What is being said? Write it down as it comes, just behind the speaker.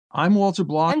I'm Walter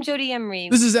Block. I'm Jody Emery.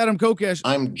 This is Adam Kokesh.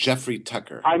 I'm Jeffrey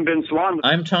Tucker. I'm Ben Swan.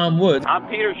 I'm Tom Woods. I'm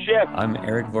Peter Schiff. I'm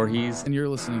Eric Voorhees. And you're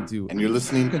listening to... And you're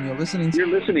listening to... You're listening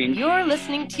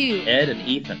to... Ed and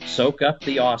Ethan, soak up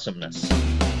the awesomeness.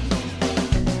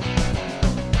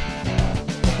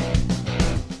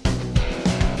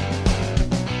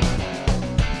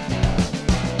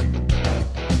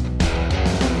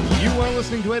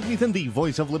 Listening to Ed and Ethan, the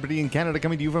voice of liberty in Canada,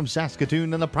 coming to you from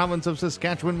Saskatoon in the province of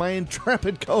Saskatchewan. My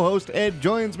intrepid co-host Ed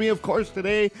joins me, of course,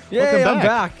 today. Yay, I'm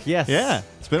back. Yes. Yeah,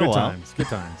 it's been a while. Good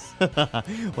times.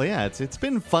 Well, yeah, it's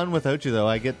been fun without you, though.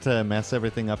 I get to mess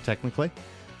everything up technically.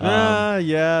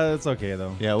 Yeah, it's okay,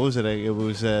 though. Yeah, what was it? It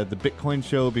was the Bitcoin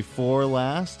show before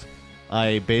last.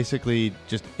 I basically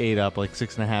just ate up like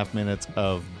 6.5 minutes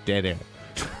of dead air.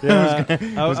 Yeah,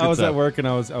 I was at work and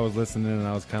I was listening and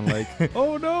I was kind of like,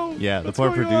 oh no. Yeah, the poor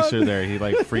producer there, he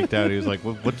like freaked out. He was like,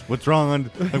 what's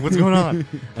wrong? Like, what's going on?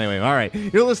 Anyway, all right.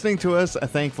 You're listening to us,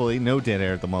 thankfully, no dead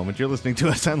air at the moment. You're listening to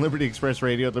us on Liberty Express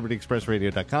Radio,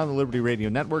 libertyexpressradio.com, the Liberty Radio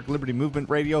Network, Liberty Movement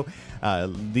Radio,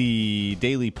 the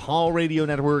Daily Paul Radio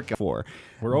Network. We're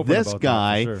open this about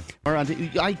guy. that, for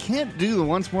sure. I can't do the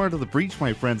once more to the breach,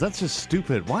 my friends. That's just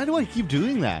stupid. Why do I keep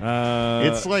doing that?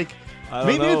 It's like...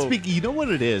 Maybe it's you know what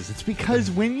it is? It's because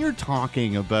when you're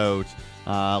talking about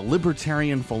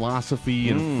libertarian philosophy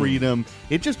and freedom,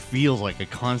 it just feels like a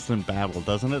constant battle,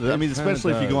 doesn't it? I mean,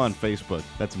 especially if you go on Facebook.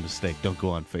 That's a mistake. Don't go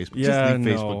on Facebook. Yeah, just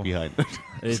leave Facebook behind.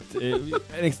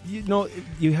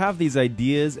 You have these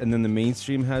ideas, and then the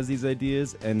mainstream has these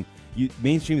ideas, and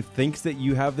mainstream thinks that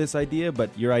you have this idea,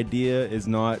 but your idea is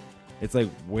not. It's like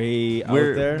way out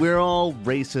there. We're all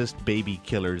racist baby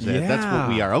killers. Ed. That's what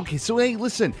we are. Okay, so hey,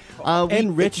 listen.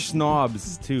 And rich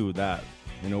snobs too.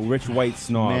 Rich white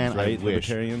snobs, man, right?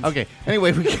 Libertarians. Okay.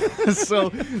 Anyway,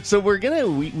 so we're gonna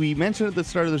we mentioned at the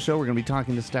start of the show we're gonna be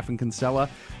talking to Stefan Kinsella.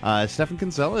 Stefan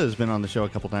Kinsella has been on the show a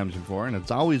couple times before, and it's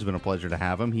always been a pleasure to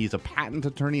have him. He's a patent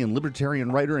attorney and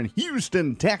libertarian writer in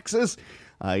Houston, Texas.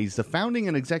 He's the founding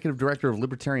and executive director of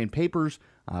Libertarian Papers,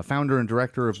 founder and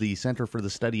director of the Center for the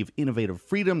Study of Innovative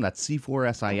Freedom. That's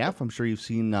C4SIF. I'm sure you've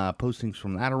seen postings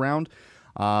from that around.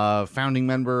 Founding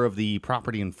member of the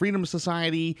Property and Freedom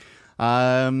Society.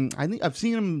 I think I've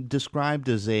seen him described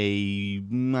as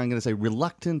I'm going to say,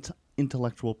 reluctant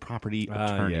intellectual property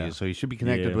attorney. Yeah. So he should be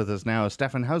connected with us now.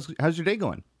 Stefan, how's your day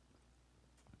going?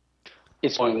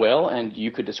 It's going well, and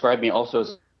you could describe me also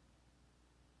as...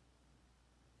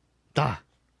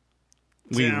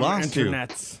 We lost you.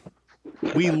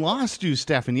 We lost you,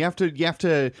 Stefan. You have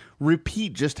to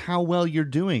repeat just how well you're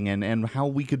doing and how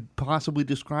we could possibly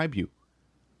describe you.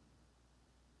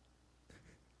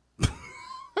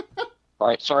 All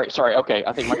right, sorry. Okay,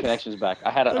 I think my connection's back.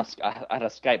 I had a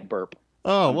Skype burp.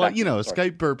 Oh, well,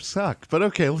 Skype burps suck. But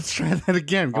okay, let's try that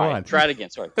again. Go on. Try it again.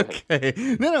 Sorry. Go ahead.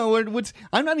 Okay. No,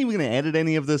 I'm not even going to edit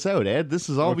any of this out, Ed. This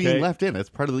is all being left in.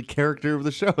 It's part of the character of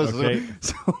the show. Okay.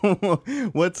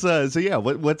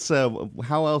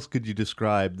 How else could you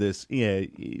describe this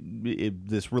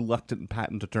this reluctant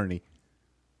patent attorney?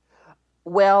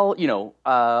 Well,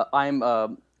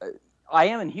 I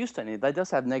am in Houston. That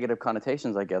does have negative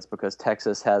connotations, I guess, because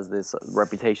Texas has this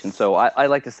reputation. So I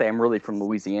like to say I'm really from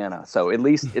Louisiana. So at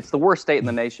least it's the worst state in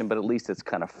the nation, but at least it's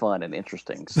kind of fun and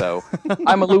interesting. So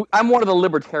I'm one of the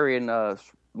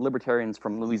libertarians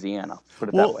from Louisiana. Put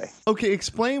it that way. Okay,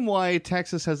 explain why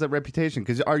Texas has that reputation.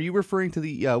 Because are you referring to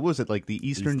the what was it, like the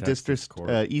Eastern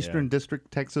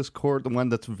District Texas Court, the one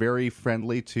that's very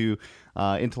friendly to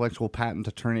intellectual patent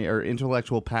attorney or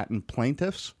intellectual patent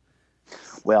plaintiffs?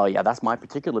 Well, yeah, that's my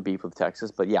particular beef with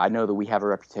Texas. But yeah, I know that we have a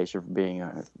reputation for being,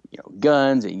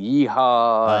 guns and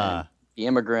yeehaw, and the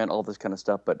immigrant, all this kind of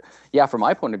stuff. But yeah, from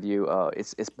my point of view,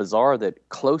 it's bizarre that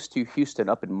close to Houston,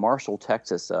 up in Marshall,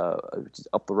 Texas, which is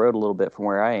up the road a little bit from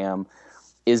where I am,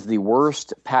 is the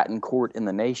worst patent court in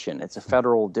the nation. It's a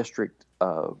federal district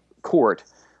court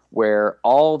where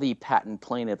all the patent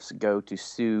plaintiffs go to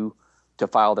sue to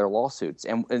file their lawsuits.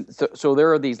 And so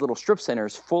there are these little strip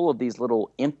centers full of these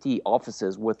little empty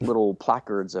offices with little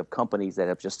placards of companies that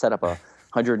have just set up a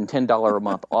 $110 a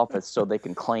month office so they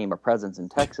can claim a presence in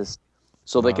Texas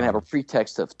so they can have a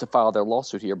pretext to file their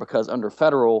lawsuit here, because under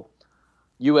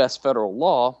U.S. federal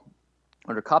law,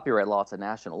 under copyright law, it's a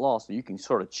national law, so you can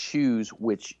sort of choose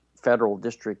which federal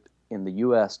district in the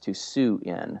U.S. to sue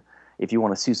in if you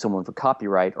want to sue someone for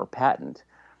copyright or patent,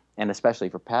 and especially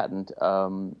for patent.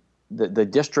 The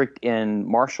district in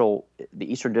Marshall,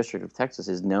 the Eastern District of Texas,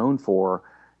 is known for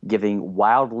giving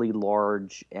wildly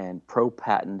large and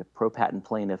pro-patent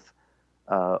plaintiff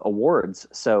awards.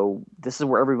 So this is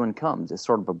where everyone comes. It's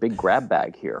sort of a big grab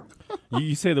bag here.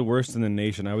 You say the worst in the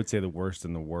nation. I would say the worst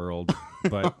in the world.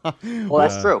 But well,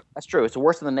 that's true. That's true. It's the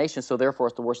worst in the nation, so therefore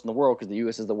it's the worst in the world because the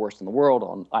U.S. is the worst in the world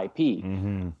on IP.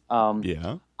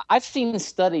 Yeah. I've seen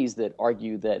studies that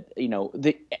argue that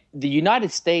the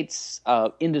United States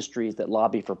industries that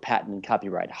lobby for patent and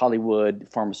copyright, Hollywood,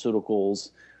 pharmaceuticals,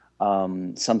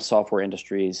 some software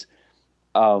industries,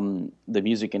 the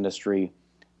music industry,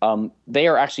 they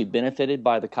are actually benefited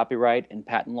by the copyright and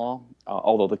patent law,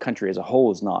 although the country as a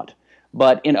whole is not.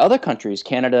 But in other countries,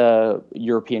 Canada,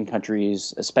 European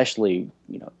countries, especially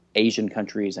Asian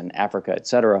countries and Africa, et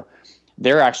cetera,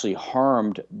 they're actually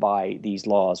harmed by these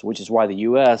laws, which is why the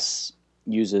U.S.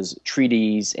 uses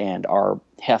treaties and our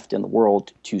heft in the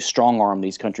world to strong-arm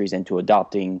these countries into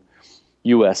adopting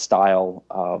U.S.-style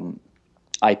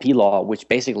IP law, which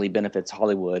basically benefits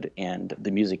Hollywood and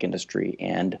the music industry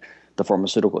and the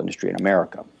pharmaceutical industry in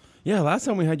America. Yeah, last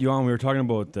time we had you on, we were talking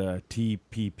about the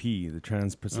TPP, the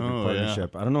Trans-Pacific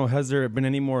Partnership. Yeah. I don't know, has there been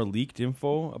any more leaked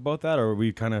info about that, or are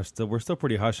we kind of we're still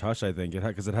pretty hush-hush, I think,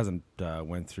 because it hasn't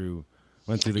went through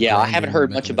the Yeah, I haven't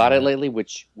heard much about it lately,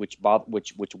 which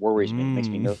worries me, makes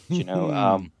me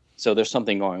nervous, So there's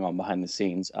something going on behind the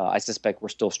scenes. I suspect we're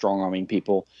still strong-arming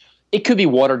people. It could be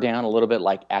watered down a little bit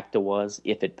like ACTA was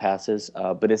if it passes,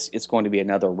 but it's going to be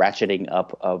another ratcheting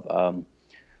up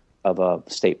of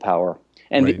state power.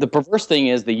 And the perverse thing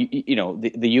is the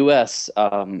U.S.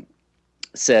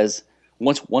 Says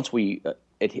once we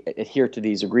adhere to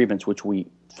these agreements, which we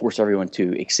force everyone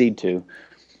to accede to,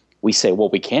 we say, well,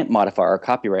 we can't modify our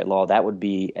copyright law. That would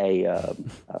be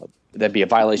that'd be a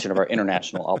violation of our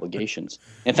international obligations.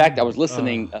 In fact, I was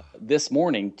listening this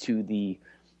morning to the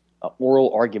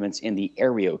oral arguments in the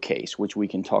Aereo case, which we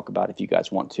can talk about if you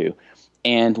guys want to.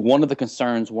 And one of the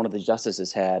concerns one of the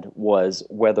justices had was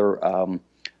whether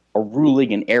a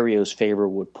ruling in Aereo's favor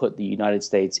would put the United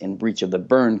States in breach of the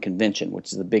Berne Convention,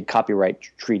 which is the big copyright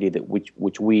treaty that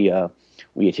which we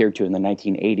adhered to in the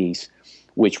 1980s,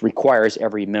 which requires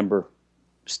every member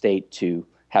state to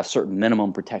have certain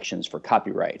minimum protections for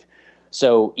copyright.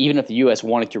 So even if the U.S.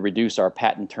 wanted to reduce our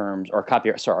patent terms or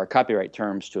our copyright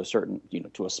terms to a certain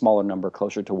to a smaller number,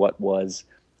 closer to what was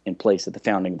in place at the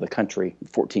founding of the country,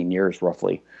 14 years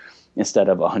roughly, instead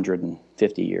of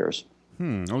 150 years.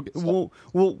 Okay. So,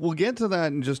 we'll get to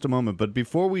that in just a moment, but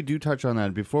before we do touch on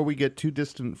that, before we get too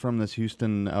distant from this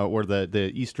Houston or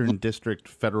the Eastern District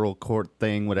Federal Court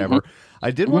thing, whatever, I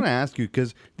did want to ask you,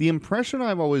 because the impression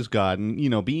I've always gotten,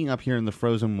 being up here in the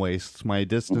frozen wastes, my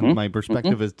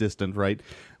perspective is distant, right?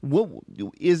 What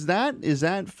is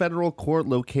that federal court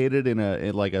located in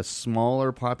a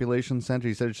smaller population center?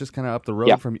 You said it's just kind of up the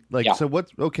road from so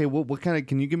what's okay? What kind of,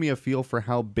 can you give me a feel for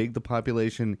how big the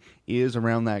population is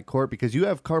around that court? Because you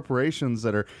have corporations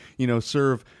that are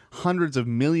serve hundreds of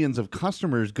millions of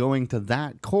customers going to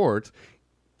that court.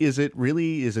 Is it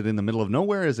in the middle of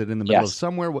nowhere? Is it in the middle of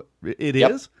somewhere? It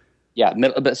is? Yeah,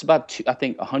 it's about I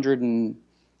think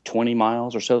 120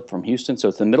 miles or so from Houston. So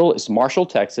it's Marshall,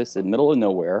 Texas, in the middle of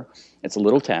nowhere. It's a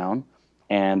little town,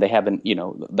 and they haven't,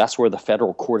 that's where the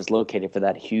federal court is located for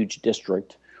that huge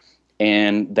district.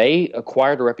 And they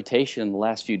acquired a reputation in the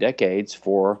last few decades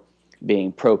for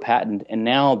being pro-patent, and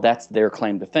now that's their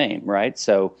claim to fame, right?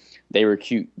 So they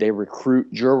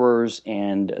recruit jurors,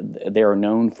 and they are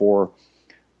known for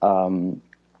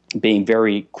being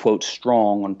very, quote,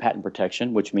 strong on patent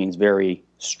protection, which means very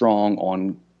strong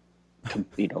on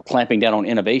clamping down on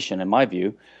innovation, in my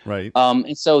view. Right.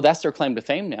 And so that's their claim to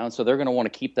fame now, and so they're going to want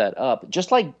to keep that up.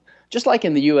 Just like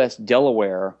in the U.S.,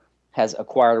 Delaware has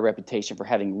acquired a reputation for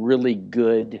having really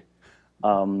good,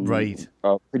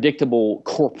 predictable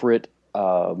corporate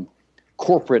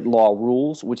law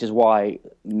rules, which is why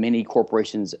many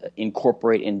corporations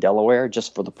incorporate in Delaware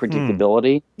just for the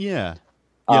predictability. Yeah.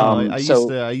 I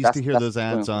used to hear those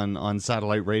ads on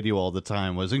satellite radio all the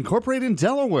time. Was incorporate in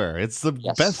Delaware. It's the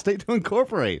best state to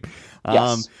incorporate.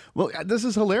 Yes. Well, this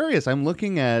is hilarious. I'm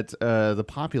looking at the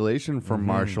population for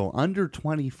Marshall, under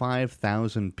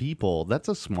 25,000 people. That's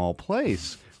a small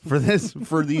place for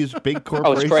these big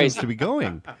corporations to be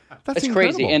going. That's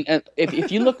incredible. Crazy. And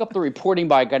if you look up the reporting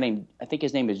by a guy named, I think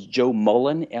his name is Joe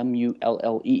Mullen,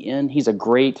 Mullen. He's a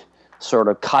great sort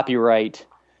of copyright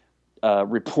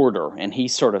reporter, and he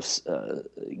sort of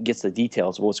gets the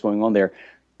details of what's going on there.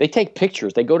 They take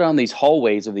pictures. They go down these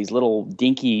hallways of these little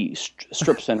dinky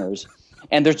strip centers,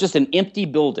 and there's just an empty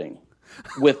building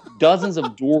with dozens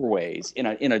of doorways in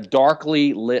a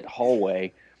darkly lit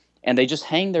hallway, and they just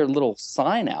hang their little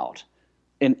sign out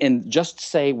and just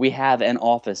say, we have an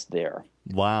office there.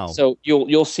 Wow. So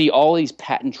you'll see all these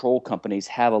patent troll companies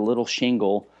have a little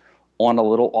shingle on a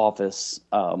little office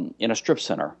in a strip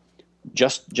center,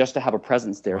 just to have a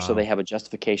presence there, so they have a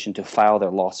justification to file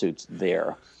their lawsuits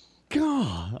there.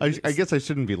 God, I guess I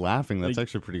shouldn't be laughing. That's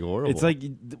actually pretty horrible. It's like,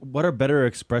 what a better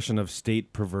expression of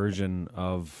state perversion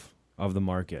of the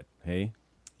market, hey?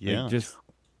 Yeah. Like, just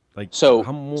like, So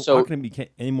how can it be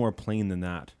any more plain than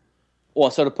that?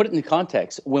 Well, so to put it into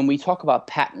context, when we talk about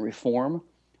patent reform,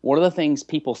 one of the things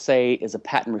people say is a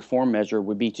patent reform measure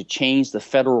would be to change the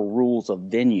federal rules of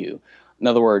venue. In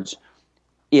other words,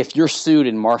 if you're sued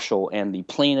in Marshall and the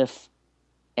plaintiff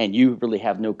and you really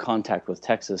have no contact with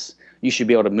Texas, you should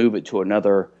be able to move it to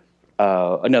another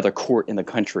court in the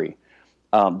country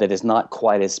that is not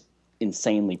quite as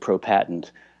insanely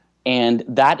pro-patent. And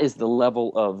that is the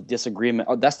level of disagreement,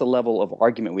 or that's the level of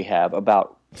argument we have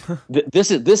about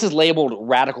this is labeled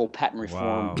radical patent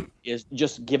reform, is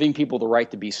just giving people the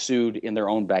right to be sued in their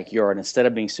own backyard instead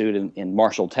of being sued in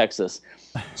Marshall, Texas.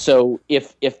 So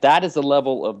if that is the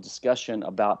level of discussion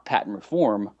about patent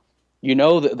reform, you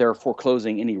know that they're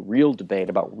foreclosing any real debate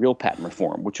about real patent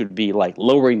reform, which would be like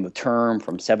lowering the term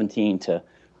from 17 to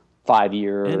 5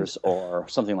 years or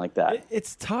something like that.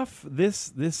 It's tough.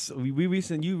 You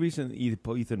recently,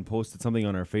 Ethan, posted something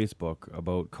on our Facebook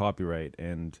about copyright,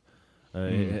 and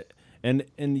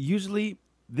usually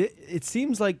it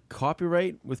seems like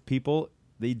copyright with people,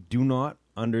 they do not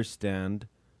understand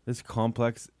this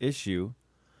complex issue,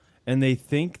 and they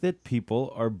think that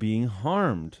people are being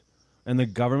harmed, and the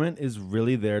government is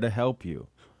really there to help you.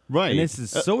 Right. And this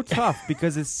is so tough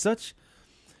because it's such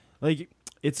like.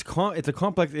 It's a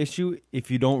complex issue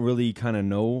if you don't really kind of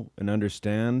know and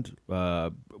understand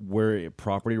where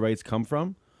property rights come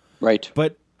from. Right.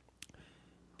 But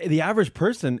the average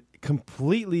person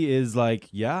completely is like,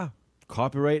 yeah,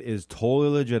 copyright is totally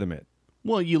legitimate.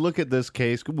 Well, you look at this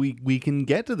case, we can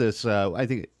get to this, I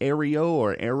think,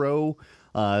 Aereo,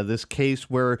 this case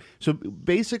where, so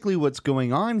basically what's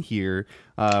going on here,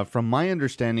 from my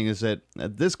understanding, is that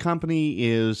this company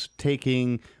is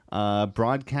taking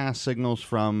broadcast signals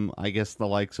from, I guess, the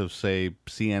likes of, say,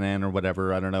 CNN or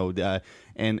whatever, I don't know,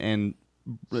 and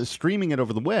streaming it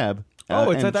over the web.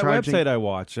 It's at that website I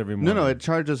watch every morning. No, it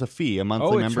charges a fee, a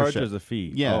monthly membership. Oh, it charges a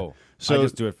fee. Yeah. Oh, so I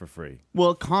just do it for free.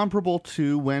 Well, comparable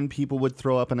to when people would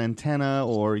throw up an antenna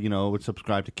or, would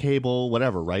subscribe to cable,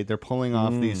 whatever, right? They're pulling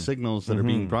off these signals that are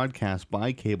being broadcast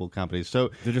by cable companies.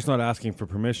 So they're just not asking for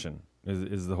permission.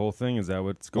 Is the whole thing? Is that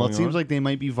what's going on? Well, it seems like they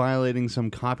might be violating some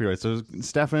copyright. So,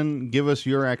 Stefan, give us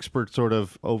your expert sort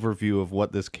of overview of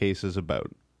what this case is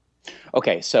about.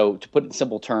 Okay, so to put it in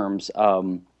simple terms,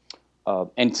 and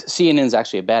CNN is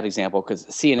actually a bad example because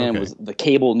CNN was the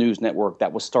cable news network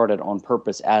that was started on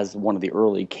purpose as one of the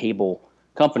early cable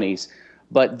companies.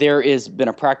 But there has been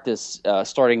a practice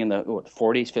starting in the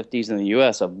 40s, 50s in the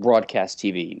U.S. of broadcast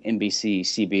TV, NBC,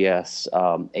 CBS,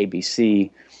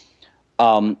 ABC.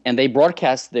 And they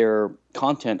broadcast their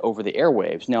content over the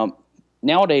airwaves. Now,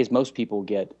 nowadays, most people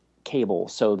get cable,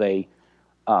 so they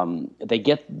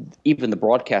get even the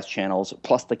broadcast channels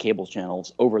plus the cable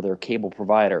channels over their cable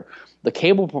provider. The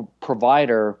cable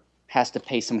provider has to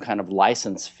pay some kind of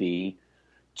license fee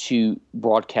to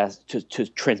broadcast, to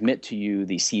transmit to you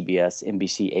the CBS,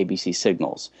 NBC, ABC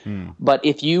signals. But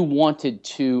if you wanted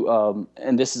to,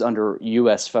 and this is under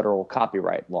U.S. federal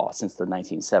copyright law since the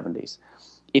 1970s,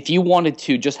 if you wanted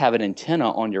to just have an antenna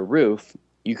on your roof,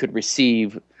 you could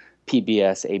receive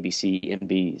PBS, ABC,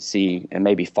 NBC, and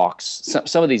maybe Fox,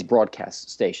 some of these broadcast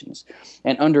stations.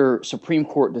 And under Supreme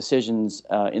Court decisions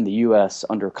in the U.S.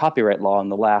 under copyright law in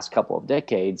the last couple of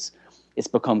decades, it's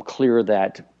become clear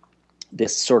that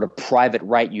this sort of private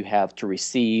right you have to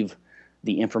receive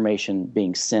the information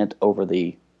being sent over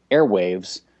the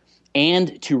airwaves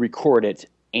and to record it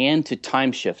and to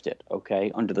time shift it, okay,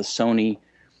 under the Sony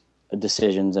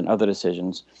decisions and other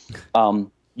decisions,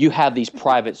 you have these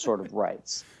private sort of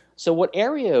rights. So what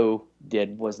Aereo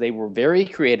did was they were very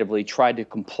creatively tried to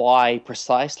comply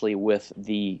precisely with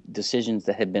the decisions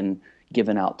that had been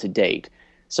given out to date.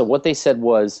 So what they said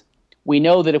was, we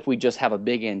know that if we just have a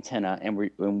big antenna and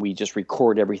we just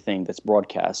record everything that's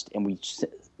broadcast and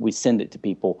we send it to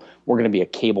people, we're going to be a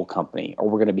cable company, or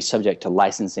we're going to be subject to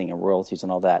licensing and royalties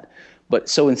and all that. But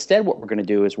so instead what we're going to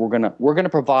do is we're going to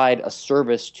provide a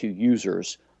service to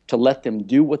users to let them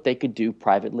do what they could do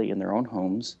privately in their own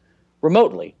homes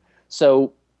remotely.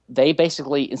 So they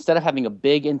basically, instead of having a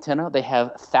big antenna, they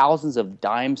have thousands of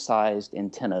dime-sized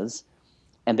antennas,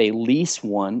 and they lease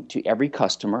one to every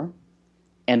customer,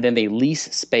 and then they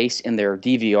lease space in their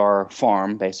DVR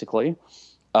farm, basically,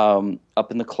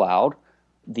 up in the cloud.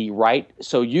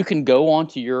 So you can go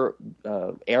onto your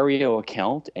Aereo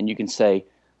account, and you can say,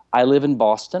 I live in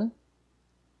Boston,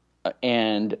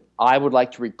 and I would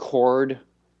like to record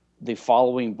the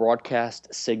following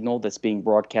broadcast signal that's being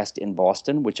broadcast in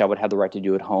Boston, which I would have the right to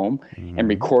do at home, and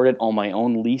record it on my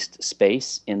own leased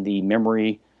space in the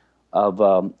memory of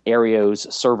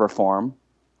Aereo's server farm,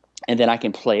 and then I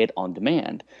can play it on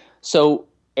demand. So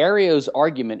Aereo's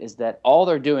argument is that all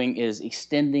they're doing is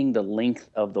extending the length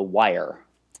of the wire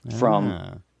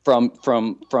from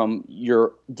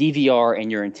your DVR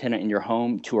and your antenna in your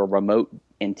home to a remote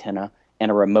antenna and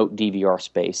a remote DVR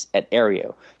space at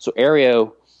Aereo. So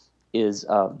Aereo is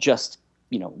just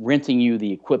renting you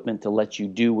the equipment to let you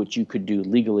do what you could do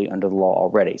legally under the law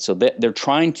already. So they're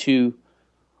trying to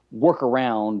work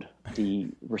around the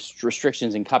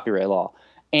restrictions in copyright law.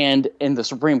 And in the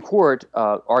Supreme Court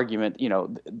argument,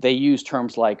 they use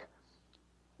terms like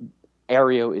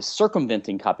Aereo is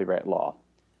circumventing copyright law,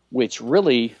 which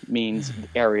really means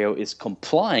Aereo is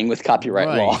complying with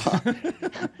copyright law.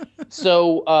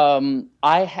 So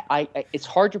it's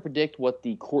hard to predict what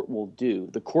the court will do.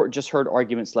 The court just heard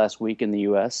arguments last week in the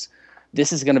U.S.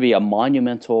 This is going to be a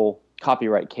monumental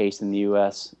copyright case in the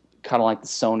U.S., kind of like the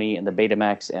Sony and the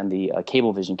Betamax and the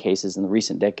Cablevision cases in the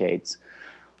recent decades.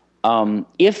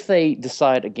 If they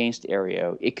decide against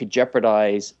Aereo, it could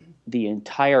jeopardize the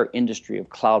entire industry of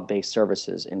cloud-based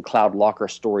services and cloud locker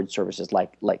storage services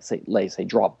like say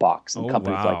Dropbox and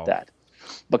companies like that,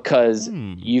 because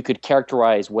you could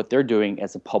characterize what they're doing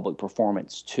as a public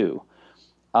performance too,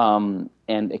 and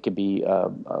it could be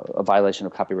a violation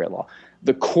of copyright law.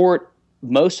 The court,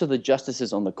 most of the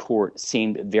justices on the court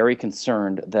seemed very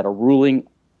concerned that a ruling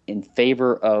in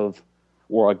favor of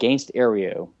or against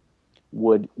Aereo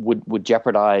would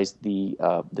jeopardize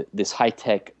this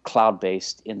high-tech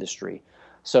cloud-based industry.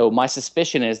 So my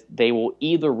suspicion is they will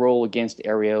either rule against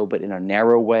Aereo, but in a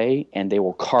narrow way, and they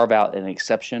will carve out an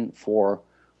exception for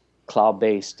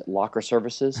cloud-based locker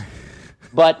services.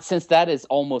 But since that is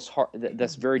almost hard,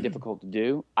 that's very difficult to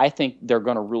do, I think they're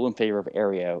going to rule in favor of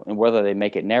Aereo. And whether they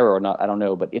make it narrow or not, I don't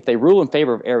know. But if they rule in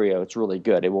favor of Aereo, it's really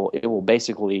good. It will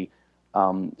basically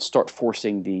start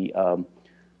forcing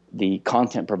the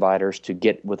content providers to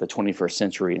get with the 21st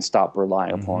century and stop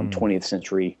relying upon 20th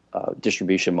century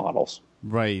distribution models.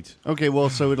 Right. Okay. Well,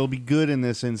 so it'll be good in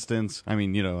this instance. I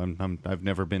mean, I've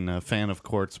never been a fan of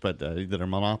courts, but that are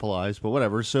monopolized. But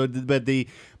whatever. So, but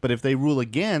if they rule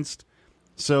against,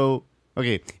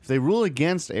 if they rule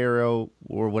against Aereo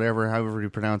or whatever, however you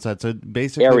pronounce that. So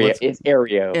basically, it's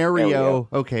Aereo. Aereo.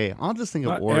 Okay. I'll just think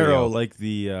of Oreo. Aereo, like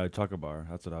the chocolate bar.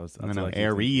 That's what I was. No,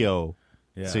 Aereo.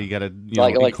 Yeah. So you got to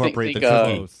incorporate the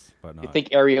cookie. But not.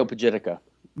 Think Aereo Pagitica.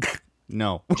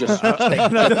 No. Just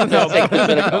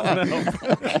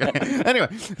Anyway,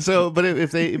 so but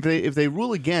if they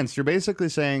rule against, you're basically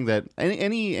saying that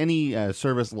any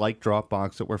service like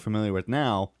Dropbox that we're familiar with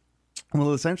now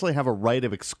will essentially have a right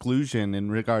of exclusion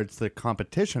in regards to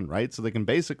competition, right? So they can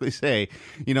basically say,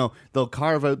 they'll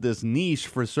carve out this niche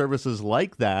for services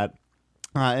like that.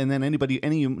 And then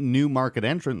any new market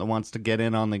entrant that wants to get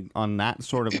in on that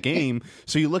sort of game.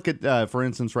 So you look at, for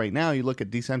instance, right now, you look at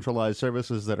decentralized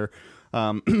services that are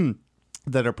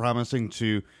that are promising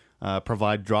to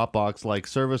provide Dropbox-like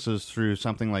services through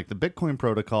something like the Bitcoin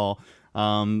protocol.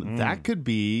 That could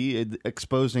be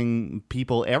exposing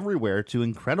people everywhere to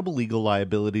incredible legal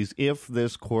liabilities if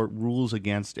this court rules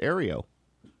against Aereo.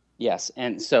 Yes,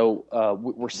 and so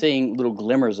we're seeing little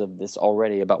glimmers of this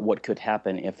already about what could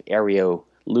happen if Aereo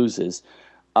loses.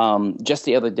 Just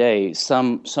the other day,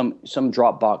 some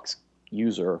Dropbox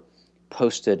user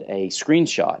posted a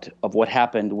screenshot of what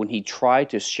happened when he tried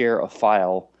to share a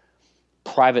file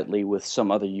privately with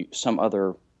some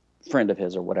other friend of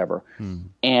his or whatever.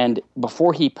 And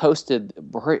before he posted,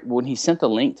 when he sent the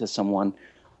link to someone,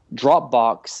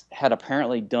 Dropbox had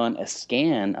apparently done a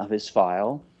scan of his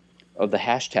file, of the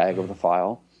hashtag of the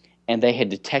file, and they had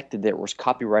detected there was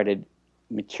copyrighted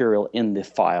material in the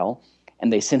file,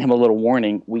 and they sent him a little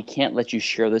warning: we can't let you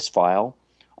share this file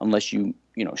unless you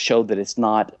show that it's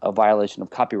not a violation of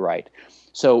copyright.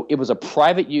 So it was a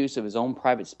private use of his own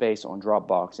private space on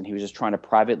Dropbox, and he was just trying to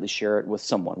privately share it with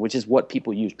someone, which is what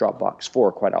people use Dropbox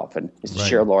for quite often, is to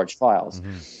share large files.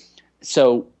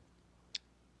 So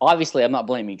obviously I'm not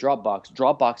blaming Dropbox.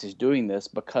 Dropbox is doing this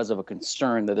because of a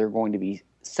concern that they're going to be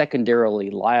secondarily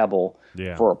liable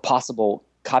for a possible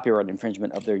copyright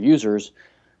infringement of their users,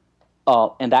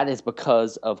 and that is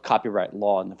because of copyright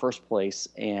law in the first place,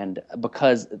 and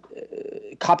because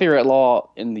copyright law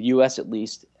in the U.S. at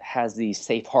least has these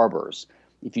safe harbors.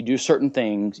 If you do certain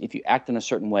things, if you act in a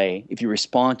certain way, if you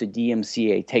respond to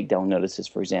DMCA takedown notices,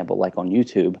 for example, like on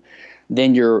YouTube,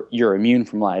 then you're immune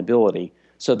from liability.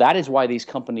 So that is why these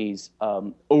companies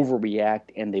overreact,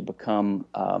 and they become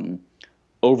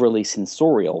overly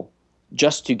sensorial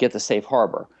just to get the safe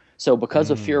harbor. So because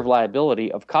of fear of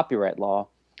liability of copyright law,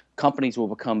 companies will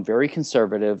become very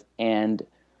conservative. And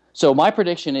so my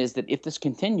prediction is that if this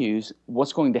continues,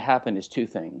 what's going to happen is two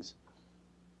things.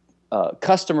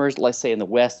 Customers, let's say in the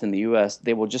West, in the US,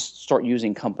 they will just start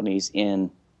using companies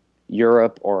in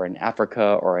Europe or in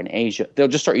Africa or in Asia. They'll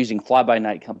just start using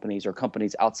fly-by-night companies or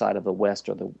companies outside of the West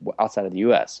or outside of the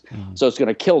US. So it's going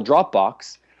to kill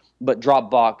Dropbox, but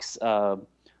Dropbox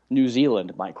New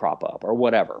Zealand might crop up or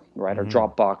whatever, right? Or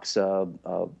Dropbox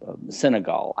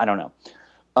Senegal, I don't know.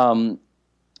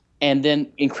 And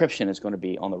then encryption is going to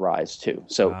be on the rise too.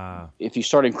 So if you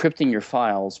start encrypting your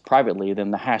files privately,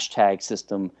 then the hashtag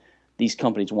system these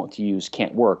companies want to use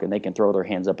can't work, and they can throw their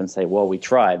hands up and say, well, we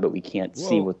tried, but we can't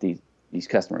see what these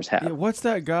customers have. Yeah, what's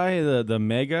that guy, the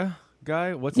Mega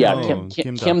guy? What's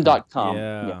Kim.com.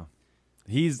 Yeah.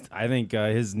 He's, I think,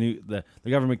 his new the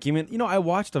government came in. You know, I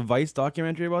watched a Vice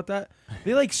documentary about that.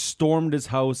 They like stormed his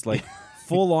house, like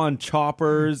full on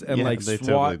choppers and like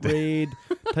SWAT raid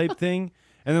type thing.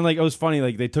 And then like it was funny,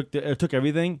 like they took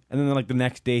everything, and then like the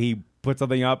next day he put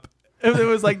something up. And it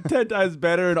was like 10 times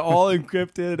better and all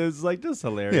encrypted. It was like just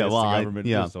hilarious. Yeah, well, the government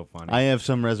was so funny. I have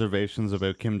some reservations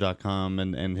about Kim.com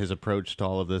and his approach to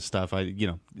all of this stuff.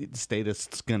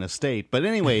 Statist's gonna state. But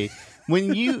anyway,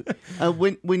 when you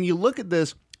when you look at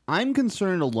this, I'm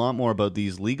concerned a lot more about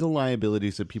these legal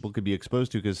liabilities that people could be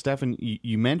exposed to. Because Stefan,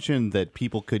 you mentioned that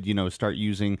people could start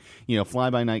using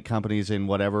fly-by-night companies in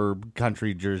whatever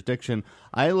country jurisdiction.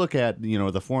 I look at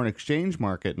the foreign exchange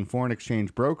market and foreign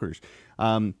exchange brokers.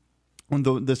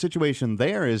 The situation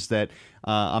there is that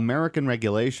American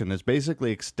regulation has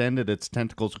basically extended its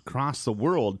tentacles across the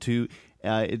world to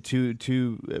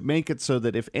make it so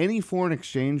that if any foreign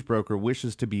exchange broker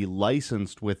wishes to be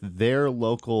licensed with their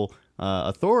local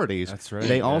authorities, that's right,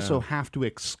 they also have to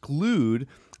exclude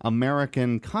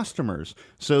American customers.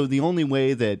 So the only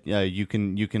way that you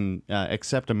can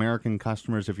accept American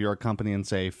customers if you're a company in,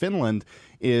 say, Finland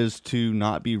is to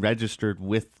not be registered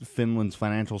with Finland's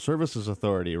Financial Services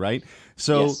Authority, right?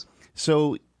 So yes.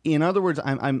 So in other words,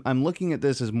 I'm looking at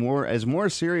this as more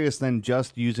serious than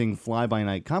just using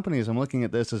fly-by-night companies. I'm looking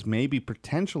at this as maybe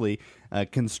potentially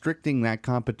constricting that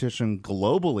competition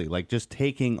globally, like just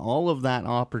taking all of that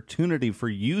opportunity for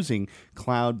using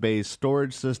cloud-based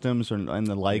storage systems and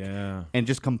the like, and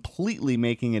just completely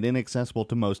making it inaccessible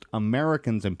to most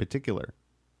Americans in particular.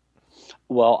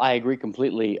 Well, I agree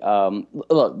completely.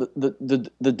 Look,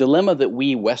 the dilemma that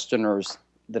we Westerners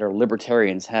that are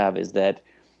libertarians have is that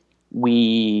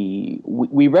we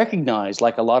recognize,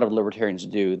 like a lot of libertarians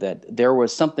do, that there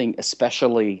was something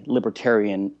especially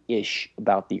libertarian-ish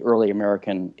about the early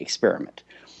American experiment.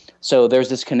 So there's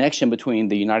this connection between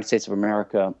the United States of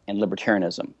America and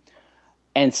libertarianism.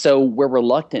 And so we're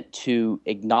reluctant to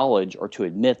acknowledge or to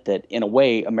admit that, in a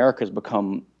way, America has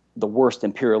become the worst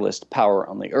imperialist power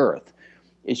on the earth.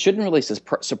 It shouldn't really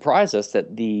surprise us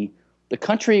that the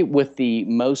country with the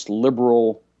most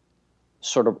liberal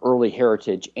sort of early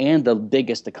heritage and the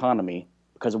biggest economy,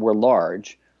 because we're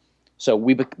large. So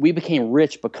we became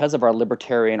rich because of our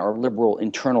libertarian or liberal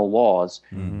internal laws.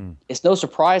 Mm-hmm. It's no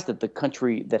surprise that the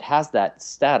country that has that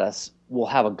status will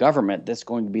have a government that's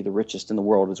going to be the richest in the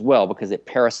world as well, because it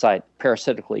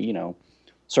parasitically,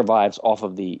 survives off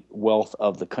of the wealth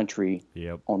of the country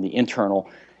on the internal.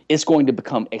 It's going to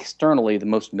become externally the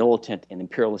most militant and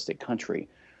imperialistic country.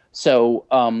 So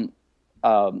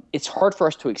it's hard for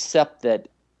us to accept that,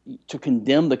 to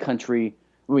condemn the country.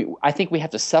 I think we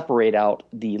have to separate out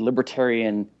the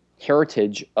libertarian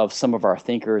heritage of some of our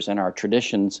thinkers and our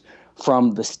traditions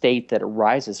from the state that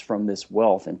arises from this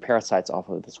wealth and parasites off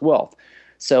of this wealth.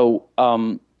 So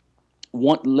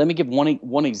let me give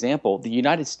one example. The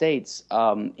United States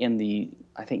in the,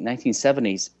 I think,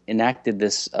 1970s enacted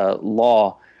this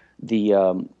law,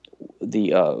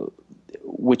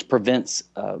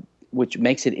 which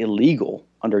makes it illegal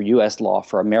under U.S. law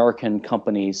for American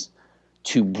companies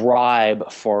to bribe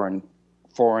foreign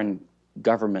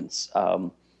governments.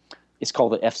 It's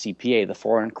called the FCPA, the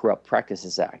Foreign Corrupt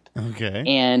Practices Act. Okay.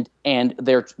 And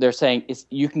they're saying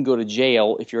you can go to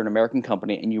jail if you're an American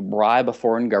company and you bribe a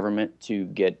foreign government to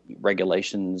get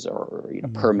regulations or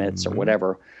permits or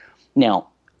whatever. Now,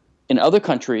 in other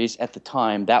countries at the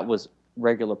time, that was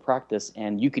regular practice,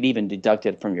 and you could even deduct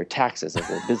it from your taxes as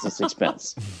a business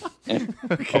expense.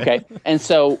 Okay. And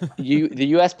so the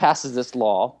U.S. passes this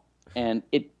law, and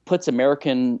it puts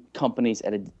American companies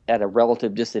at a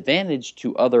relative disadvantage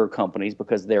to other companies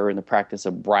because they're in the practice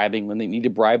of bribing when they need to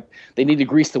bribe. They need to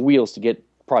grease the wheels to get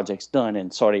projects done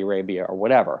in Saudi Arabia or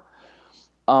whatever.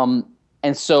 And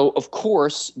so, of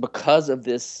course, because of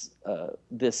this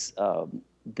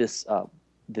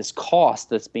this cost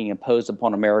that's being imposed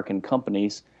upon American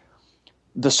companies.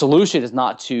 The solution is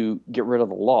not to get rid of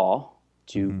the law,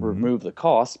 to remove the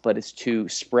cost, but it's to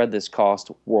spread this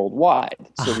cost worldwide.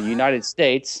 So the United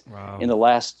States, in the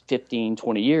last 15,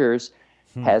 20 years,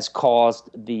 has caused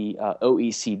the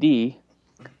OECD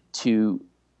to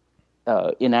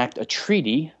enact a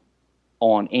treaty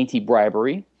on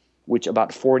anti-bribery, which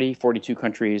about 42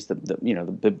 countries,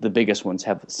 the biggest ones,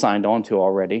 have signed on to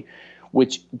already,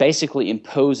 which basically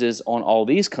imposes on all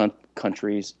these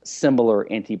countries similar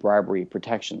anti-bribery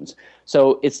protections.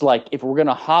 So it's like, if we're going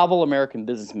to hobble American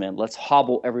businessmen, let's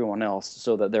hobble everyone else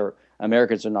so that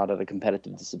Americans are not at a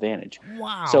competitive disadvantage.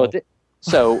 Wow.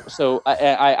 So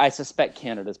I suspect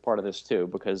Canada's part of this too,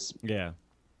 because you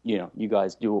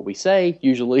guys do what we say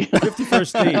usually. 51st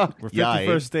state. We're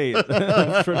 51st state.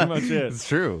 That's pretty much it. It's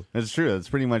true. It's true. That's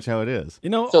pretty much how it is.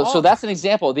 So that's an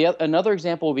example. Another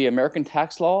example would be American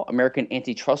tax law, American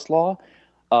antitrust law,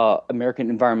 American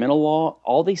environmental law.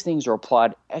 All these things are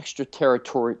applied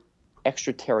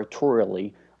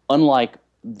extraterritorially, unlike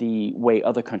the way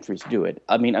other countries do it.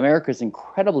 I mean, America is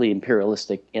incredibly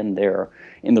imperialistic in the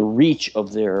reach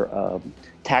of their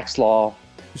tax law,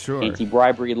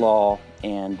 anti-bribery law,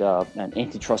 and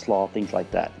antitrust law, things like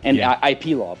that, and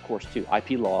IP law, of course, too.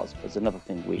 IP law is another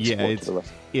thing we export to the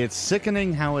rest. It's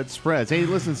sickening how it spreads. Hey,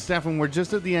 listen, Stefan, we're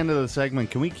just at the end of the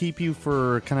segment. Can we keep you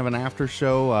for kind of an after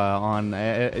show on?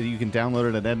 You can download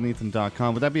it at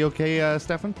ednathan.com. Would that be okay,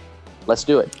 Stefan? Let's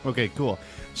do it. Okay, cool.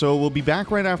 So we'll be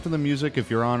back right after the music. If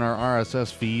you're on our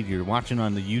RSS feed, you're watching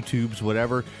on the YouTubes,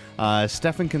 whatever,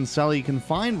 Stefan Kinsella, you can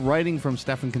find writing from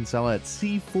Stefan Kinsella at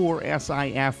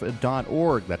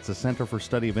c4sif.org. That's the Center for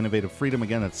Study of Innovative Freedom.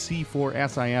 Again, that's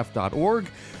c4sif.org.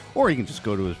 Or you can just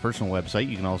go to his personal website.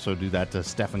 You can also do that to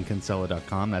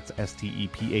stefankinsella.com. That's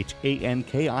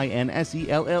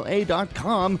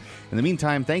STEPHANKINSELLA.com. In the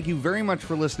meantime, thank you very much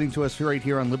for listening to us right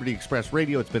here on Liberty Express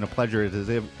Radio. It's been a pleasure,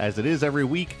 as it is every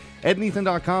week.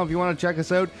 EdNathan.com if you want to check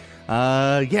us out.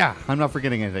 I'm not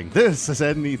forgetting anything. This is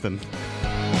Ed and Ethan.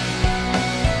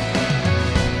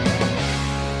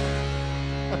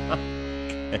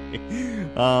 Okay.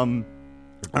 All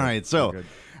right, so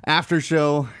after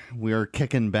show, we're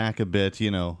kicking back a bit.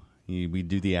 We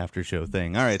do the after show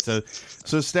thing. All right, so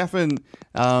Stefan,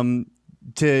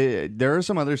 there are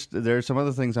some other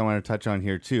things I want to touch on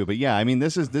here too. But yeah, I mean,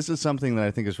 this is something that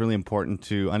I think is really important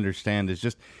to understand.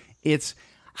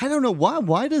 I don't know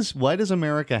why does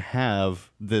America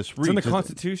have this reach? It's in the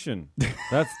Constitution.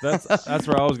 That's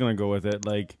where I was going to go with it.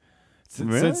 Like,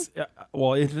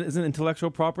 isn't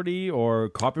intellectual property or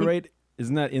copyright,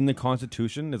 isn't that in the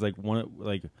Constitution? Is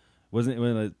wasn't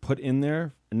it put in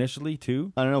there initially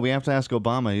too? I don't know. We have to ask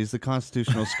Obama. He's the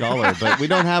constitutional scholar, but we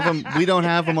don't have him. We don't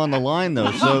have him on the line though.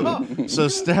 So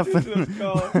Stefan,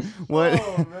 what?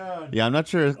 Oh, man. Yeah, I'm not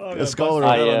sure. A scholar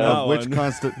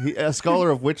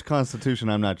of which constitution?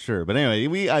 I'm not sure. But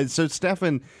anyway, so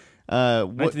Stefan,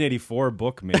 1984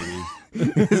 book maybe.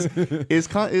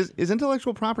 Is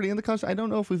intellectual property in the Constitution? I don't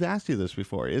know if we've asked you this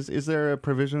before. Is there a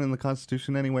provision in the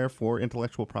Constitution anywhere for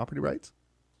intellectual property rights?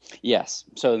 Yes.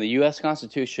 So the U.S.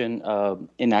 Constitution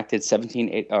ratified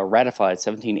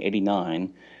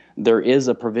 1789. There is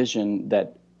a provision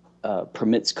that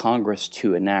permits Congress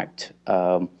to enact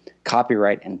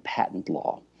copyright and patent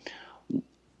law.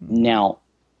 Now,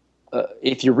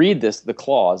 if you read the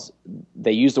clause,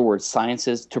 they use the word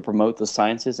sciences to promote the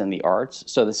sciences and the arts.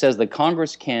 So it says that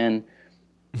Congress can,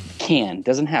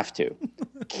 doesn't have to,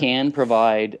 can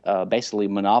provide basically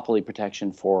monopoly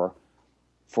protection for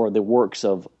the works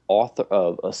of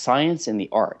science and the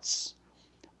arts.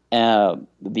 The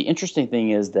interesting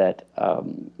thing is that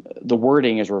the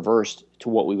wording is reversed to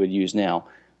what we would use now.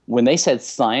 When they said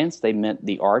science, they meant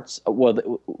the arts.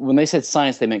 When they said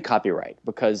science, they meant copyright,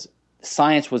 because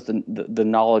science was the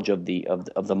knowledge of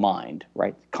the mind,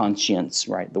 right? Conscience,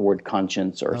 right? The word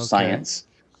conscience or science.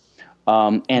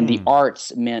 And the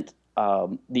arts meant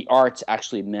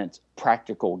actually meant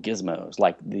practical gizmos,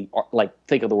 like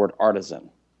think of the word artisan.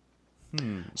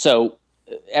 So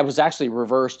it was actually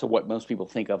reversed to what most people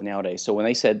think of nowadays. So when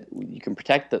they said you can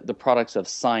protect the products of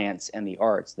science and the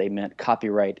arts, they meant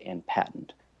copyright and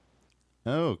patent.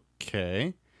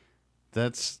 Okay,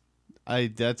 that's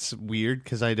weird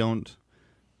because I don't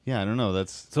know.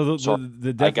 That's so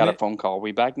I got a phone call. Are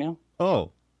we back now?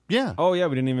 Oh yeah.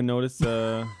 We didn't even notice.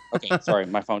 Okay, sorry,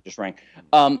 my phone just rang.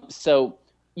 So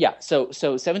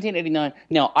 1789.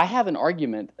 Now I have an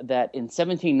argument that in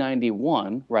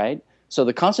 1791, right? So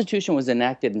the Constitution was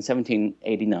enacted in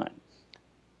 1789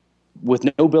 with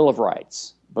no Bill of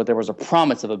Rights, but there was a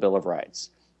promise of a Bill of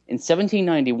Rights. In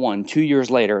 1791, 2 years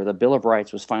later, the Bill of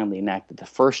Rights was finally enacted. The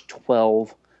first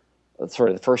 12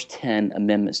 the first 10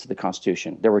 amendments to the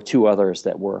Constitution. There were 2 others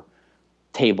that were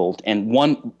tabled, and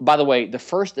one, by the way, the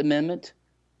First Amendment.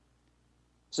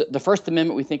 So the First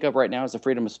Amendment we think of right now as the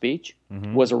freedom of speech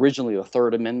was originally the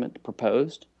Third Amendment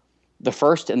proposed. The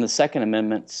First and the Second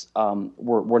Amendments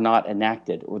were not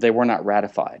enacted, or they were not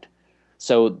ratified.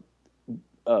 So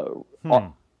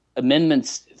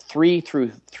amendments 3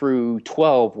 through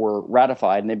 12 were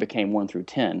ratified, and they became 1 through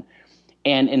 10.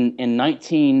 And in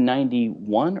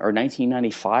 1991 or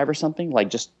 1995 or something, like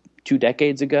just 2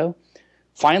 decades ago,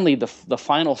 finally the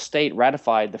final state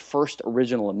ratified the first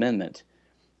original amendment,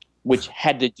 which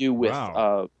had to do with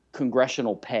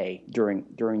congressional pay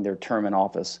during their term in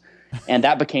office. And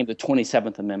that became the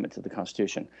 27th Amendment to the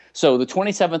Constitution. So the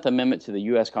 27th Amendment to the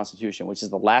U.S. Constitution, which is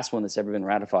the last one that's ever been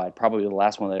ratified, probably the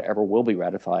last one that ever will be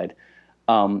ratified,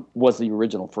 was the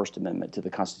original First Amendment to the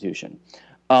Constitution.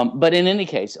 But in any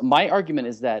case, my argument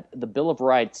is that the Bill of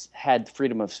Rights had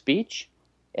freedom of speech.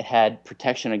 It had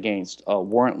protection against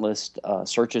warrantless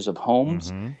searches of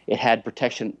homes. It had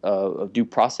protection of due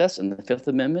process in the Fifth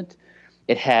Amendment.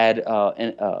 It had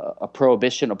a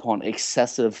prohibition upon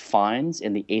excessive fines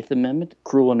in the Eighth Amendment,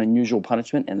 cruel and unusual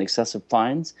punishment and excessive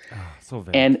fines. So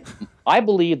vague. And I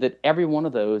believe that every one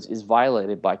of those is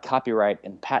violated by copyright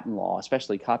and patent law,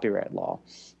 especially copyright law.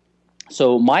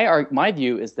 So my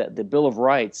view is that the Bill of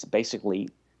Rights basically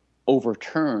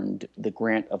overturned the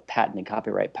grant of patent and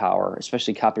copyright power,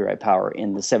 especially copyright power,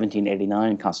 in the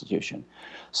 1789 Constitution.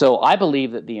 So I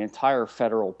believe that the entire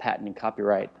federal patent and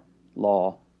copyright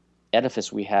law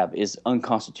edifice we have is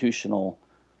unconstitutional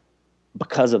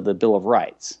because of the Bill of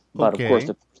Rights. But of course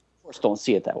don't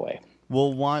see it that way.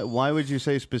 Well, why would you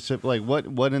say specific? Like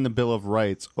what in the Bill of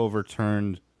Rights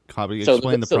overturned copy?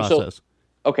 Explain the process.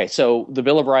 Okay, so the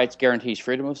Bill of Rights guarantees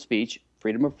freedom of speech,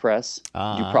 freedom of press,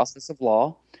 due process of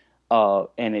law,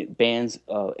 and it bans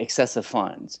excessive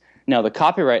fines. Now, the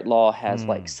copyright law has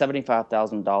like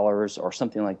 $75,000 or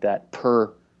something like that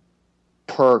per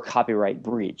copyright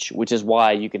breach, which is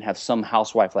why you can have some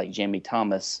housewife like Jamie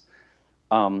Thomas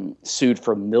sued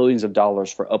for millions of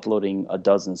dollars for uploading a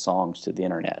dozen songs to the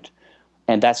internet.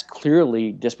 And that's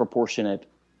clearly disproportionate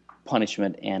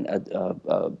punishment, and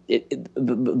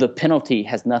the penalty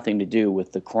has nothing to do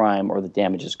with the crime or the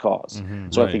damages caused.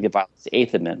 So I think it violates the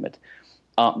Eighth Amendment.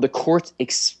 The courts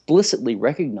explicitly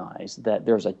recognize that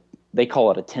they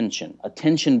call it a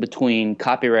tension between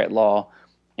copyright law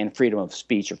and freedom of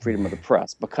speech or freedom of the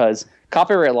press, because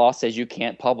copyright law says you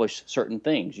can't publish certain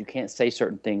things, you can't say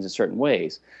certain things in certain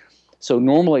ways. So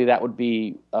normally that would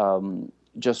be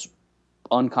just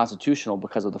unconstitutional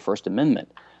because of the First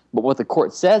Amendment. But what the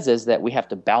court says is that we have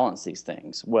to balance these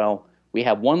things. Well, we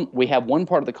have one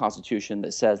part of the Constitution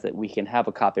that says that we can have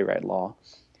a copyright law,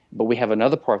 but we have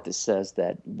another part that says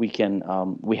that we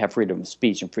have freedom of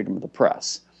speech and freedom of the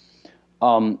press.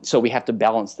 So we have to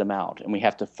balance them out, and we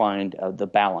have to find the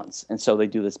balance. And so they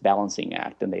do this balancing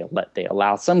act, and they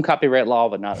allow some copyright law,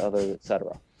 but not others, et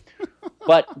cetera.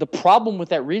 But the problem with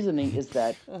that reasoning is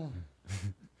that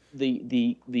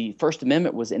the First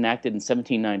Amendment was enacted in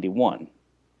 1791,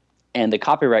 and the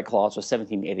Copyright Clause was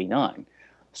 1789.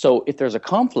 So if there's a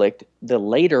conflict, the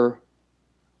later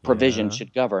provision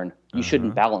should govern. You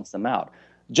shouldn't balance them out.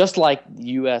 Just like the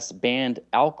U.S. banned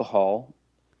alcohol,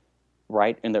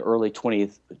 right, in the early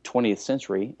 20th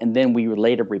century, and then we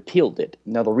later repealed it.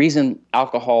 Now, the reason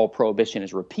alcohol prohibition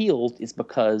is repealed is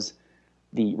because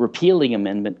the repealing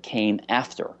amendment came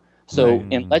after. So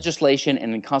in legislation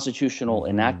and in constitutional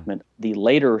enactment, the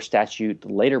later statute, the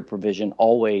later provision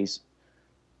always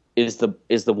is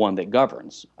the one that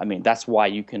governs. I mean, that's why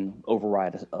you can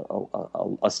override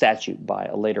a statute by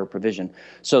a later provision.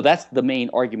 So that's the main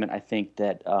argument, I think,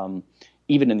 that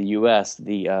even in the U.S.,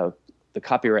 the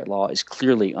copyright law is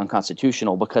clearly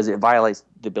unconstitutional because it violates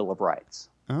the Bill of Rights.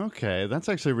 Okay, that's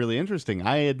actually really interesting.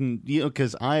 I hadn't,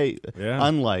 because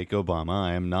unlike Obama,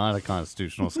 I am not a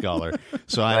constitutional scholar,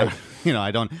 so I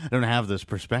don't have this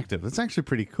perspective. That's actually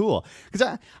pretty cool,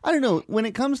 because I don't know, when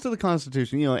it comes to the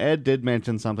Constitution, Ed did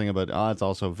mention something about it's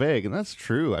also vague, and that's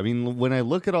true. I mean, when I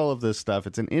look at all of this stuff,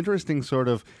 it's an interesting sort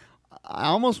of, I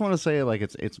almost want to say like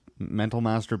it's mental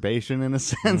masturbation in a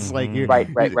sense, like you're right.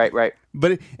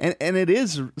 But it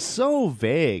is so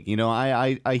vague,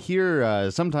 I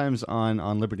hear sometimes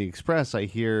on Liberty Express, I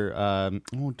hear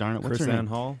oh darn it, what's her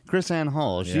name? Chris Ann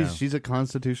Hall. She's a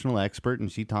constitutional expert,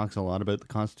 and she talks a lot about the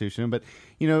Constitution. But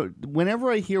whenever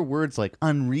I hear words like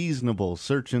unreasonable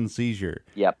search and seizure,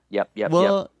 yep.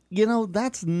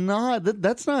 That's not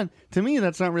to me.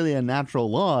 That's not really a natural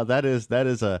law. That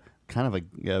is a kind of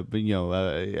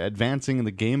advancing in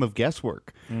the game of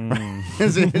guesswork. Right?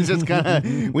 It's just kind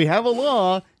of, we have a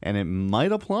law and it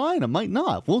might apply and it might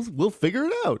not. We'll figure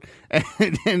it out.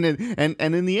 And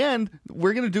in the end,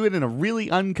 we're going to do it in a really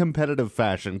uncompetitive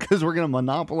fashion because we're going to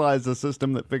monopolize the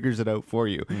system that figures it out for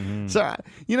you. So,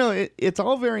 it's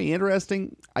all very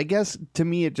interesting. I guess to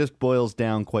me, it just boils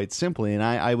down quite simply. And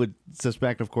I would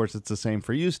suspect, of course, it's the same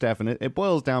for you, Stefan. It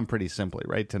boils down pretty simply,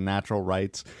 right, to natural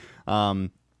rights.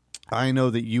 I know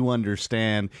that you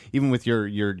understand, even with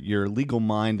your legal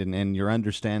mind and your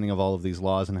understanding of all of these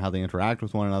laws and how they interact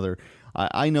with one another,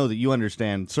 I know that you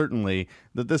understand, certainly,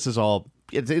 that this is all,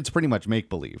 it's pretty much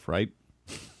make-believe, right?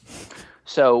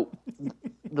 So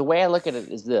the way I look at it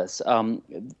is this.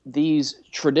 These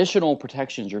traditional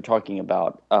protections you're talking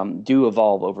about do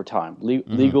evolve over time.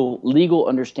 Legal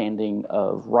understanding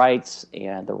of rights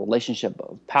and the relationship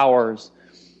of powers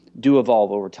do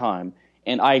evolve over time.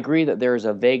 And I agree that there's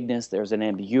a vagueness, there's an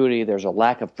ambiguity, there's a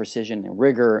lack of precision and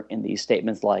rigor in these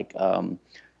statements like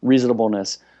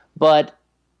reasonableness. But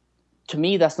to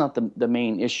me, that's not the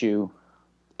main issue.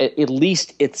 At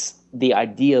least it's the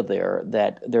idea there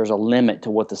that there's a limit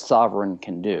to what the sovereign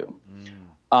can do.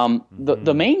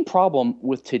 The main problem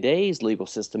with today's legal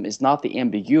system is not the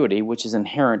ambiguity, which is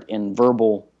inherent in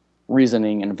verbal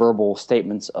reasoning and verbal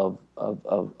statements of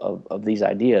these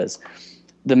ideas.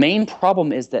 The main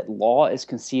problem is that law is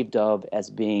conceived of as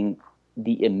being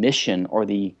the emission or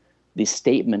the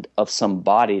statement of some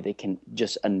body that can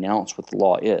just announce what the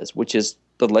law is, which is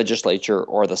the legislature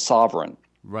or the sovereign.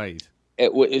 Right.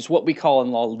 It's what we call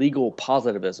in law legal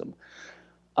positivism.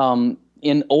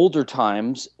 In older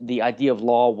times, the idea of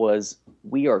law was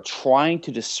we are trying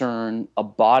to discern a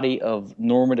body of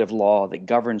normative law that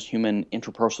governs human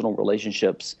interpersonal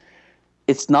relationships.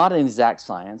 It's not an exact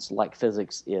science like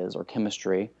physics is or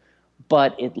chemistry,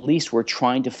 but at least we're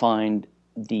trying to find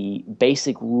the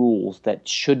basic rules that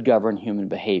should govern human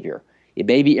behavior. It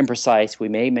may be imprecise, we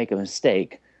may make a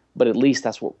mistake, but at least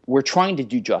that's what we're trying to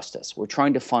do. Justice. We're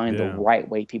trying to find the right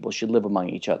way people should live among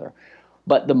each other.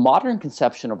 But the modern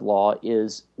conception of law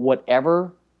is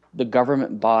whatever the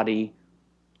government body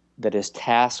that is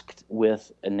tasked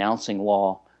with announcing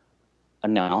law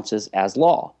announces as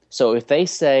law. So if they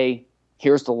say,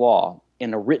 here's the law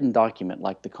in a written document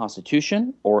like the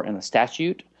Constitution or in a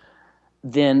statute,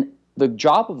 then the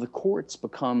job of the courts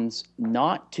becomes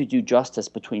not to do justice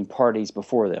between parties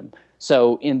before them.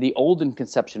 So in the olden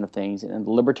conception of things and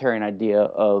the libertarian idea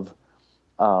of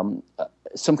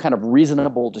some kind of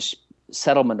reasonable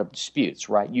settlement of disputes,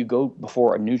 right? You go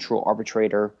before a neutral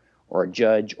arbitrator or a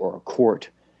judge or a court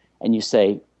and you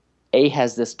say, A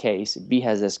has this case, B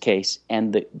has this case,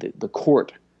 and the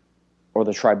court or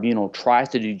the tribunal tries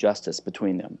to do justice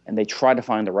between them, and they try to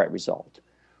find the right result.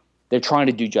 They're trying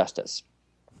to do justice.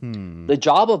 The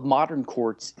job of modern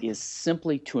courts is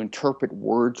simply to interpret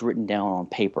words written down on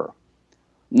paper.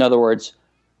 In other words,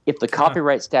 if the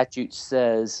copyright statute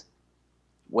says,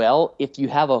 well, if you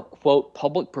have a, quote,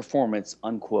 public performance,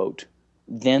 unquote,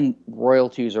 then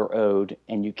royalties are owed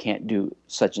and you can't do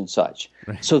such and such.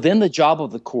 Right. So then the job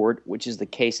of the court, which is the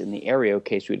case in the Aereo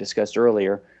case we discussed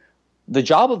earlier, the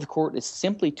job of the court is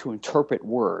simply to interpret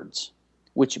words,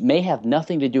 which may have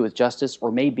nothing to do with justice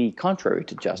or may be contrary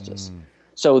to justice.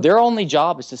 So their only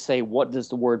job is to say, what does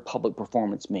the word public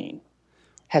performance mean?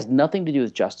 Has nothing to do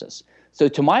with justice. So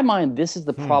to my mind, this is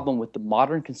the problem with the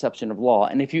modern conception of law.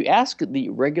 And if you ask the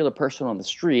regular person on the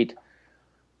street,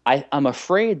 I'm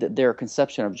afraid that their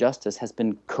conception of justice has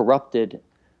been corrupted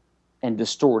and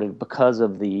distorted because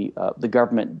of the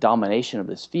government domination of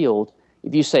this field.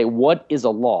 If you say, what is a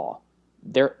law?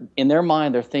 In their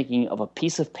mind, they're thinking of a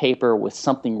piece of paper with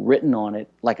something written on it,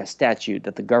 like a statute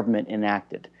that the government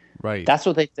enacted. Right. That's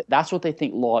what they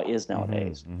think law is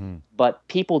nowadays. But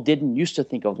people didn't used to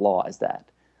think of law as that.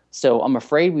 So I'm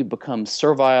afraid we've become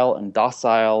servile and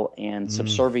docile and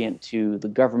subservient to the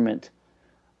government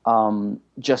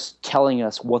just telling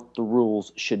us what the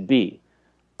rules should be.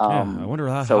 I wonder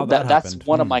how that that's happened.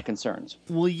 one of my concerns.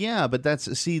 Well, yeah, but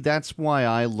that's why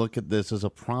I look at this as a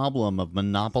problem of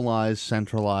monopolized,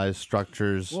 centralized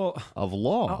structures of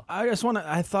law. I just want to.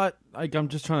 I thought I'm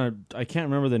just trying to. I can't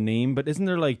remember the name, but isn't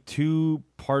there like two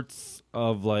parts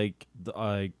of like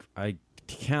I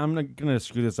can't. I'm not gonna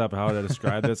screw this up. How to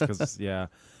describe this? Because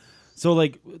so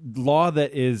like law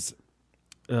that is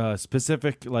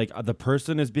specific, like the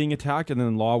person is being attacked, and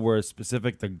then law where it's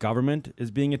specific, the government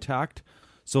is being attacked.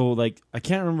 So, like, I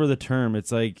can't remember the term.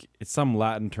 It's like it's some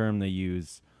Latin term they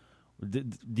use.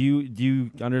 Can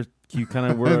you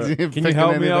kind of were. Can you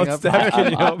help me out, Steph?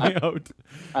 Can you help me out?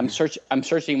 I'm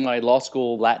searching my law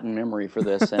school Latin memory for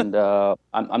this, and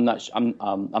I'm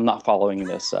not following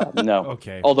this. No.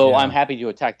 Okay. Although I'm happy to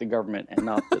attack the government and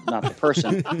not the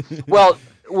person.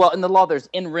 Well, in the law, there's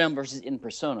in rem versus in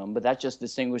personam, but that just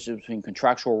distinguishes between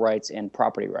contractual rights and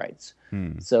property rights.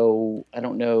 So I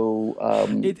don't know.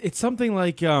 It's something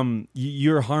like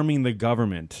you're harming the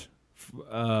government,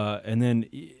 and then.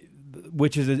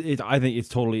 Which is, I think it's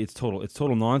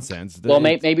total nonsense. Well,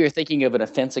 maybe you're thinking of an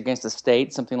offense against the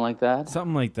state, something like that.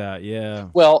 Something like that, yeah.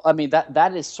 Well, I mean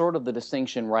that is sort of the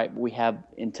distinction, right? We have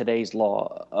in today's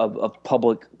law of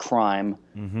public crime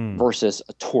versus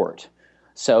a tort.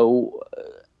 So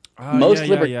that's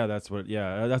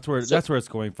where it's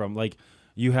going from. Like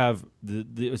you have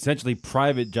the essentially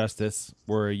private justice,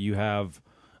 where you have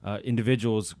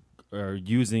individuals are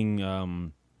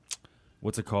using.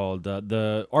 What's it called?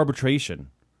 The arbitration,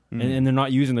 and they're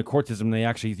not using the court system. They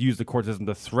actually use the court system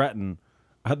to threaten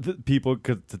the people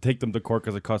to take them to court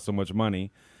because it costs so much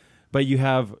money. But you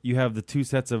have the two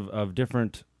sets of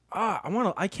different.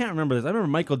 I can't remember this. I remember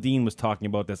Michael Dean was talking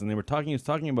about this, and he was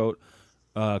talking about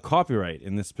copyright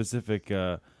in this specific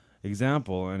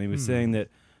example, and he was saying that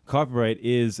copyright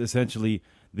is essentially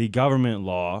the government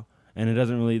law, and it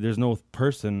doesn't really. There's no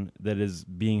person that is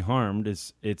being harmed.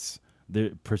 It's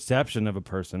the perception of a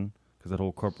person, because that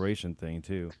whole corporation thing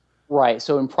too. Right.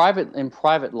 So in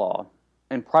private law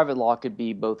could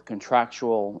be both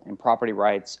contractual and property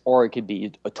rights, or it could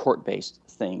be a tort-based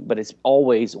thing. But it's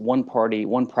always one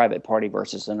private party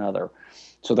versus another.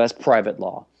 So that's private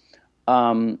law.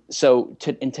 So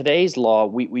in today's law,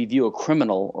 we view a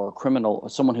criminal or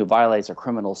someone who violates a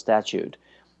criminal statute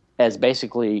as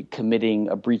basically committing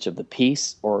a breach of the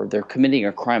peace, or they're committing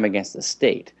a crime against the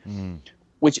state.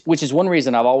 Which is one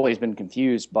reason I've always been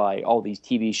confused by all these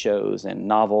TV shows and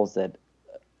novels that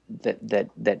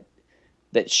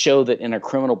show that in a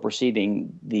criminal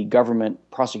proceeding, the government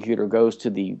prosecutor goes to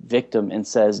the victim and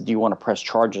says, "Do you want to press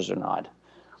charges or not?"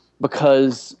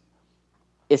 Because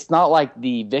it's not like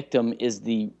the victim is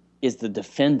the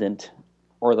defendant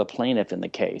or the plaintiff in the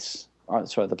case.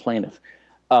 The plaintiff.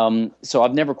 So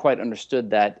I've never quite understood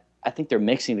that. I think they're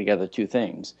mixing together two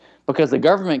things, because the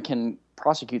government can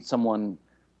prosecute someone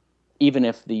even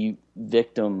if the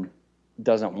victim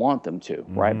doesn't want them to,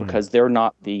 right? Because they're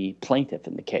not the plaintiff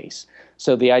in the case.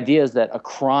 So the idea is that a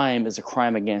crime is a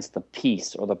crime against the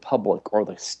peace or the public or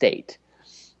the state.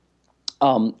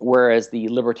 Whereas the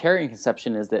libertarian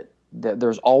conception is that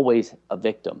there's always a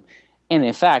victim. And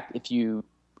in fact, if you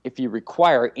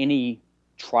require any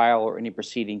trial or any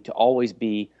proceeding to always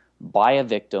be by a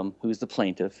victim who's the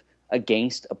plaintiff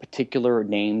against a particular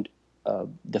named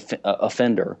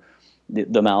offender,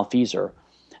 the malfeasor,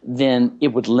 then it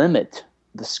would limit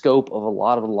the scope of a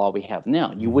lot of the law we have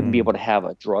now. You wouldn't be able to have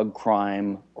a drug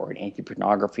crime or an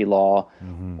anti-pornography law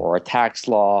or a tax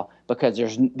law, because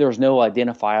there's no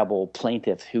identifiable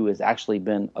plaintiff who has actually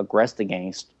been aggressed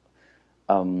against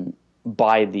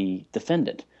by the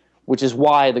defendant, which is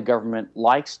why the government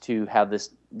likes to have this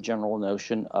general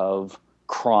notion of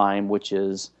crime, which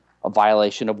is a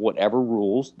violation of whatever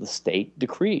rules the state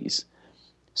decrees.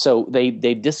 So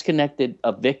they've disconnected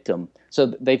a victim. So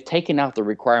they've taken out the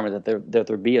requirement that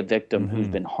there be a victim who's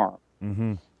been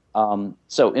harmed.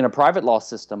 So in a private law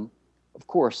system, of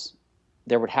course,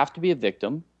 there would have to be a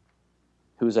victim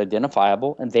who's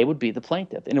identifiable, and they would be the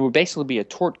plaintiff. And it would basically be a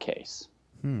tort case.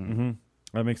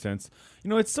 That makes sense. You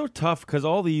know, it's so tough because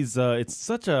all these, it's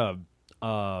such a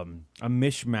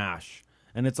mishmash.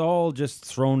 And it's all just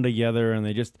thrown together, and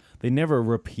they never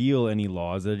repeal any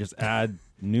laws. They just add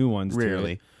new ones.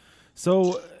 Rarely. To it.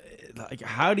 So, like,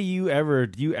 do you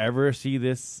ever see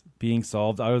this being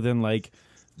solved other than like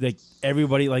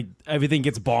everybody, like everything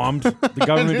gets bombed, the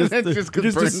government just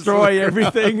destroy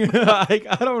everything? Like,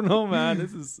 I don't know, man.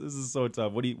 This is so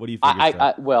tough. What do you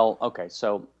think? Well, okay.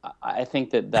 So I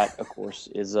think that of course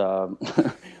is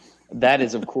that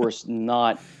is of course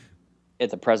not at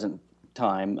the present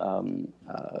time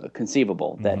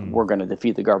conceivable that we're going to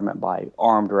defeat the government by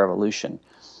armed revolution.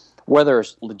 Whether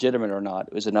it's legitimate or not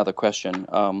is another question,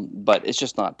 but it's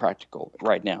just not practical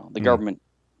right now. The government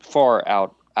far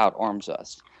outarms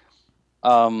us.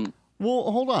 Well,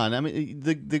 hold on. I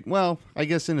mean, well, I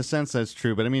guess in a sense that's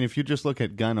true. But I mean, if you just look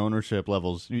at gun ownership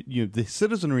levels, the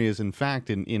citizenry is in fact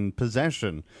in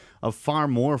possession of far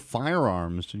more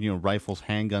firearms, rifles,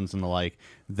 handguns, and the like,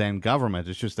 than government.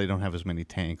 It's just they don't have as many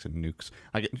tanks and nukes.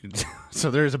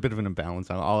 So there is a bit of an imbalance.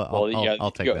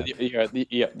 I'll take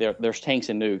that. There's tanks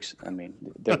and nukes. I mean,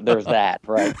 there's that,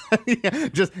 right? Yeah,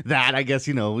 just that, I guess.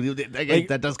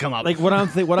 That does come up. Like what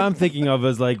I'm thinking of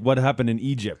is like what happened in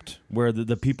Egypt, where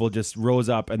the people just rose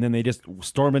up and then they just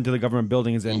stormed into the government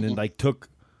buildings and then like took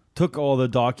all the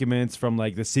documents from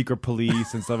like the secret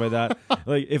police and stuff like that.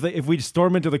 Like if we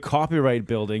storm into the copyright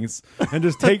buildings and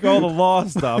just take all the law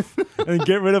stuff and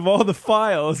get rid of all the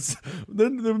files,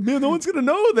 then no one's gonna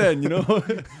know then,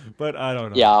 But I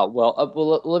don't know. Yeah,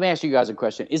 well, let me ask you guys a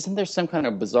question. Isn't there some kind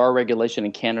of bizarre regulation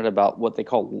in Canada about what they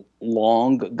call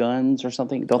long guns or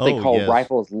something? Don't they call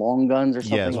rifles long guns or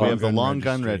something? Yes, we have the long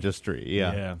gun registry.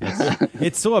 Yeah.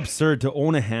 It's so absurd to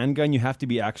own a handgun. You have to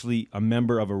be actually a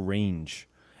member of a range.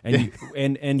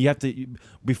 And you have to,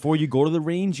 before you go to the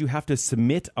range, you have to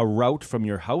submit a route from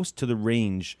your house to the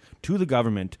range to the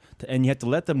government, and you have to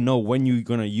let them know when you're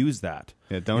going to use that.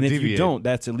 Yeah, don't and if deviate. you don't,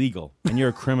 that's illegal, and you're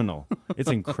a criminal.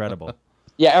 It's incredible.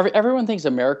 Yeah, everyone thinks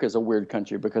America is a weird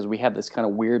country because we have this kind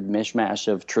of weird mishmash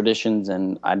of traditions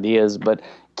and ideas, but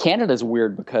Canada's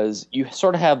weird because you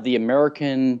sort of have the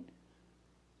American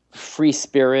free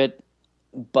spirit,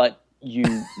 but you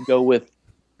go with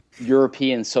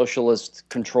European socialist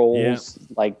controls,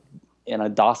 like in a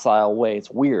docile way. It's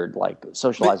weird, like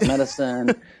socialized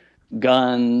medicine,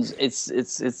 guns. It's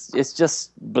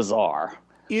just bizarre.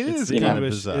 It is kind of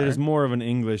bizarre. It is more of an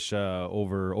English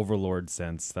overlord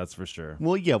sense, that's for sure.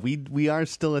 Well, yeah, we are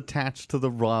still attached to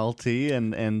the royalty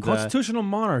and constitutional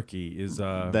monarchy is.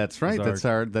 That's right. That's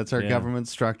our government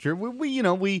structure.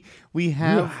 We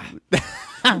have.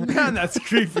 Man, that's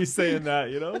creepy saying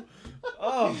that.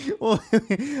 Oh well,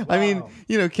 I mean,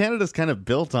 Canada's kind of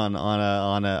built on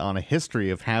a history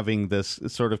of having this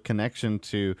sort of connection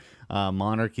to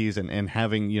monarchies and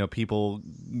having people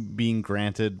being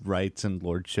granted rights and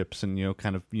lordships and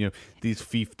these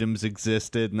fiefdoms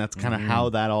existed, and that's kind of how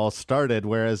that all started.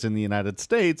 Whereas in the United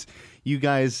States, you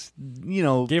guys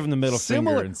gave them the middle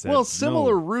finger and said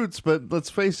similar roots, but let's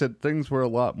face it, things were a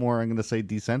lot more, I'm going to say,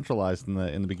 decentralized in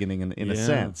the beginning in a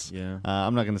sense. Yeah.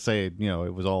 I'm not going to say it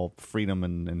was all freedom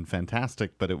and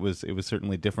fantastic, but it was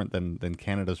certainly different than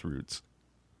Canada's roots.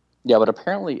 Yeah, but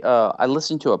apparently, I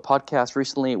listened to a podcast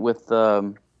recently with,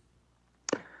 it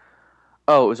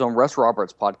was on Russ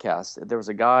Roberts' podcast. There was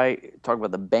a guy talking about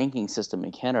the banking system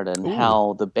in Canada and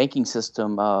how the banking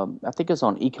system, I think it was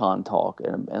on Econ Talk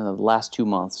in the last 2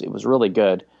 months. It was really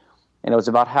good. And it was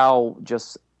about how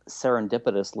just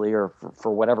serendipitously or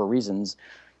for whatever reasons,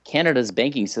 Canada's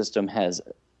banking system has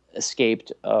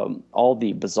escaped all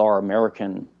the bizarre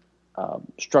American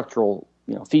structural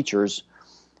features.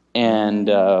 And,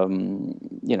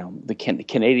 the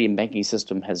Canadian banking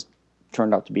system has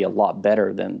turned out to be a lot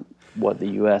better than what the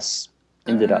U.S.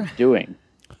 ended up doing.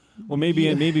 Well,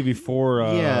 maybe before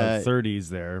 30s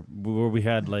there, where we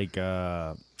had like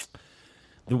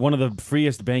one of the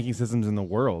freest banking systems in the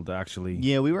world, actually.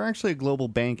 Yeah, we were actually a global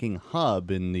banking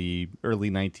hub in the early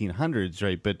 1900s,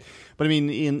 right? But I mean,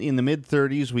 in the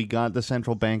mid-30s, we got the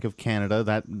Central Bank of Canada.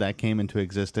 That came into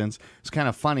existence. It's kind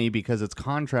of funny because it's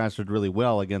contrasted really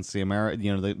well against the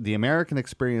American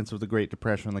experience of the Great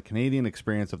Depression. The Canadian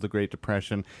experience of the Great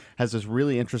Depression has this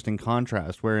really interesting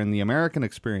contrast, where in the American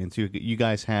experience, you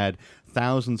guys had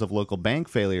thousands of local bank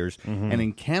failures, and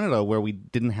in Canada, where we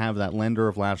didn't have that lender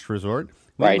of last resort,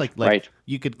 right.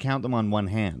 You could count them on one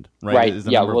hand, right? Right.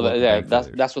 Yeah. Well,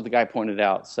 that's what the guy pointed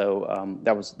out. So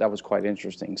that was quite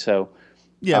interesting. So.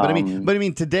 Yeah, but I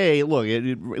mean, today, look,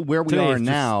 where we are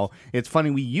now, it's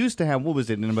funny. We used to have, what was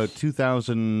it, in about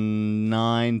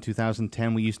 2009,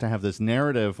 2010, we used to have this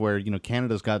narrative where,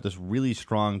 Canada's got this really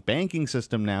strong banking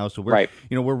system now, so we're,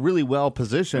 we're really well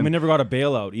positioned. And we never got a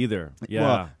bailout either.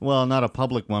 Yeah. Well, not a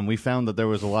public one. We found that there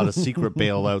was a lot of secret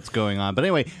bailouts going on. But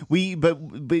anyway,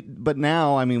 but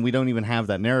now, I mean, we don't even have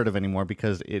that narrative anymore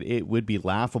because it would be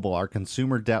laughable. Our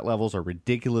consumer debt levels are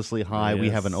ridiculously high. Yes. We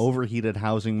have an overheated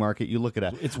housing market. You look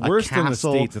at it's worse than the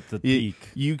States at the peak.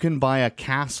 You can buy a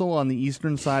castle on the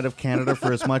eastern side of Canada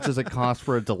for as much as it costs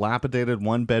for a dilapidated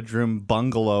one-bedroom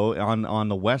bungalow on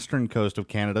the western coast of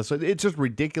Canada. So it's just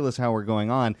ridiculous how we're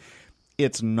going on.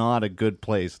 It's not a good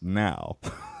place now.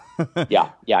 Yeah.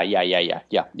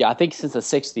 I think since the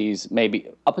 60s, maybe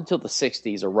up until the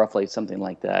 60s or roughly something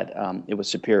like that, it was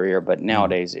superior. But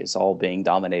nowadays, it's all being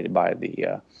dominated by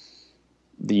the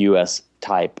U.S.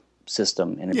 type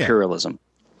system and imperialism.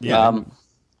 Yeah.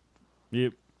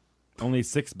 Yep. Only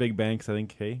 6 big banks, I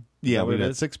think. Hey. Yeah, we've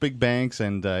got 6 big banks,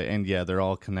 and yeah, they're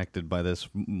all connected by this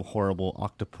horrible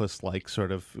octopus-like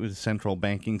sort of central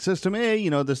banking system.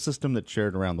 The system that's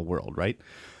shared around the world, right?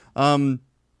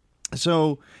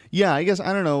 So yeah, I guess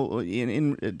I don't know.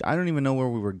 I don't even know where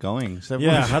we were going. So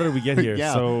yeah, how did we get here?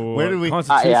 Yeah, So where did we?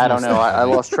 I don't know. I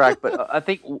lost track. But I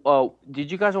think.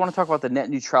 Did you guys want to talk about the net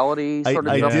neutrality sort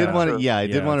of I stuff? did want to. Yeah, I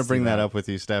did want to let's bring do that that. up with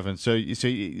you, Stefan.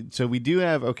 So we do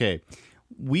have. Okay,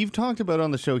 we've talked about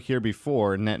on the show here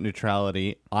before net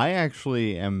neutrality. I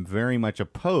actually am very much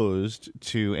opposed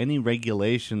to any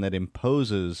regulation that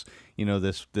imposes,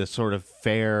 this sort of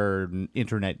fair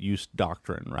internet use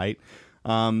doctrine, right?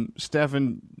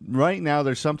 Stefan, right now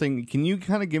there's something. Can you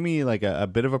kind of give me like a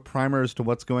bit of a primer as to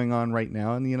what's going on right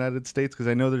now in the United States? Because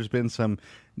I know there's been some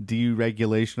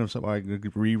deregulation of some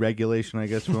re-regulation, I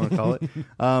guess we want to call it.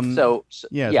 So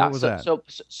what was that?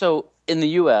 So in the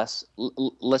U.S.,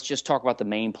 let's just talk about the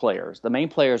main players. The main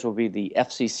players will be the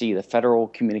FCC, the Federal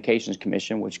Communications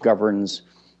Commission, which governs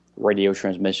radio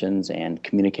transmissions and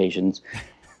communications.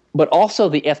 But also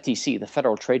the FTC, the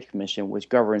Federal Trade Commission, which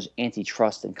governs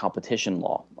antitrust and competition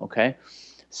law. Okay,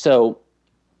 so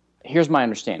here's my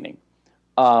understanding.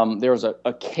 There was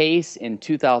a case in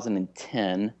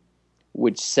 2010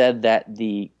 which said that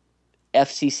the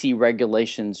FCC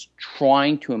regulations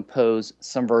trying to impose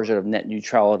some version of net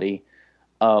neutrality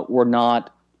were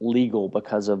not legal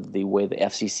because of the way the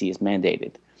FCC is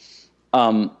mandated.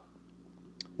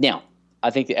 Now, I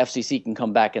think the FCC can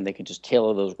come back and they can just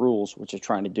tailor those rules, which they're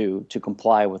trying to do, to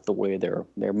comply with the way their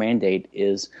mandate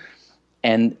is,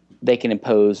 and they can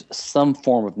impose some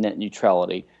form of net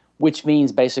neutrality, which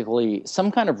means basically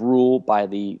some kind of rule by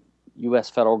the U.S.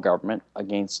 federal government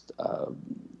against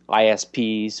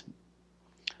ISPs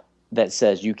that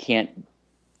says you can't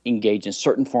engage in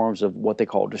certain forms of what they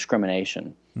call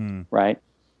discrimination, right?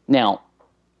 Now,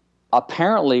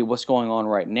 apparently what's going on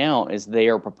right now is they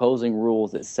are proposing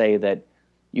rules that say that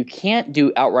you can't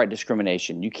do outright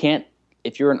discrimination. You can't,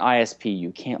 if you're an ISP,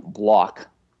 you can't block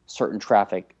certain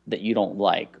traffic that you don't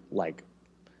like,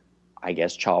 I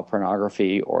guess, child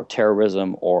pornography or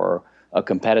terrorism or a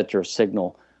competitor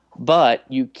signal. But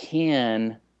you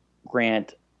can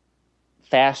grant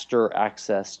faster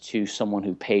access to someone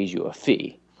who pays you a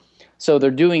fee. So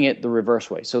they're doing it the reverse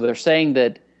way. So they're saying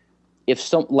that if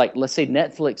let's say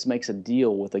Netflix makes a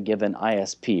deal with a given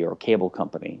ISP or cable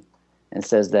company and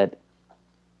says that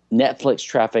Netflix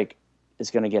traffic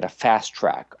is going to get a fast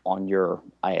track on your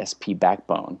ISP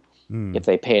backbone if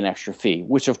they pay an extra fee,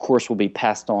 which of course will be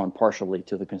passed on partially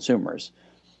to the consumers,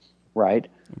 right?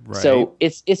 So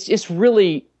it's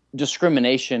really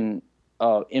discrimination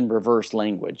in reverse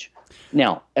language.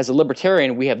 Now, as a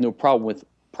libertarian, we have no problem with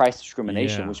price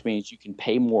discrimination, which means you can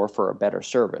pay more for a better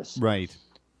service. Right.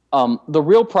 The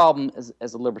real problem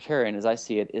as a libertarian, as I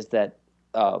see it, is that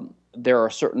there are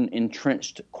certain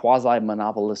entrenched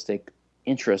quasi-monopolistic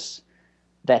interests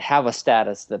that have a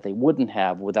status that they wouldn't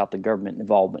have without the government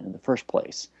involvement in the first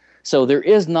place. So there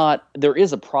is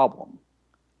a problem,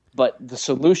 but the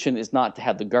solution is not to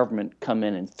have the government come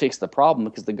in and fix the problem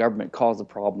because the government caused the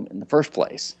problem in the first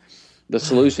place. The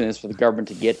solution is for the government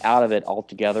to get out of it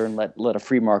altogether and let a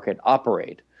free market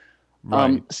operate.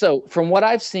 Right. So from what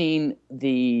I've seen,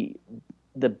 the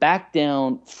back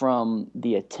down from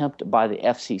the attempt by the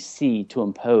FCC to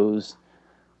impose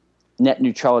net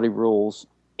neutrality rules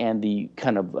and the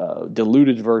kind of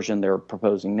diluted version they're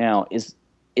proposing now is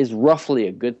roughly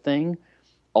a good thing.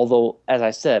 Although, as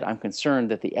I said, I'm concerned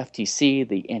that the FTC,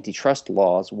 the antitrust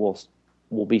laws, will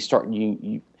be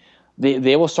starting.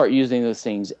 They will start using those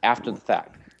things after the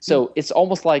fact. So it's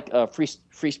almost like a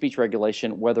free speech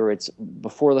regulation, whether it's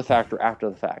before the fact or after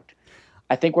the fact.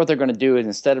 I think what they're going to do is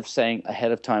instead of saying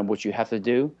ahead of time what you have to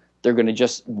do, they're going to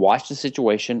just watch the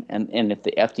situation, and if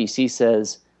the FTC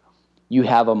says you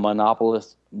have a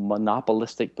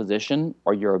monopolistic position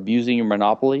or you're abusing your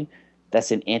monopoly,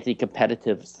 that's an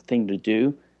anti-competitive thing to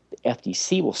do, the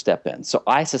FTC will step in. So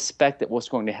I suspect that what's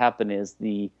going to happen is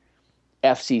the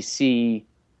FCC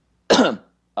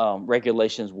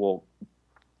regulations will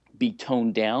be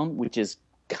toned down, which is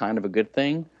kind of a good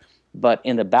thing. But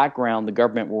in the background, the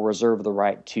government will reserve the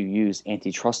right to use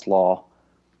antitrust law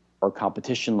or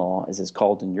competition law, as it's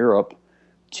called in Europe,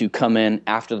 to come in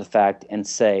after the fact and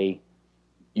say,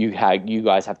 you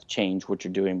guys have to change what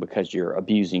you're doing because you're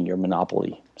abusing your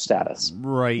monopoly status.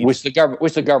 Right. Which the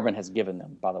government has given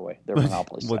them, by the way, their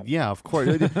monopoly status. Well, yeah, of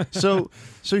course. So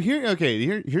here's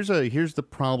the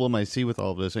problem I see with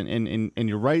all of this, and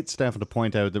you're right, Stefan, to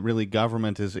point out that really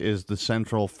government is the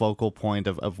central focal point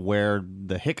of where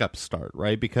the hiccups start,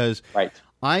 right? Because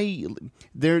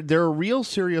there are real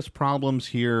serious problems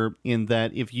here in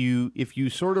that if you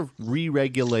sort of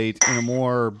re-regulate in a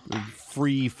more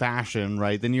free fashion,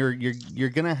 right, then you're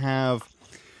gonna have,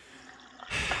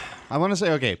 I want to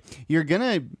say, okay, you're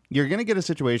gonna you're going to get a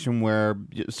situation where,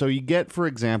 so you get, for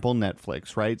example,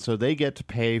 Netflix, right? So they get to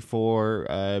pay for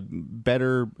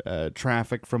better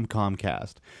traffic from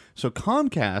Comcast. So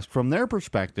Comcast, from their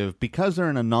perspective, because they're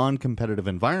in a non-competitive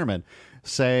environment,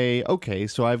 say, okay,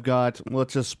 so I've got,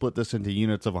 let's just split this into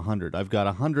units of 100. I've got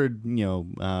 100,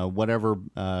 whatever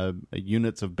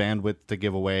units of bandwidth to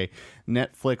give away.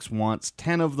 Netflix wants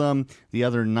 10 of them. The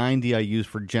other 90 I use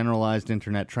for generalized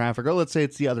internet traffic. Or let's say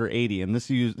it's the other 80, and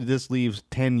this leaves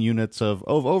 10 units of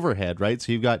overhead, right?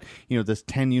 So you've got, this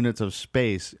 10 units of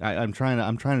space. I'm trying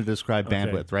to describe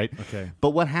bandwidth, right? Okay.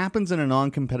 But what happens in a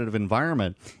non-competitive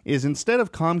environment is instead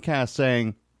of Comcast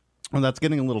saying, well, that's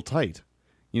getting a little tight.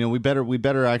 We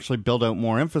better actually build out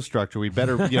more infrastructure. We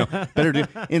better, better do.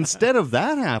 Instead of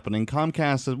that happening,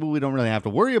 Comcast says, well, we don't really have to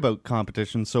worry about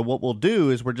competition. So what we'll do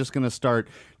is we're just going to start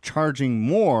charging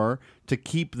more to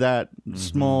keep that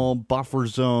small buffer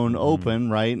zone open,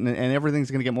 right? And everything's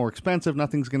going to get more expensive.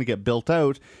 Nothing's going to get built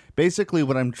out. Basically,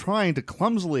 what I'm trying to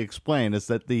clumsily explain is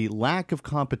that the lack of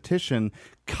competition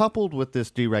coupled with this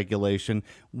deregulation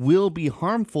will be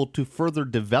harmful to further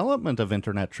development of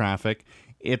internet traffic.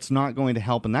 It's not going to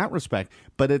help in that respect,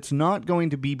 but it's not going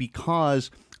to be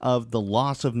because of the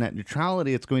loss of net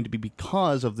neutrality. It's going to be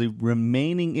because of the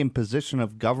remaining imposition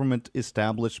of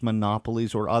government-established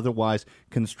monopolies or otherwise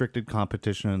constricted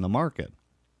competition in the market.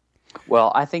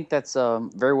 Well, I think that's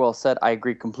very well said. I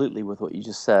agree completely with what you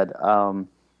just said.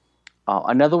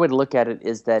 Another way to look at it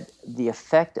is that the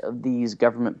effect of these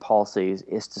government policies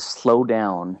is to slow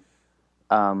down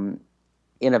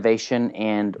innovation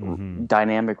and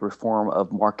dynamic reform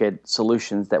of market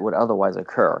solutions that would otherwise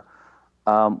occur.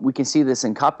 We can see this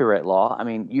in copyright law. I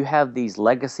mean, you have these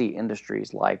legacy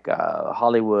industries like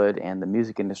Hollywood and the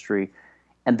music industry,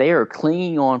 and they are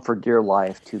clinging on for dear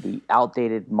life to the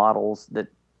outdated models that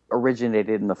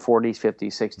originated in the 40s,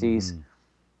 50s, 60s,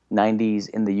 90s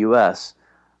in the U.S.,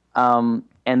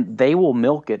 and they will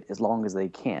milk it as long as they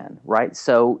can, right?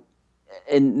 So,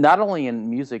 and not only in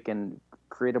music and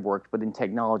creative work, but in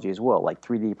technology as well, like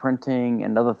 3D printing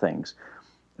and other things,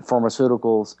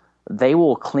 pharmaceuticals, they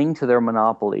will cling to their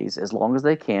monopolies as long as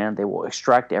they can. They will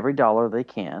extract every dollar they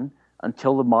can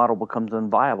until the model becomes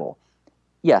unviable.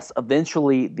 Yes,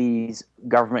 eventually these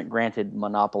government-granted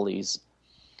monopolies,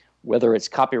 whether it's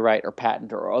copyright or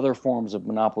patent or other forms of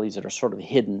monopolies that are sort of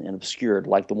hidden and obscured,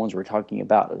 like the ones we're talking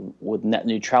about with net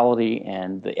neutrality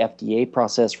and the FDA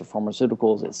process for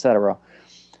pharmaceuticals, et cetera,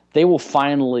 they will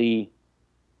finally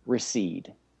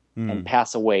recede and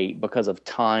pass away because of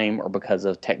time or because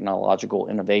of technological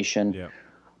innovation. Yeah.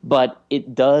 But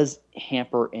it does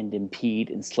hamper and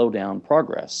impede and slow down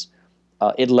progress.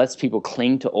 It lets people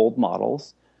cling to old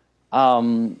models.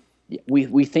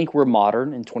 We think we're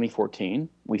modern in 2014.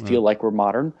 We feel like we're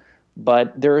modern,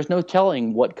 but there is no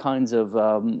telling what kinds of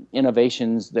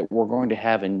innovations that we're going to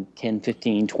have in 10,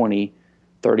 15, 20,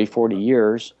 30, 40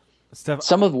 years. Steph,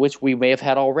 some of which we may have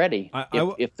had already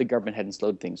if the government hadn't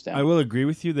slowed things down. I will agree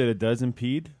with you that it does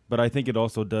impede, but I think it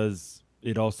also does.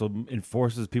 It also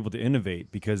enforces people to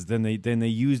innovate because then they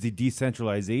use the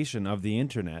decentralization of the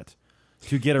internet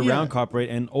to get around copyright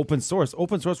and open source.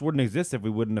 Open source wouldn't exist if we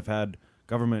wouldn't have had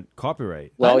government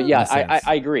copyright. Well, yeah,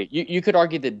 I agree. You could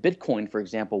argue that Bitcoin, for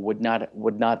example, would not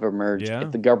have emerged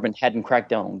if the government hadn't cracked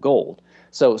down on gold.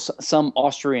 So some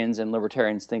Austrians and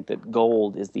libertarians think that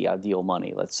gold is the ideal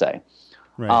money, let's say,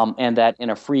 and that in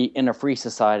a free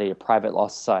society, a private law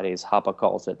society, as Hoppe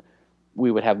calls it,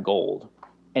 we would have gold,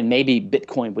 and maybe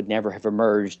Bitcoin would never have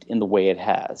emerged in the way it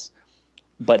has.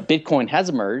 But Bitcoin has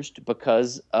emerged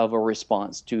because of a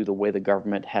response to the way the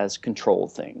government has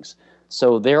controlled things.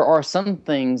 So there are some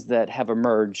things that have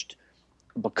emerged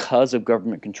because of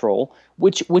government control,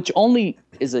 which only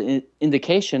is an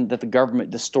indication that the government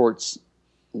distorts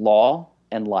law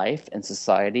and life and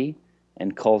society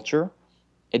and culture.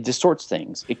 It distorts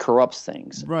things. It corrupts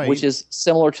things, which is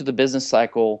similar to the business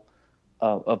cycle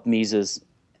of Mises.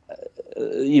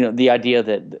 The idea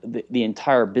that the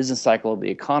entire business cycle of the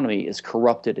economy is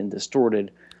corrupted and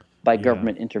distorted by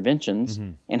government interventions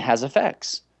and has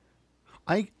effects.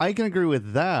 I can agree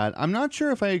with that. I'm not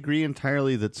sure if I agree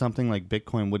entirely that something like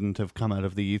Bitcoin wouldn't have come out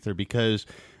of the ether because,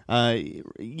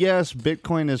 yes,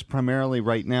 Bitcoin is primarily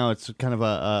right now, it's kind of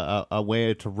a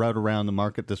way to route around the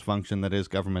market dysfunction that is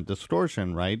government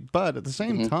distortion, right? But at the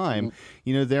same time,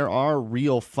 there are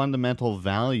real fundamental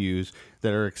values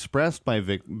that are expressed by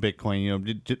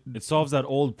Bitcoin. It solves that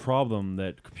old problem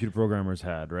that computer programmers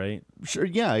had, right? Sure,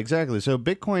 yeah, exactly. So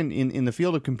Bitcoin in the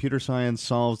field of computer science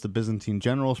solves the Byzantine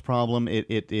generals problem.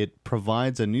 It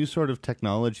provides a new sort of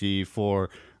technology for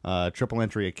triple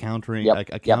entry accounting, Yep.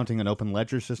 accounting and open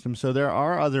ledger system. So there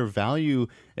are other value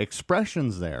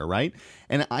expressions there, right?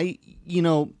 And I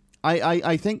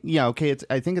think, okay,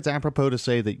 I think it's apropos to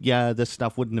say that, this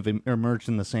stuff wouldn't have emerged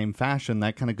in the same fashion.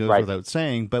 That kind of goes without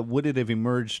saying. But would it have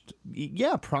emerged?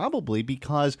 Yeah, probably,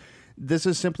 because this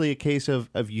is simply a case of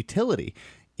utility.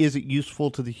 Is it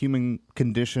useful to the human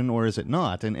condition or is it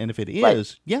not? And if it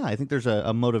is, I think there's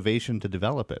a motivation to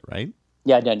develop it, right?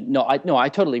 Yeah, I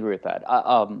totally agree with that.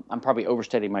 I'm probably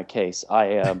overstating my case.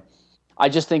 I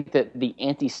just think that the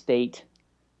anti-state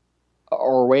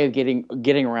or way of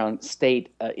getting around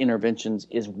state interventions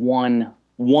is one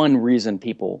reason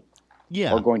people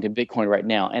are going to Bitcoin right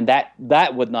now, and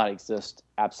that would not exist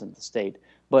absent the state.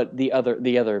 But the other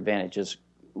advantages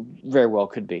very well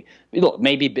could be. Look,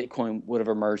 maybe Bitcoin would have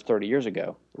emerged 30 years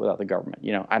ago without the government.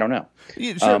 I don't know.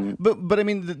 Yeah, sure. But I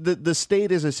mean, the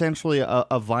state is essentially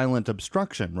a violent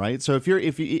obstruction, right? So if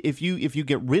you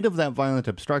get rid of that violent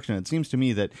obstruction, it seems to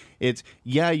me that it's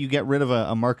you get rid of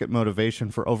a market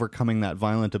motivation for overcoming that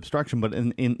violent obstruction. But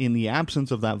in the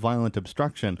absence of that violent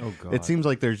obstruction, it sees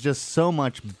like there's just so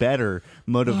much better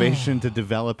motivation to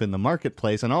develop in the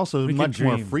marketplace, and also much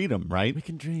more freedom, right? We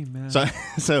can dream, man.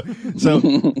 So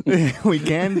we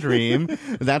can dream.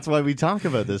 That's why we talk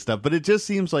about this stuff. But it just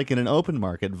seems like in an open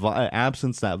market,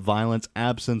 absence that violence,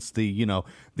 absence the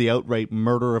outright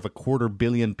murder of 250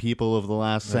 million people over the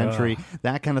last century,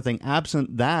 that kind of thing.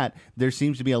 Absent that, there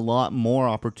seems to be a lot more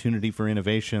opportunity for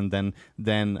innovation than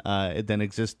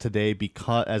exists today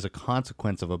as a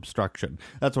consequence of obstruction.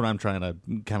 That's what I'm trying to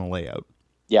kind of lay out.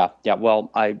 Yeah.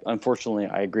 Well, unfortunately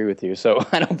I agree with you, so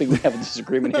I don't think we have a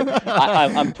disagreement here.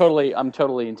 I'm totally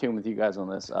in tune with you guys on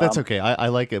this. That's okay. I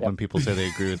like it when people say they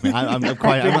agree with me. I'm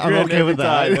okay with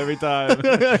that every time.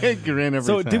 Grin every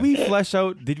so time. Did we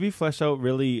flesh out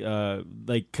really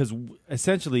because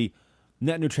essentially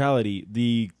net neutrality,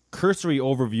 the cursory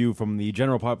overview from the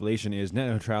general population is net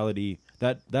neutrality.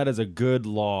 That is a good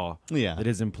law that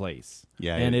is in place.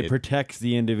 Yeah, and it protects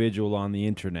the individual on the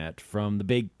internet from the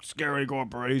big scary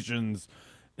corporations.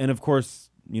 And of course,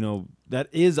 that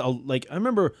is I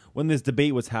remember when this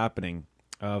debate was happening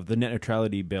of the net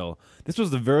neutrality bill. This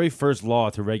was the very first law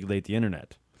to regulate the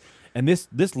internet. And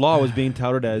this law was being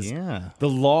touted as the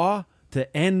law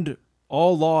to end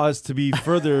all laws to be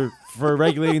further for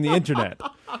regulating the internet.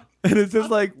 And it's just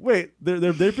like, wait,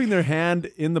 they're putting their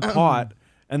hand in the pot.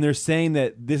 And they're saying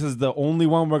that this is the only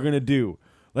one we're going to do.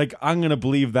 Like, I'm going to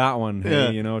believe that one,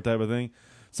 type of thing.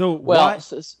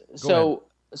 So,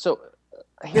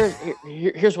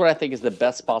 here's what I think is the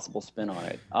best possible spin on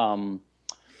it.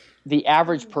 The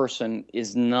average person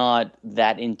is not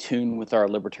that in tune with our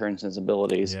libertarian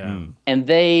sensibilities. Yeah. And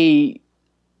they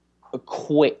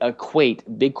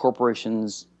equate big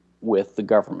corporations with the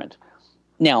government.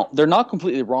 Now, they're not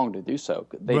completely wrong to do so.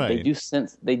 They do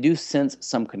sense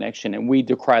some connection, and we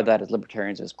decry that as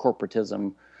libertarians as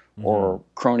corporatism or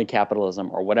crony capitalism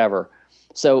or whatever.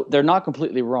 So they're not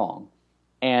completely wrong,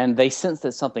 and they sense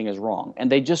that something is wrong,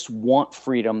 and they just want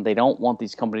freedom. They don't want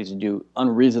these companies to do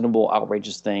unreasonable,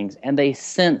 outrageous things, and they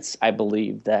sense, I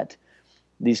believe, that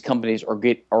these companies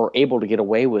are able to get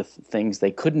away with things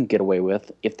they couldn't get away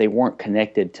with if they weren't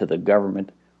connected to the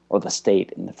government or the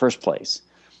state in the first place.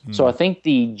 So I think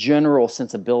the general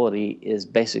sensibility is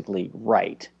basically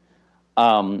right.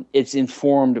 It's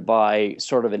informed by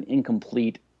sort of an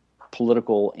incomplete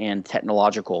political and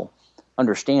technological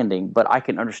understanding, but I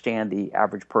can understand the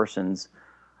average person's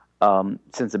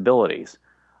sensibilities.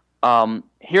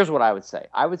 Here's what I would say.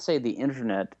 I would say the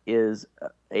internet is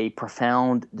a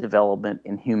profound development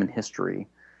in human history.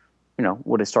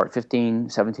 Would it start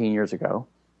 15, 17 years ago?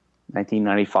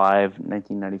 1995,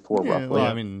 1994, roughly. Well,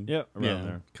 I mean, around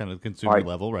there. Kind of consumer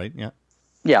level, right? Yeah.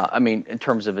 Yeah, I mean, in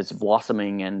terms of its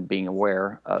blossoming and being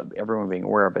aware, everyone being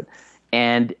aware of it.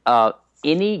 And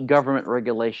any government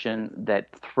regulation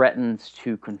that threatens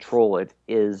to control it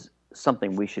is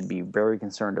something we should be very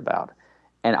concerned about.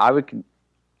 And I would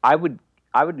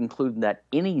include in that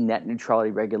any net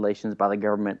neutrality regulations by the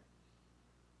government,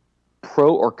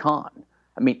 pro or con.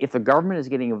 I mean, if the government is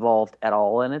getting involved at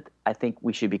all in it, I think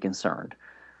we should be concerned.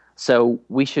 So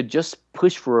we should just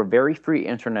push for a very free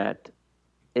internet,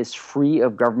 as free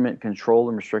of government control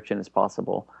and restriction as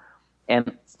possible.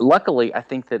 And luckily, I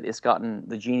think that it's gotten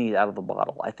the genie out of the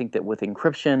bottle. I think that with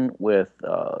encryption, with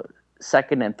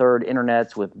second and third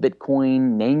internets, with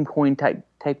Bitcoin, Namecoin type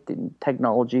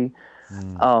technology,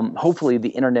 hopefully the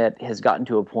internet has gotten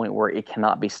to a point where it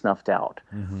cannot be snuffed out.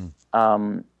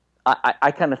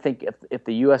 I kind of think if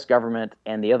the U.S. government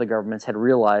and the other governments had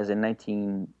realized in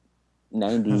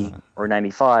 1990 or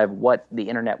 95 what the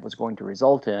internet was going to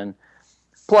result in,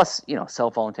 plus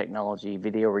cell phone technology,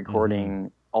 video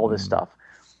recording, all this stuff,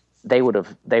 they would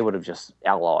have just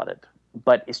outlawed it.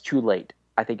 But it's too late.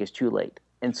 I think it's too late.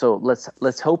 And so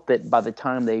let's hope that by the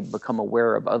time they become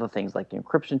aware of other things like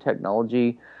encryption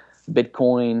technology,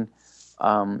 Bitcoin,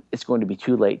 it's going to be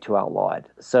too late to outlaw it.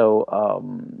 So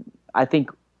I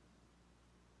think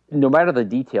no matter the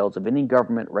details of any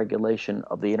government regulation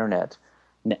of the internet,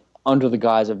 under the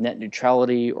guise of net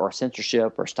neutrality or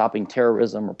censorship or stopping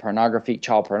terrorism or pornography,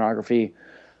 child pornography,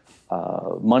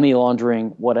 money laundering,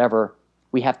 whatever,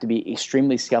 we have to be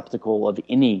extremely skeptical of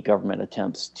any government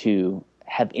attempts to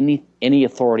have any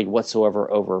authority whatsoever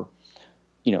over,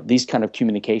 these kind of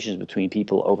communications between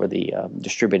people over the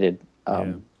distributed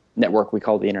network we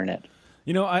call the internet.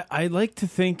 I like to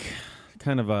think,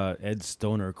 kind of a Ed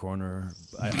Stoner corner.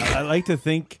 I like to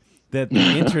think that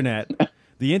the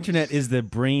internet is the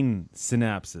brain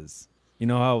synapses. You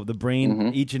know how the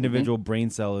brain, each individual brain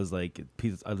cell is like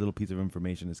a little piece of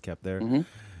information is kept there.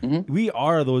 We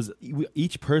are those.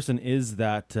 Each person is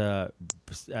that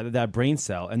brain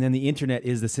cell, and then the internet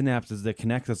is the synapses that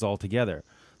connect us all together.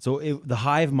 So the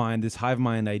hive mind, this hive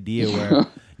mind idea where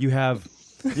you have.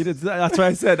 That's why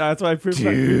I said. That's why I prefaced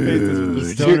this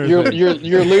with the stoners.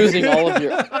 You're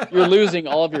losing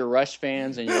all of your Rush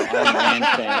fans and your Iron Man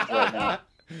fans right now.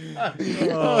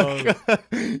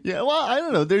 Yeah, well, I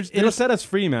don't know. It'll set us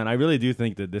free, man. I really do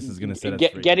think that this is going to set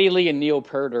us free. Geddy Lee and Neil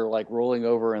Peart are like rolling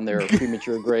over in their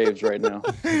premature graves right now.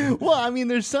 Well, I mean,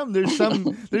 there's some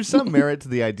merit to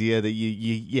the idea that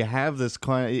you have this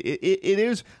kind. It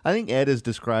is. I think Ed is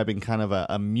describing kind of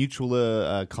a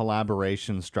mutual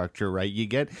collaboration structure, right? You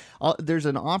get there's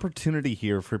an opportunity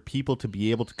here for people to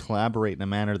be able to collaborate in a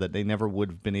manner that they never would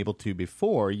have been able to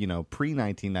before. Pre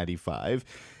 1995.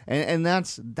 And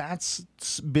that's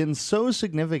been so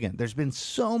significant. There's been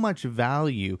so much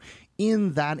value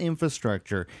in that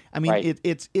infrastructure. I mean, right.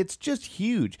 It's just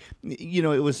huge. It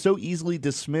was so easily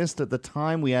dismissed at the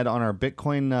time. We had on our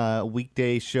Bitcoin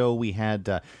weekday show, we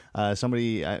had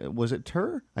somebody, was it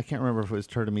Tur? I can't remember if it was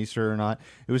Tur Demeester or not.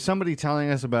 It was somebody telling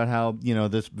us about how,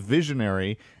 this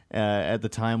visionary at the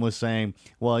time was saying,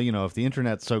 well, if the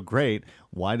internet's so great,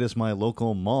 why does my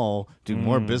local mall do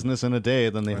more business in a day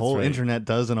than the whole internet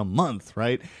does in a month,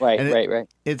 right? Right.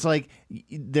 It's like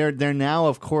there now,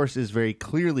 of course, is very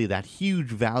clearly that huge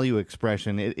value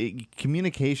expression.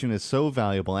 Communication is so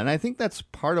valuable, and I think that's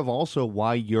part of also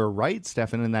why you're right,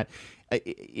 Stefan, in that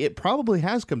it probably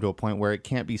has come to a point where it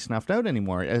can't be snuffed out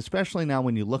anymore, especially now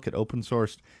when you look at open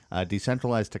sourced,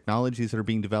 decentralized technologies that are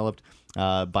being developed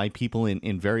by people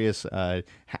in various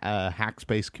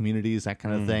hackspace communities, that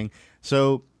kind of thing.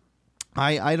 So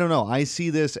I don't know. I see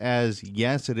this as,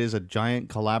 yes, it is a giant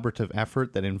collaborative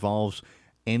effort that involves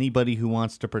anybody who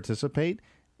wants to participate,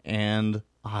 and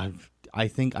I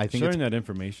think sharing that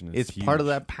information is huge. Part of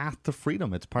that path to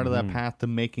freedom. It's part of that path to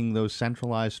making those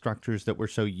centralized structures that we're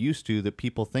so used to that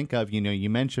people think of. You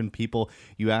mentioned people,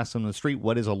 you ask them on the street,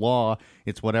 what is a law?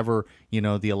 It's whatever,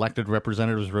 the elected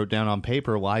representatives wrote down on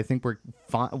paper. Well, I think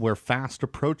we're fast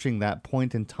approaching that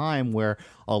point in time where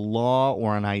a law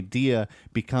or an idea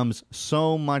becomes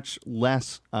so much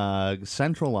less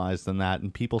centralized than that,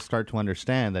 and people start to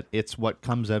understand that it's what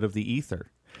comes out of the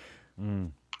ether.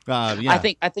 Yeah. I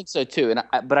think so too,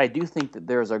 but I do think that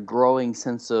there's a growing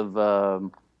sense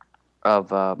of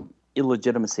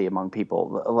illegitimacy among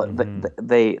people.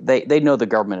 They know the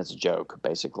government is a joke.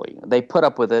 Basically, they put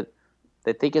up with it.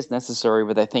 They think it's necessary,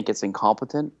 but they think it's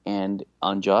incompetent and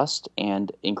unjust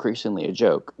and increasingly a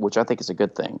joke, which I think is a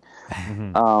good thing.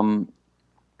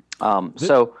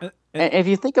 So. And if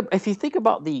you think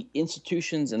about the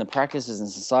institutions and the practices in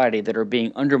society that are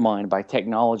being undermined by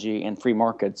technology and free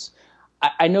markets,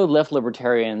 I know left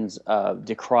libertarians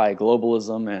decry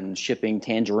globalism and shipping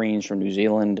tangerines from New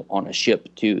Zealand on a ship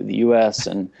to the U.S.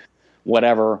 and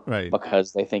whatever, right,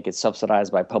 because they think it's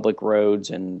subsidized by public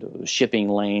roads and shipping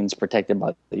lanes protected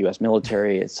by the U.S.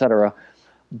 military, etc.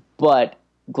 But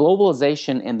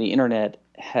globalization and the internet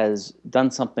has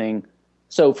done something.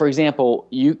 So, for example,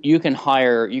 you can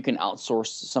outsource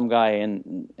some guy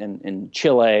in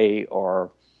Chile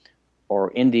or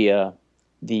India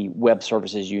the web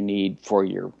services you need for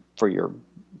your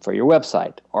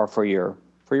website or for your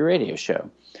radio show,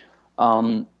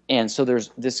 and so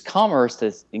there's this commerce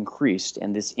that's increased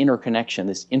and this interconnection,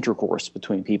 this intercourse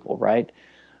between people, right?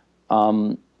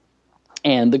 And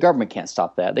the government can't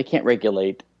stop that. They can't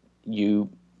regulate you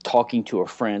talking to a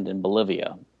friend in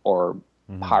Bolivia or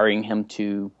hiring him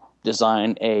to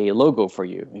design a logo for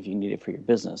you if you need it for your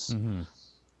business.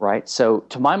 Right. So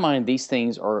to my mind, these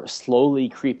things are slowly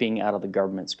creeping out of the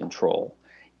government's control.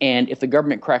 And if the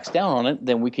government cracks down on it,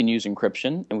 then we can use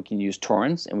encryption, and we can use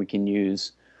torrents, and we can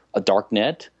use a dark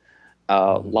net.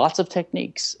 Lots of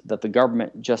techniques that the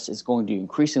government just is going to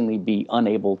increasingly be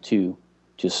unable to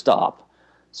stop.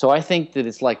 So I think that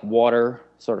it's like water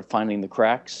sort of finding the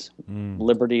cracks.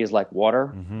 Liberty is like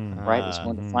water, right? It's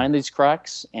going to find these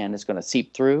cracks, and it's going to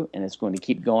seep through, and it's going to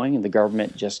keep going, and the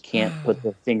government just can't put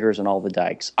their fingers in all the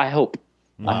dikes. I hope.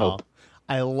 I hope.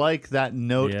 I like that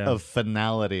note of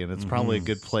finality, and it's probably a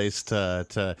good place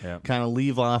to kind of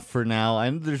leave off for now.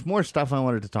 And there's more stuff I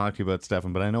wanted to talk to you about,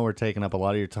 Stefan, but I know we're taking up a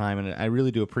lot of your time, and I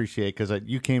really do appreciate because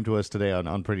you came to us today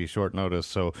on pretty short notice,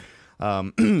 so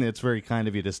it's very kind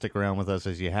of you to stick around with us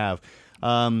as you have.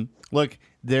 Look,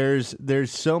 there's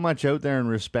so much out there in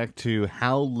respect to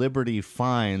how liberty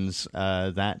finds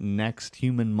that next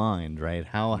human mind, right?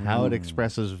 How it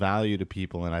expresses value to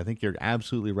people, and I think you're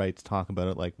absolutely right to talk about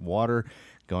it like water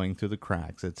going through the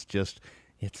cracks. It's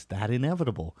that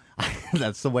inevitable.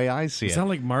 That's the way I see it. You sound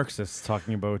like Marxists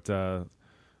talking about the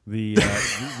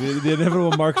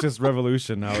inevitable Marxist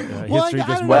revolution. How history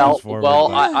just moves forward.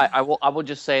 Well, I will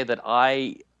just say that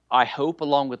I hope,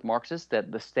 along with Marxists,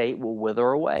 that the state will wither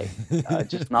away,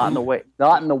 just not in the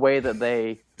way that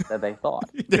they thought.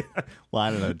 Well,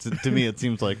 I don't know. To me, it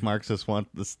seems like Marxists want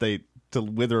the state to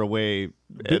wither away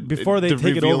before they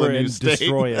take it over and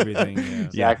destroy everything. Yeah.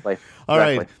 Exactly. All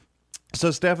right. So,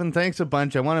 Stefan, thanks a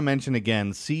bunch. I want to mention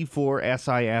again,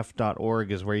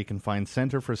 c4sif.org is where you can find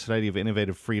Center for Society of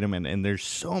Innovative Freedom, and there's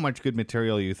so much good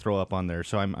material you throw up on there.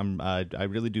 So I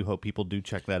really do hope people do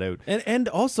check that out. And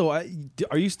also,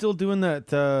 are you still doing that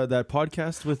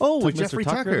podcast with with Mr. Jeffrey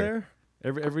Tucker there?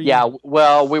 Every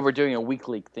well, we were doing a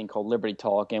weekly thing called Liberty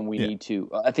Talk, and we need to.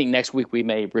 I think next week we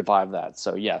may revive that.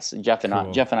 So yes, Jeff and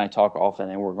I talk often,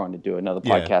 and we're going to do another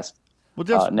podcast. Well,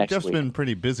 Jeff's been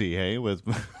pretty busy, hey.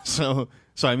 So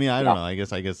I mean, I don't know. I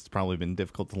guess it's probably been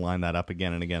difficult to line that up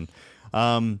again and again.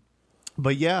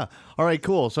 But yeah, all right,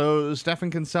 cool. So Stefan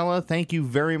Kinsella, thank you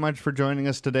very much for joining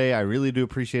us today. I really do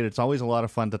appreciate it. It's always a lot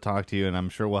of fun to talk to you, and I'm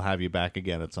sure we'll have you back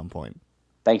again at some point.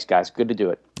 Thanks, guys. Good to do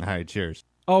it. All right, cheers.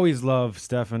 Always love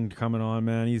Stefan coming on,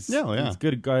 man. He's a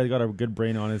good guy. Got a good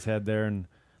brain on his head there, and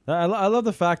I love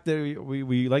the fact that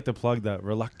we like to plug that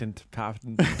reluctant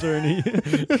patent attorney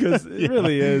because it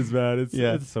really is, man.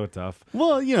 It's so tough.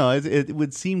 Well, it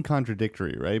would seem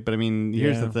contradictory, right? But I mean,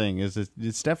 here's the thing: is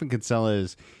Stefan Kinsella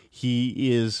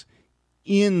he is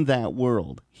in that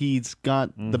world. He's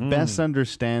got the best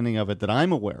understanding of it that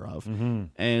I'm aware of, and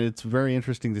it's very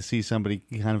interesting to see somebody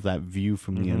kind of that view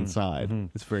from the inside.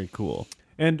 It's very cool.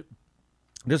 And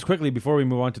just quickly before we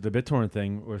move on to the BitTorrent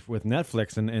thing with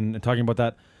Netflix and talking about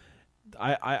that,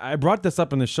 I brought this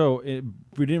up in the show.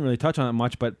 We didn't really touch on it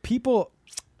much, but people,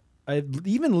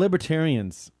 even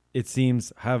libertarians, it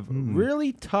seems, have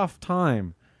really tough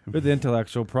time with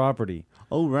intellectual property.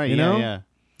 Oh, right. Yeah.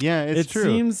 It's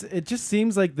true. It just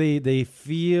seems like they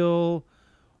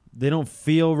don't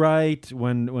feel right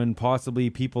when possibly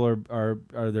people are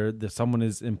there. Someone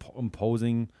is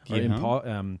imposing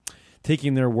or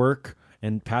taking their work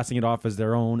and passing it off as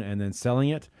their own and then selling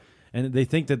it. And they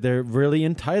think that they're really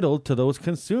entitled to those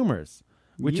consumers,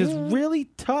 which is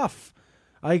really tough.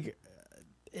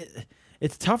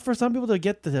 It's tough for some people to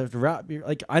get the wrap.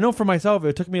 Like, I know for myself,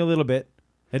 it took me a little bit.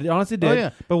 It honestly did. Oh,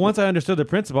 yeah. But once I understood the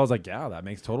principle, I was like, yeah, that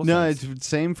makes total sense. No, it's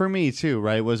same for me too,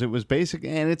 right? It was basic,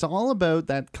 and it's all about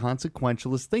that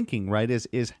consequentialist thinking, right?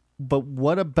 But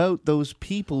what about those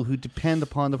people who depend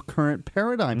upon the current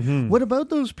paradigm? What about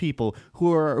those people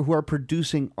who are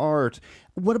producing art?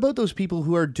 What about those people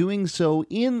who are doing so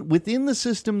within the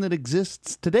system that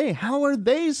exists today? How are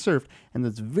they served? And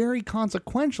that's very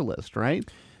consequentialist, right?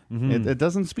 It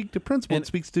doesn't speak to principle; it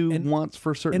speaks to wants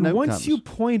for certain outcomes. And once you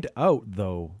point out,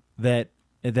 though, that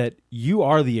you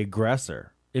are the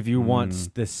aggressor, if you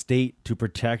want the state to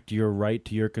protect your right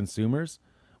to your consumers,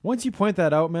 once you point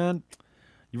that out, man.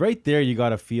 Right there, you got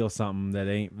to feel something that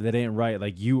ain't right.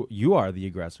 Like you are the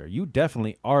aggressor. You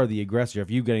definitely are the aggressor if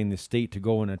you getting the state to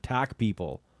go and attack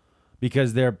people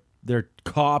because they're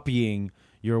copying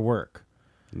your work.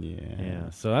 Yeah.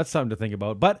 So that's something to think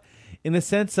about. But in the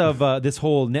sense of this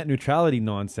whole net neutrality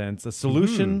nonsense, a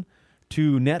solution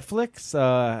to Netflix.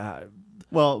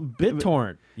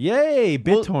 BitTorrent. Yay,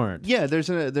 BitTorrent. Well,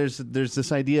 there's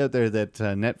this idea out there that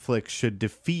Netflix should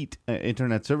defeat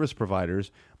internet service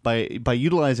providers by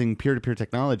utilizing peer-to-peer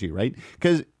technology, right?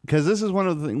 Because this is one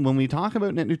of the things, when we talk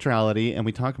about net neutrality and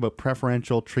we talk about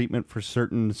preferential treatment for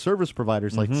certain service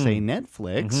providers, like, say,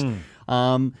 Netflix,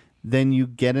 then you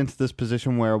get into this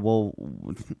position where, well,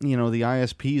 the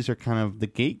ISPs are kind of the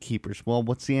gatekeepers. Well,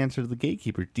 what's the answer to the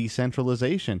gatekeeper?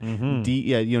 Decentralization,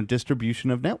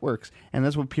 distribution of networks, and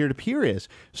that's what peer-to-peer is.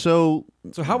 So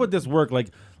how would this work?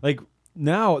 Like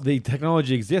now the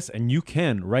technology exists, and you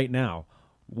can right now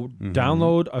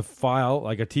download a file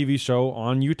like a TV show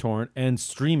on uTorrent and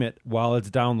stream it while it's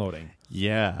downloading.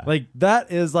 Yeah, like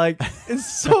that is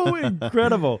it's so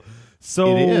incredible.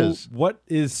 So it is. What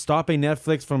is stopping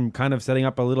Netflix from kind of setting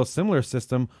up a little similar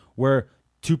system where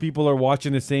two people are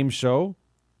watching the same show?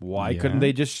 Why couldn't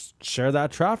they just share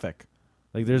that traffic?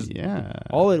 Like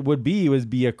all it would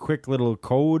be a quick little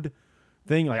code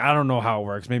thing. Like, I don't know how it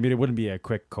works. Maybe it wouldn't be a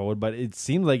quick code, but it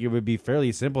seems like it would be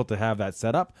fairly simple to have that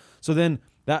set up. So then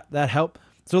that help.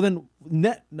 So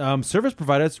then service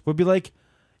providers would be like,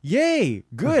 yay,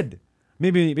 good.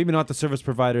 Maybe not the service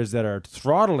providers that are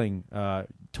throttling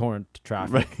torrent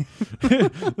traffic.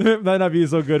 Right. Might not be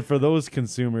so good for those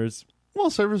consumers. Well,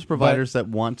 service providers that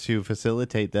want to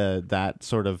facilitate that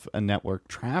sort of a network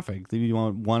traffic, you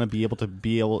want to be able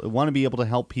to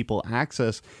help people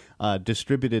access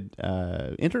distributed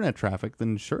internet traffic.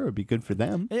 Then sure, it'd be good for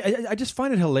them. I just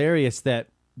find it hilarious that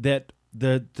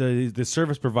the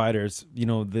service providers,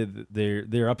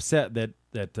 they're upset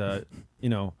that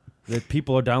that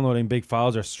people are downloading big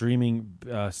files or streaming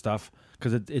stuff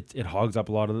because it hogs up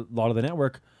a lot of the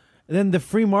network. And then the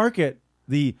free market,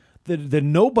 the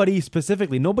nobody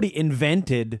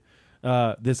invented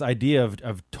this idea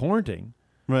of torrenting,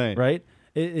 right?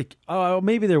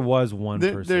 Maybe there was one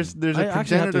person. There's a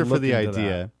progenitor for the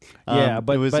idea.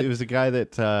 But it was a guy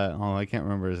that I can't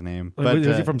remember his name. But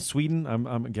is he from Sweden?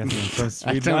 I'm guessing from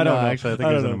Sweden. I don't know. Actually, I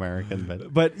think he's an American.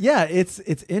 But yeah, it's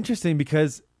interesting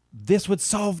because this would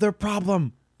solve their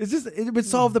problem. It would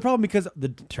solve the problem because the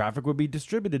traffic would be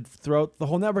distributed throughout the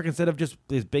whole network instead of just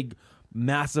these big,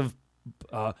 massive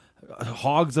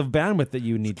hogs of bandwidth that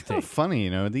you need to take. Kind of funny,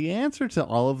 the answer to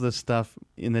all of this stuff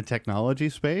in the technology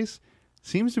space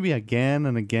seems to be again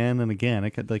and again and again. I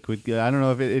don't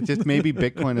know if it just maybe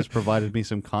Bitcoin has provided me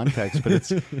some context, but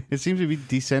it seems to be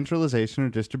decentralization or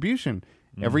distribution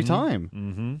every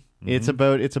time. It's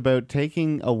about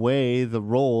taking away the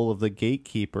role of the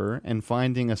gatekeeper and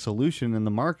finding a solution in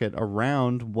the market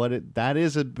around that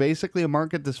is basically a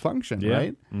market dysfunction,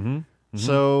 right?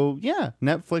 So yeah,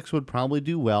 Netflix would probably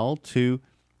do well to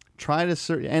try to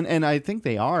search, and I think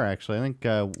they are actually. I think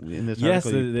in this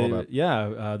article you pulled up.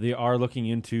 They are looking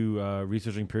into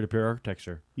researching peer-to-peer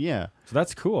architecture. Yeah, so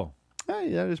that's cool. That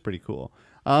is pretty cool.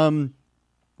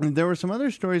 There were some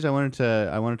other stories I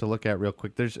wanted to look at real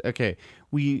quick. Do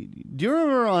you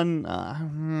remember on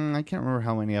I can't remember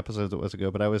how many episodes it was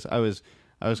ago, but I was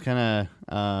kind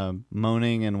of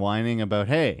moaning and whining about,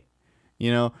 hey,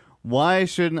 why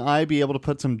shouldn't I be able to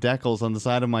put some decals on the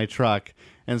side of my truck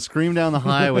and scream down the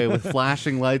highway with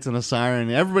flashing lights and a siren?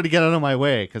 Everybody get out of my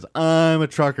way because I'm a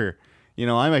trucker.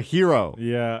 I'm a hero.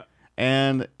 Yeah.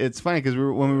 And it's funny because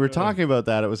when we were talking about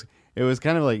that, it was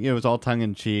kind of like, it was all tongue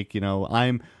in cheek.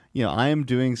 I am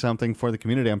doing something for the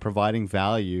community. I'm providing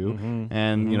value,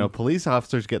 and police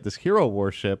officers get this hero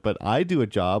worship, but I do a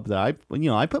job that I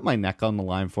put my neck on the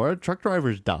line for. Truck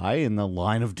drivers die in the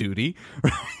line of duty,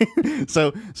 right?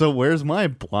 So where's my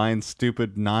blind,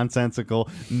 stupid, nonsensical,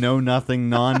 know nothing,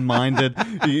 non-minded,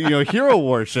 hero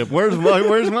worship? Where's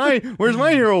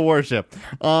my hero worship?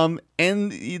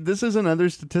 And this is another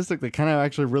statistic that kind of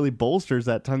actually really bolsters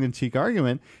that tongue-in-cheek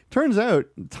argument. Turns out,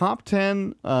 top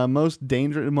 10 most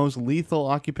dangerous, most lethal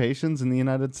occupations in the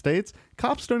United States,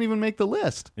 cops don't even make the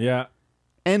list. Yeah.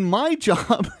 And my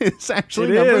job is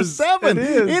actually number 7.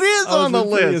 It is on the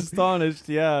list. Astonished,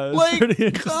 yeah.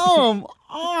 Come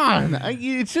on.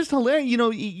 It's just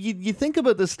hilarious. You think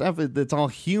about this stuff, it's all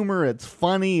humor, it's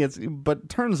funny, but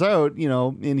turns out,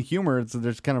 in humor,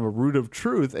 there's kind of a root of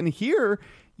truth. And here,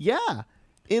 yeah.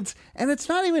 It's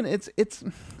not even it's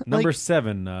number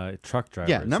 7 truck drivers.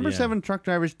 Yeah, number 7 truck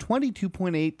drivers,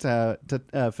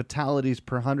 22.8 fatalities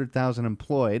per 100,000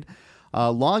 employed.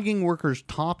 Logging workers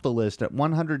top the list at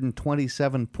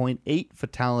 127.8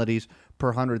 fatalities per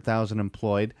 100,000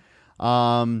 employed.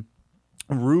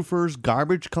 Roofers,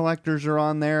 garbage collectors are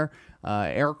on there.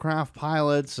 Aircraft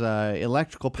pilots,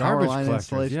 electrical power line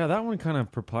installation. Yeah, that one kind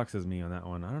of perplexes me on that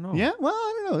one. I don't know. Yeah, well,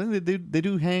 I don't know. They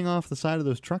do hang off the side of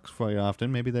those trucks quite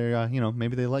often. Maybe they're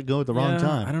maybe they let go at the wrong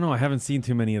time. I don't know. I haven't seen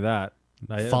too many of that.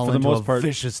 For the most part,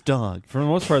 vicious dog. For the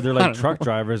most part, they're like truck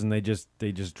drivers, and they just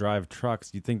drive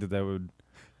trucks. You think that would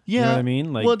Yeah, you know what I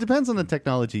mean. Like, well, it depends on the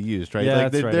technology used, right? Yeah,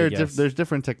 like that's right, there's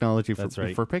different technology for, That's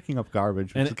right. for picking up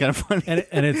garbage, which is kind of funny.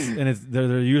 and it's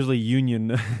they're usually union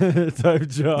type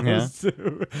jobs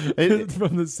too,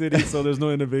 from the city, so there's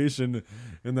no innovation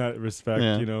in that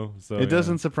respect, you know. So it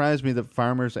doesn't surprise me that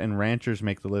farmers and ranchers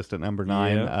make the list at number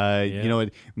 9. You know,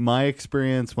 my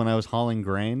experience when I was hauling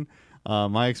grain.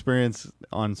 My experience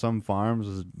on some farms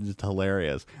was just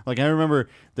hilarious. Like, I remember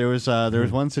there was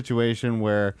one situation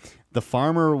where the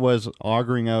farmer was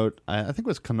augering out, I think it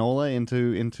was canola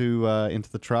into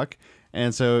the truck,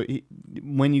 and so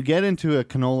when you get into a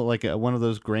canola, like one of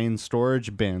those grain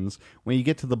storage bins, when you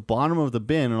get to the bottom of the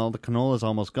bin and all the canola is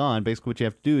almost gone, basically what you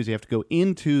have to do is you have to go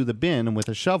into the bin and with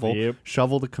a shovel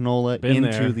shovel the canola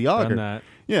into the auger. Done that.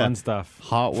 Yeah, fun stuff.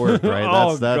 Hot work, right?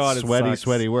 Oh, that's God, it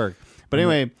sweaty work. But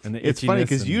anyway, it's funny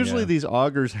because and usually these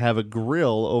augers have a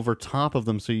grill over top of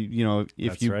them, so you know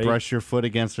if you brush your foot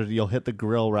against it, you'll hit the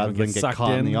grill rather than get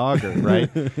caught in the auger, right?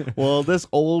 Well, this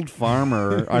old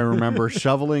farmer, I remember he's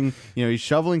shoveling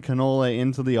canola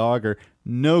into the auger,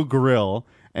 no grill.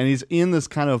 And he's in this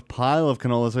kind of pile of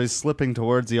canola, so he's slipping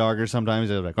towards the auger. Sometimes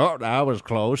he's like, "Oh, that was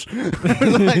close."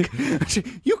 Like,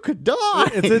 you could die.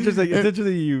 It's interesting. It's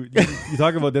interesting you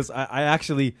talk about this. I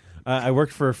actually I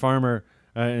worked for a farmer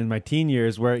in my teen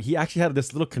years where he actually had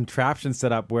this little contraption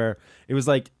set up where it was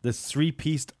like this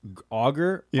 3-pieced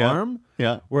auger arm.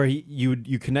 Yeah. Where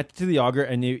you connect it to the auger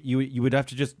and you would have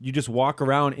to just walk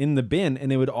around in the bin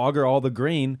and it would auger all the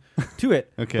grain to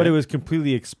it. Okay. But it was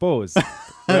completely exposed.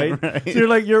 Right?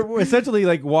 So you're essentially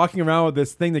like walking around with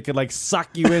this thing that could like suck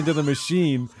you into the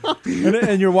machine,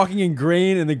 and you're walking in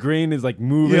grain, and the grain is like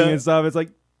moving and stuff. It's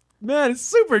like, man, it's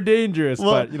super dangerous.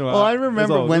 Well, but you know, I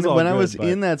remember when I was good,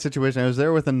 in that situation, I was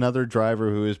there with another driver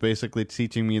who was basically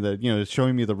teaching me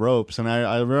showing me the ropes, and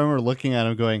I remember looking at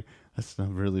him going, "That's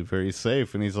not really very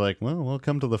safe." And he's like, "Well,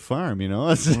 welcome to the farm, you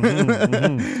know."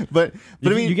 But I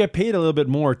mean, you get paid a little bit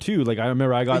more too. Like I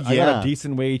remember, I got a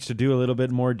decent wage to do a little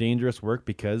bit more dangerous work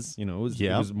because it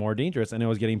was more dangerous, and I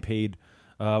was getting paid.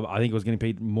 I think I was getting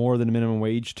paid more than minimum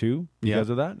wage too because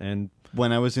of that. And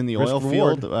when I was in the oil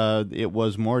field, it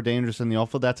was more dangerous in the oil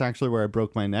field. That's actually where I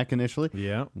broke my neck initially.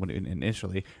 Yeah,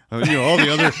 initially, all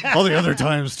the other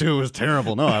times too was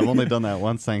terrible. No, I've only done that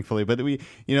once, thankfully. But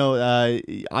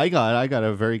I got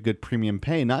a very good premium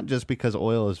pay, not just because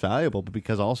oil is valuable, but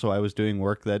because also I was doing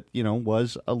work that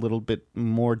was a little bit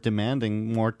more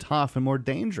demanding, more tough, and more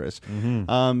dangerous.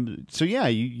 So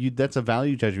yeah, that's a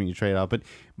value judgment you trade off.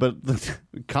 But the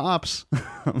cops,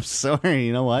 I'm sorry,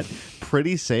 you know what?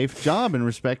 Pretty safe job in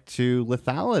respect to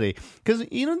lethality. Because,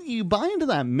 you buy into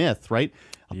that myth, right?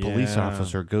 A police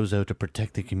officer goes out to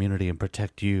protect the community and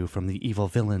protect you from the evil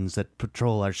villains that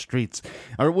patrol our streets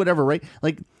or whatever, right?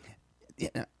 Like,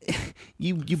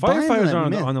 you firefighters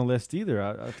aren't on the list either.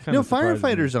 No,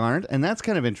 firefighters aren't, and that's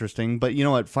kind of interesting. But you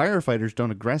know what? Firefighters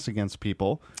don't aggress against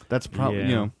people. That's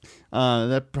probably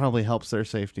that probably helps their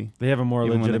safety. They have a more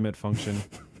legitimate function.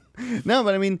 No,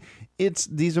 but I mean, it's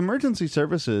these emergency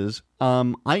services.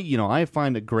 I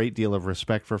find a great deal of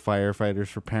respect for firefighters,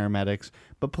 for paramedics,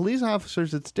 but police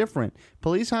officers, it's different.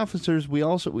 Police officers,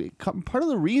 part of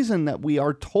the reason that we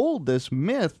are told this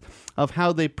myth of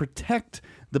how they protect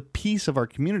the peace of our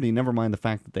community, never mind the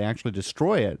fact that they actually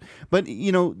destroy it. But,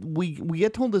 we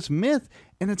get told this myth,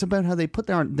 and it's about how they put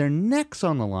their necks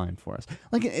on the line for us.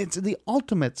 Like, it's the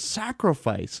ultimate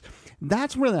sacrifice.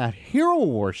 That's where that hero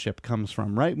worship comes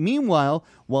from, right? Meanwhile,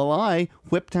 while I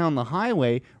whip down the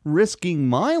highway, risking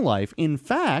my life, in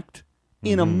fact,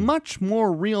 in a much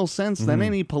more real sense than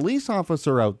any police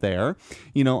officer out there,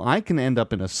 I can end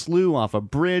up in a slough off a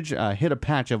bridge, hit a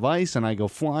patch of ice, and I go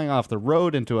flying off the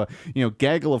road into a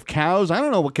gaggle of cows. I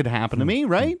don't know what could happen to me,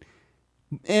 right?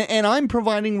 And I'm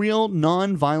providing real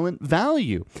non-violent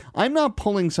value. I'm not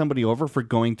pulling somebody over for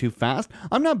going too fast.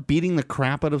 I'm not beating the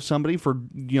crap out of somebody for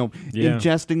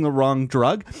ingesting the wrong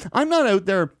drug. I'm not out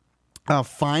there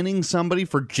fining somebody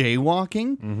for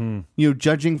jaywalking,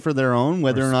 judging for their own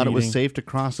whether or not it was safe to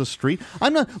cross the street.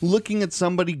 I'm not looking at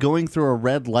somebody going through a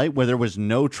red light where there was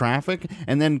no traffic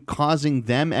and then causing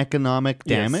them economic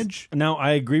damage. Now,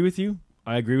 I agree with you.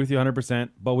 100%.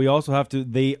 But we also have to.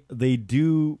 They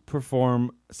do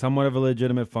perform somewhat of a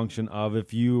legitimate function of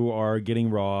if you are getting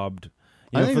robbed.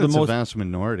 I think it's a vast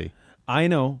minority. I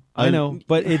know,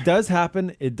 but it does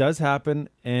happen. It does happen,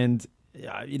 and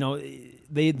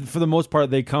they for the most part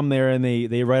they come there and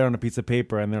they write on a piece of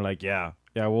paper and they're like, yeah,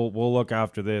 we'll look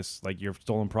after this, like your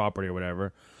stolen property or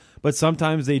whatever. But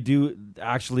sometimes they do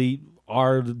actually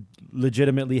are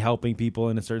legitimately helping people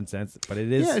in a certain sense. But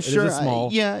it is it is a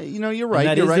small you're right. And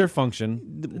that you're is right. their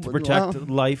function to protect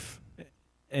life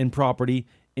and property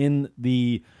in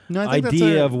the No, I think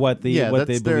idea of what they that's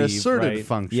believe. their assertive right?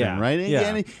 function,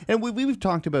 right? And we've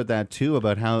talked about that too,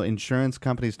 about how insurance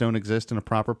companies don't exist in a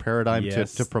proper paradigm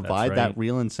to provide that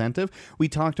real incentive. We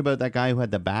talked about that guy who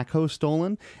had the backhoe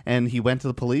stolen, and he went to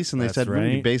the police, and they said,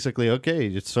 basically,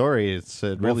 okay, sorry, it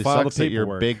really sucks that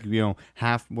your big,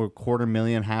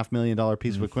 $250,000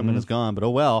 piece of equipment is gone, but oh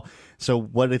well. So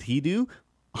what did he do?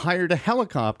 Hired a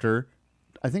helicopter.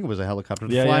 I think it was a helicopter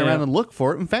to fly around and look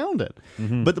for it and found it.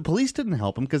 But the police didn't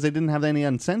help him because they didn't have any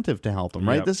incentive to help him,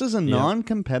 right? This is a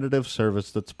non-competitive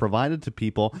service that's provided to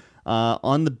people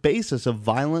on the basis of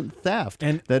violent theft,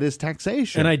 and that is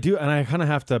taxation. And I kind of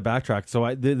have to backtrack.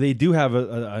 So they do have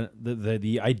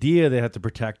the idea they have to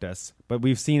protect us, but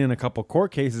we've seen in a couple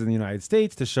court cases in the United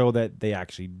States to show that they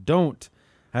actually don't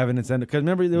have an incentive. Because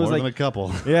remember, there was more like than a couple.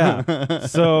 Yeah.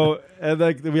 So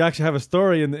we actually have a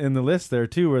story in the list there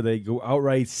too, where they go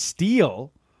outright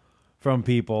steal from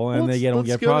people and they don't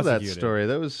get prosecuted. Let's go to that story.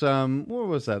 That was what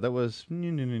was that? That was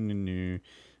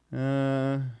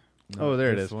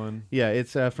there it is. One. Yeah,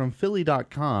 it's from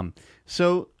Philly.com.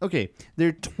 So, okay, there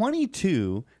are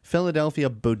 22 Philadelphia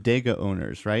bodega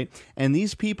owners, right? And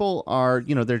these people are,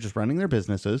 they're just running their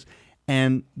businesses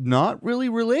and not really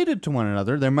related to one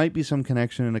another. There might be some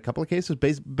connection in a couple of cases,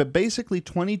 but basically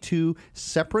 22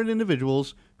 separate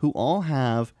individuals who all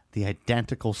have the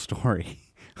identical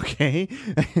story. Okay?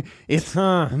 It's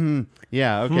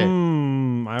yeah, okay.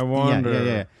 I wonder.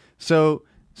 Yeah. So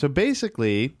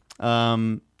basically,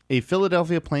 a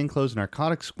Philadelphia plainclothes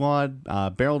narcotics squad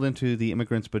barreled into the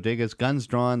immigrants' bodegas, guns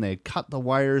drawn. They had cut the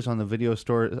wires on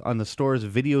the store's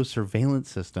video surveillance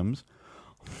systems.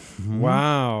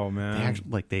 Wow, man!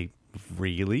 They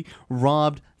really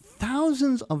robbed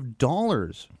thousands of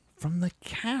dollars from the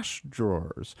cash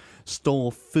drawers, stole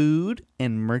food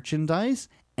and merchandise,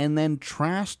 and then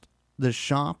trashed the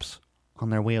shops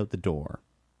on their way out the door.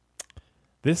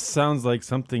 This sounds like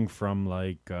something from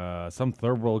some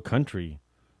third world country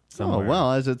somewhere. Oh,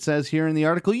 well, as it says here in the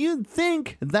article, you'd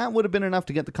think that would have been enough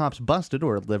to get the cops busted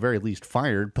or at the very least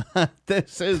fired, but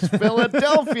this is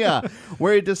Philadelphia,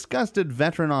 where a disgusted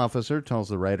veteran officer tells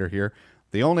the writer here,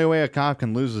 the only way a cop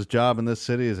can lose his job in this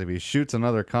city is if he shoots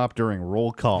another cop during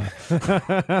roll call.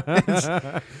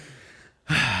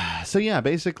 So yeah,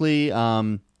 basically,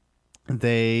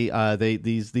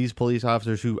 these police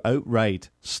officers who outright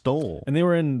stole, and they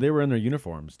were in their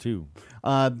uniforms too.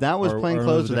 That was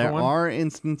plainclothes. There are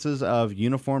instances of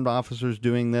uniformed officers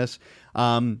doing this,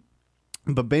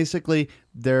 but basically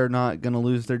they're not going to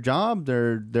lose their job.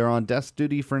 They're on desk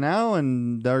duty for now,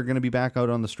 and they're going to be back out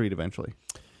on the street eventually.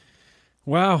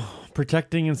 Wow,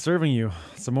 protecting and serving you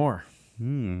some more.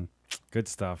 Good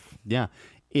stuff. Yeah,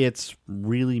 it's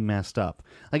really messed up.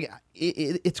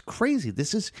 It's crazy.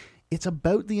 It's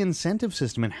about the incentive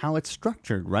system and how it's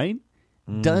structured, right?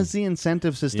 Does the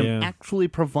incentive system actually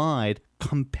provide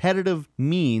competitive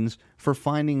means for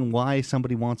finding why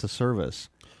somebody wants a service?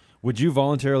 Would you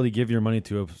voluntarily give your money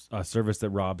to a service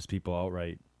that robs people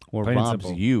outright? Or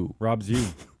robs you? Robs you.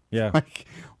 Yeah.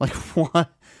 like what?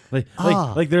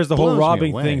 Like there's the whole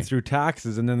robbing thing through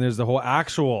taxes, and then there's the whole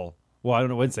actual, well, I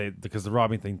wouldn't say, because the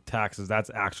robbing thing, taxes, that's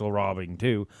actual robbing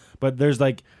too. But there's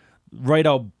right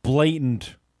out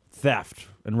blatant theft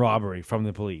and robbery from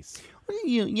the police.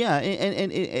 Yeah,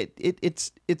 and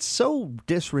it's so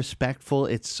disrespectful.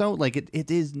 It's so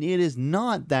it is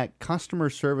not that customer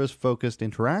service focused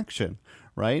interaction,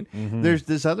 right? There's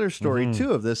this other story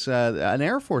too of this an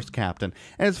Air Force captain,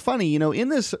 and it's funny, in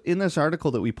this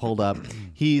article that we pulled up,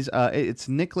 it's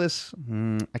Nicholas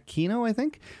Aquino, I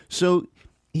think. So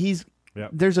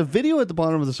there's a video at the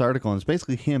bottom of this article, and it's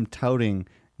basically him touting,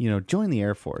 join the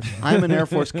Air Force. I'm an Air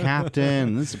Force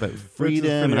captain. This is about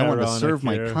freedom, and I want to serve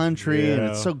my country, and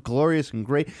it's so glorious and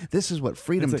great. This is what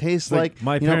freedom tastes like.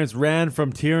 My parents ran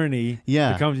from tyranny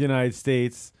to come to the United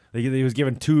States. He was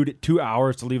given two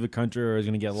hours to leave the country, or he was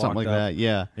going to get locked up. Something like that,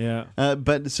 yeah.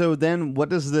 But so then what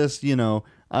does this,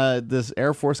 this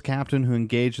Air Force captain who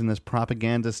engaged in this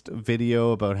propagandist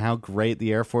video about how great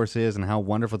the Air Force is and how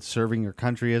wonderful serving your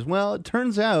country is? Well, it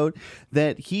turns out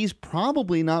that he's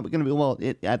probably not going to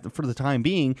be, for the time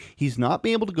being, he's not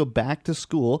being able to go back to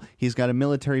school. He's got a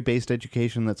military-based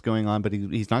education that's going on, but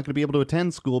he's not going to be able to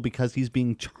attend school because he's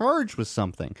being charged with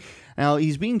something. Now,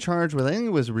 he's being charged with, I think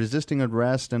it was resisting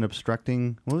arrest and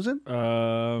obstructing, what was it?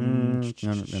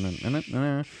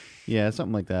 Yeah,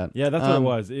 something like that. Yeah, that's what it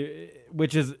was.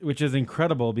 Which is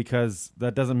incredible, because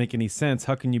that doesn't make any sense.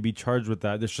 How can you be charged with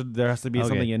that? There has to be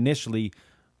something initially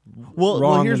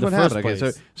wrong here's in the what first happened.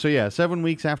 place. Okay, so yeah, 7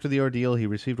 weeks after the ordeal, he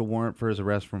received a warrant for his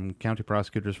arrest from county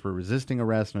prosecutors for resisting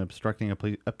arrest and obstructing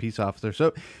a peace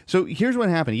officer. So here's what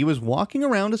happened. He was walking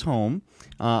around his home.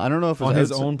 I don't know if it was on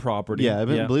his own property. Yeah, I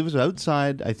believe it was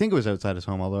outside. I think it was outside his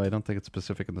home, although I don't think it's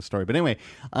specific in the story. But anyway,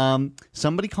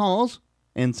 somebody calls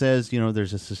and says,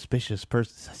 there's a suspicious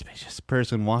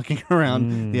person walking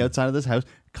around the outside of this house.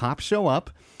 Cops show up,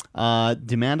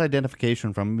 demand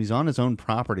identification from him. He's on his own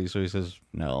property, so he says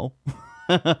no.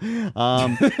 He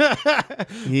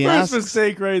First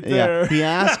mistake right there. Yeah, he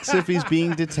asks if he's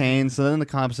being detained. So then the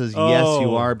cop says, yes,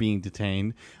 you are being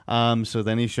detained. So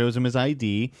then he shows him his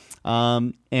ID.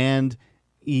 And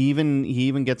he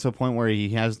even gets to a point where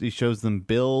he shows them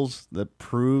bills that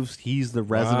proves he's the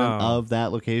resident of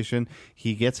that location.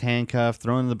 He gets handcuffed,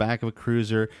 thrown in the back of a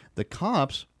cruiser. The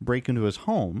cops break into his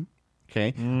home.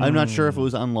 Okay, I'm not sure if it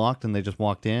was unlocked and they just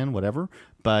walked in, whatever.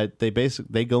 But they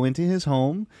go into his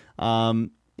home.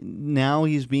 Now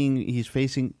he's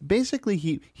facing here's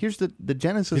the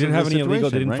genesis. He didn't of have the any illegal.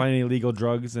 They didn't right? find any illegal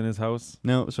drugs in his house.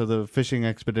 No, so the fishing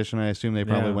expedition, I assume they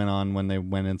probably went on when they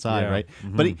went inside, right?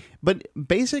 Mm-hmm. But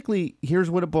basically, here's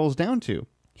what it boils down to: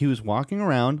 he was walking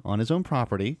around on his own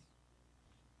property.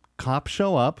 Cops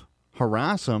show up,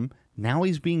 harass him. Now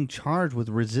he's being charged with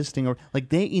resisting, or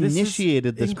they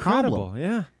initiated this incredible.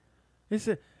 problem.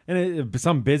 Yeah,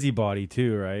 some busybody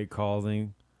too, right?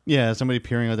 Calling. Yeah, somebody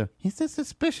peering out there. He's a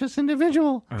suspicious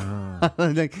individual.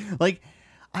 And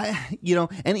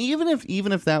even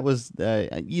if that was,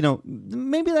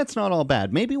 maybe that's not all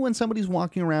bad. Maybe when somebody's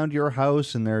walking around your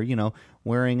house and they're,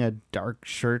 wearing a dark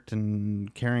shirt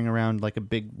and carrying around like a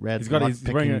big red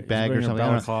lock-picking bag or something.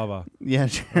 Balaclava. Yeah,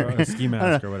 sure. Or a ski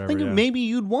mask or whatever. Maybe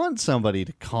you'd want somebody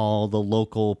to call the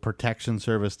local protection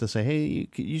service to say, hey,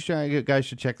 you guys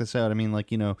should check this out. I mean,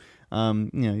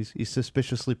 he's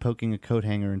suspiciously poking a coat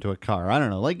hanger into a car. I don't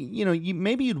know.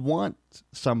 Maybe you'd want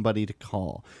somebody to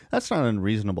call. That's not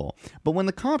unreasonable. But when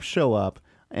the cops show up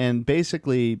and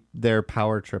basically they're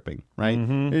power tripping, right?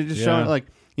 Mm-hmm. They're just showing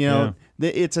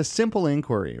it's a simple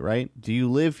inquiry, right? Do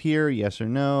you live here? Yes or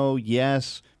no?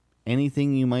 Yes.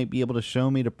 Anything you might be able to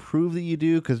show me to prove that you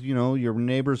do? Because, your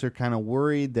neighbors are kind of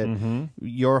worried that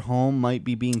your home might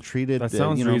be being treated. That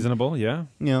sounds reasonable, yeah.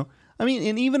 I mean,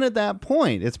 and even at that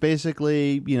point, it's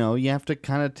basically, you have to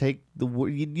kind of take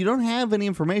you don't have any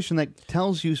information that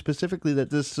tells you specifically that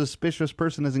this suspicious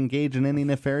person is engaged in any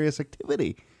nefarious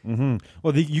activity. Mm-hmm.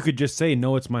 Well, you could just say,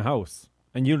 no, it's my house.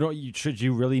 And should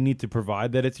you really need to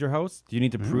provide that it's your house? Do you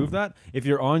need to prove that? If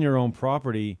you're on your own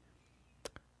property,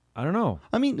 I don't know.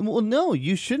 I mean, well, no,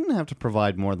 you shouldn't have to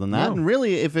provide more than that. No. And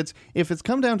really, if it's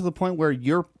come down to the point where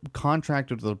you're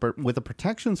contracted with a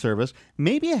protection service,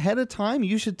 maybe ahead of time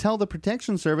you should tell the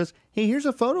protection service, hey, here's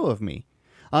a photo of me.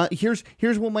 Here's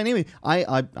what my name is.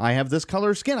 I have this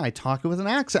color skin. I talk with an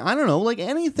accent. I don't know,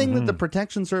 anything that the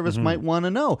protection service might want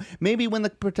to know. Maybe when the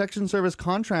protection service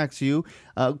contracts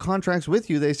with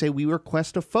you, they say we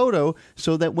request a photo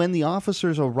so that when the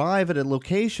officers arrive at a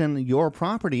location, your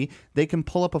property, they can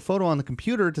pull up a photo on the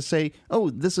computer to say, oh,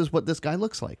 this is what this guy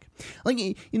looks like.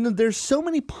 There's so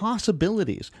many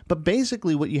possibilities, but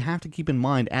basically what you have to keep in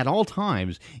mind at all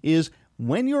times is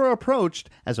when you're approached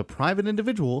as a private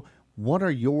individual, what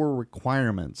are your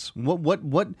requirements? What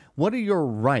are your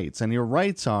rights? And your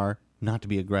rights are not to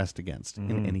be aggressed against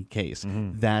in any case.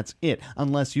 That's it.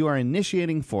 Unless you are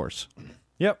initiating force.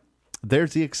 Yep.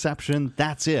 There's the exception.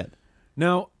 That's it.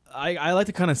 Now, I like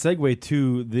to kind of segue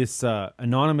to this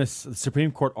anonymous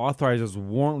Supreme Court authorizes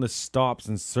warrantless stops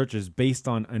and searches based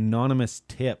on anonymous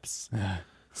tips.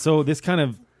 So this kind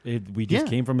of, we just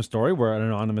came from a story where an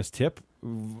anonymous tip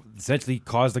essentially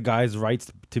caused the guy's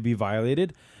rights to be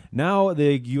violated. Now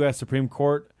the U.S. Supreme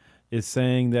Court is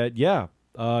saying that,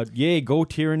 yay, go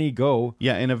tyranny, go.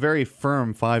 Yeah, in a very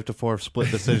firm 5-4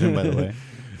 split decision, by the way,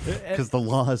 because the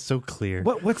law is so clear.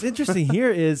 What's interesting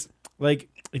here is,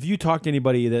 if you talk to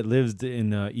anybody that lives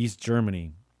in East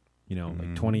Germany,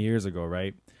 20 years ago,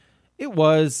 right? It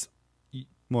was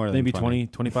more than maybe 20,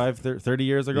 25, 30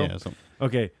 years ago. Yeah,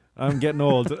 okay. I'm getting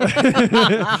old.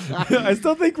 I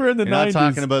still think we're in the 90s. You're not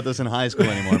talking about this in high school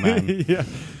anymore, man. Yeah.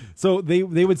 So they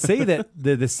would say that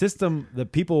the system,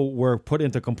 that people were put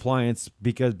into compliance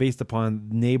based upon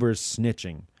neighbors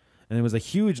snitching. And there was a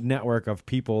huge network of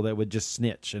people that would just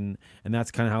snitch. And that's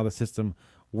kind of how the system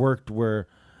worked, where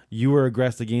you were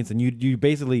aggressed against. And you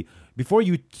basically, before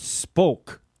you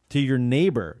spoke to your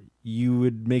neighbor, you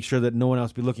would make sure that no one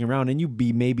else be looking around, and you'd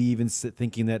be maybe even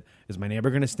thinking that, is my neighbor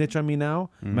going to snitch on me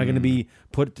now? Am I going to be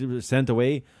sent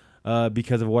away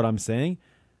because of what I'm saying?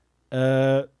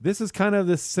 This is kind of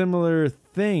the similar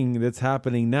thing that's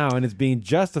happening now, and it's being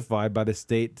justified by the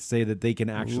state to say that they can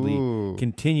actually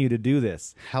continue to do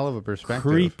this. Hell of a perspective.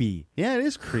 Creepy. Yeah, it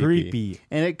is creepy.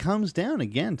 And it comes down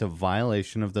again to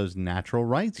violation of those natural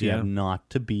rights you have not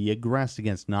to be aggressed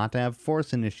against, not to have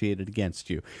force initiated against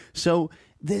you. So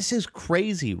this is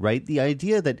crazy, right? The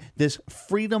idea that this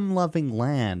freedom-loving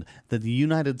land, that the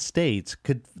United States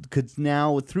could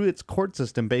now, through its court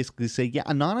system, basically say, yeah,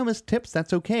 anonymous tips,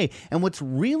 that's okay. And what's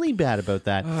really bad about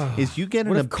that is you get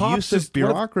an abusive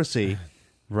bureaucracy,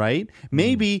 right?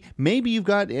 Maybe you've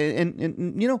got,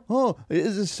 and you know, oh,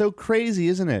 this is so crazy,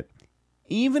 isn't it?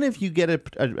 Even if you get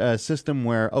a system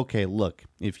where, okay, look,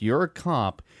 if you're a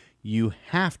cop, you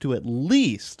have to at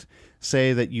least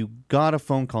say that you got a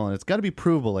phone call and it's got to be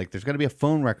provable, like there's got to be a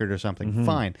phone record or something,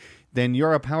 fine. Then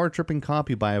you're a power-tripping cop,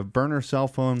 you buy a burner cell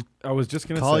phone, I was just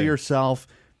going to say, call yourself,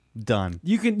 done.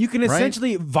 You can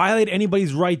essentially violate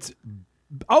anybody's rights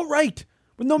outright,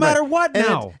 no matter what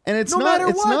now. And it's no not matter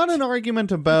it's what. not an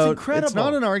argument about it's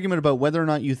not an argument about whether or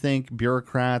not you think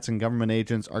bureaucrats and government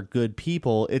agents are good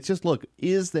people. It's just, look,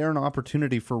 is there an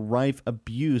opportunity for rife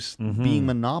abuse being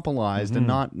monopolized and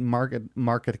not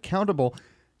market accountable?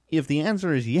 If the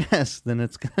answer is yes, then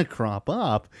it's going to crop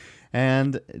up.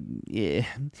 And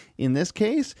in this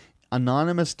case,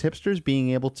 anonymous tipsters being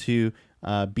able to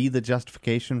be the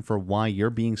justification for why you're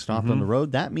being stopped on the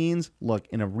road, that means, look,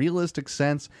 in a realistic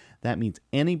sense, that means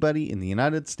anybody in the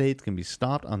United States can be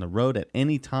stopped on the road at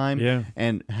any time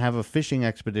and have a fishing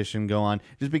expedition go on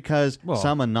just because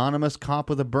some anonymous cop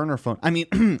with a burner phone,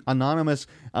 anonymous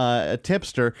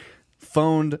tipster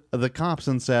phoned the cops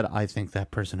and said, I think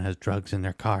that person has drugs in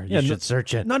their car. You should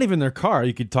search it. Not even their car.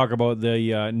 You could talk about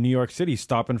the New York City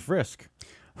stop and frisk,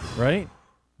 right?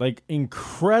 Like,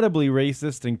 incredibly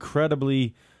racist,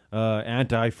 incredibly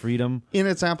anti-freedom. In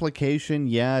its application,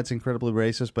 yeah, it's incredibly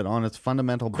racist, but on its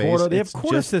fundamental base, they have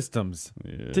quota systems.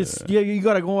 You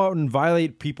got to go out and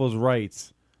violate people's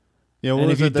rights. Yeah, and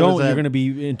if you don't, you're going to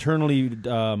be internally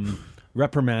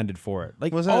reprimanded for it.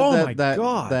 Like, my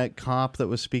God. That cop that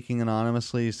was speaking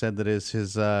anonymously said that his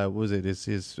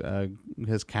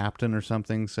captain or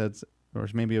something said, or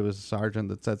maybe it was a sergeant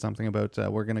that said something about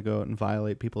we're going to go out and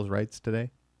violate people's rights today.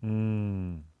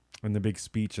 And the big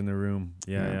speech in the room,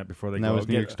 before they and that was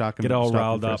New York get all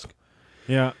riled up.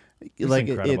 Yeah, like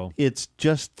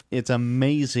it's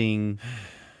amazing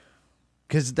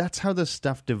because that's how this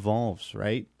stuff devolves,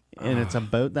 right? And it's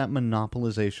about that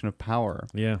monopolization of power.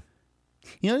 Yeah.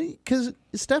 You know, because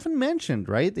Stefan mentioned,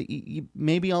 right, that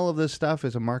maybe all of this stuff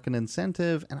is a market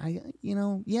incentive, and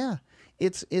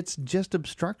it's just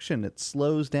obstruction. It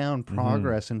slows down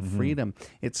progress and freedom.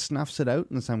 It snuffs it out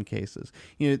in some cases.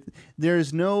 You know,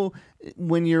 there's no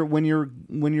when you're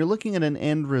looking at an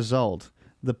end result,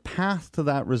 the path to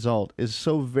that result is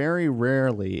so very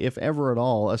rarely, if ever at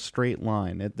all, a straight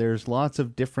line. There's lots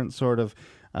of different sort of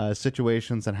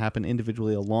situations that happen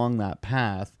individually along that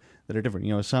path that are different.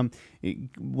 You know,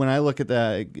 when I look at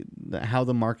how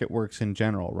the market works in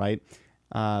general, right?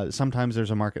 Sometimes there's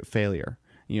a market failure.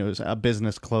 You know, a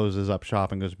business closes up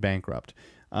shop and goes bankrupt.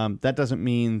 That doesn't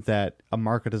mean that a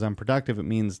market is unproductive. It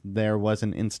means there was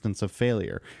an instance of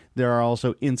failure. There are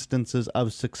also instances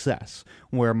of success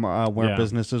where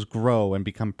businesses grow and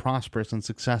become prosperous and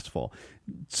successful.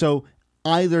 So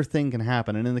either thing can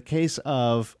happen. And in the case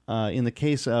of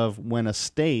when a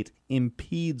state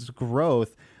impedes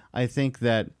growth, I think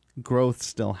that growth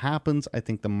still happens. I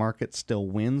think the market still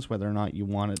wins, whether or not you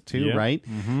want it to, right?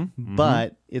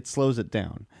 But it slows it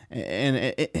down. And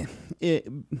is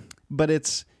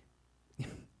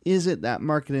it that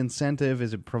market incentive?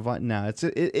 Is it provide? No,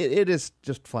 it is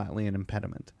just flatly an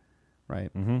impediment,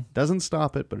 right? Doesn't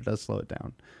stop it, but it does slow it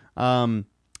down. I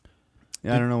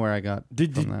don't know where I got.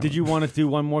 Did you want to do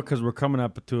one more? Because we're coming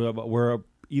up to we're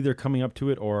either coming up to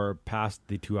it or past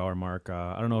the 2-hour mark.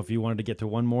 I don't know if you wanted to get to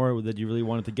one more that you really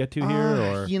wanted to get to here,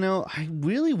 or you know, I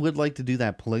really would like to do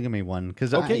that polygamy one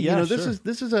because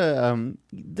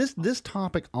this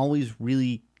topic always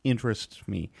really interests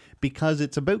me because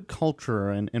it's about culture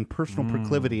and personal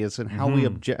proclivities and how we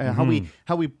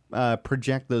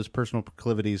project those personal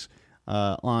proclivities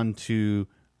onto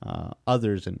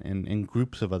others and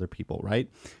groups of other people, right?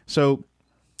 So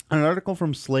an article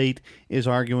from Slate is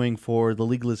arguing for the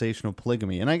legalization of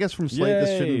polygamy. And I guess from Slate,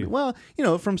 this shouldn't... Well, you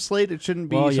know, from Slate, it shouldn't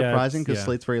be surprising because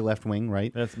Slate's very left-wing,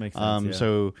 right? That makes sense,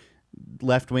 So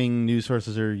left-wing news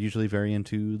sources are usually very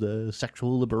into the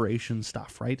sexual liberation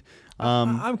stuff, right?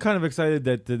 I'm kind of excited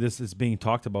that this is being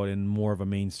talked about in more of a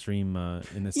mainstream,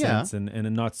 in a sense,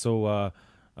 and not so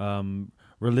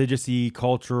religious-y,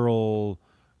 cultural...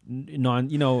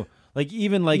 Like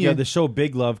even the show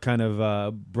Big Love kind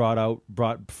of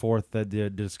brought forth the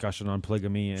discussion on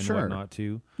polygamy and whatnot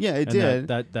too. Yeah, it and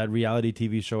did. That reality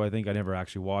TV show, I think I never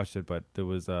actually watched it, but there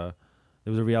was a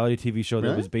reality TV show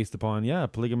that was based upon a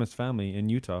polygamous family in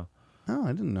Utah. Oh,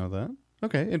 I didn't know that.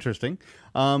 Okay, interesting.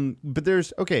 But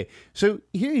there's so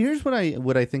here's what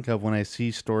I think of when I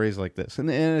see stories like this, and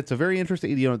it's a very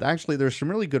interesting. Actually, there's some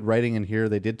really good writing in here.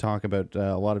 They did talk about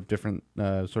a lot of different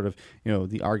sort of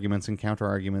the arguments and counter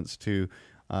arguments to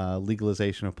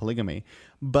legalization of polygamy.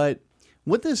 But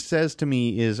what this says to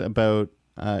me is about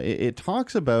it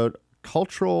talks about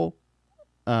cultural.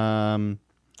 I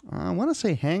want to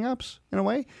say hang-ups in a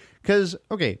way, because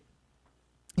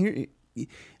here.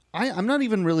 I'm not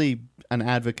even really an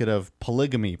advocate of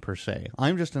polygamy per se.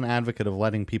 I'm just an advocate of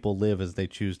letting people live as they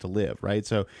choose to live, right?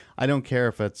 So I don't care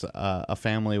if it's a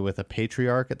family with a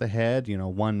patriarch at the head,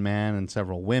 one man and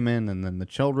several women and then the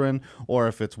children, or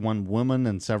if it's one woman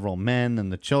and several men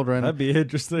and the children. That'd be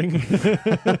interesting.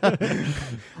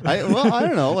 I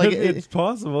don't know. Like it's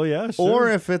possible, yeah, sure. Or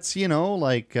if it's,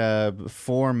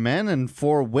 4 men and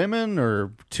 4 women,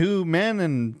 or 2 men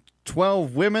and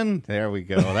 12 women. There we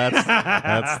go.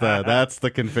 That's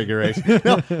the configuration.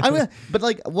 No, but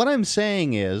like what I'm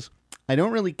saying is, I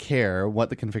don't really care what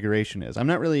the configuration is. I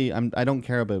don't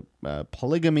care about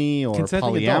polygamy or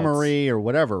polyamory or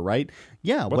whatever, right?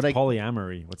 Yeah. What's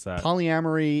polyamory? What's that?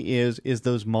 Polyamory is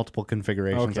those multiple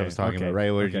configurations I was talking about,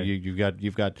 right? Where you've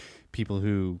got people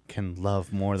who can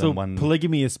love more than one.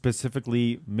 Polygamy is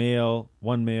specifically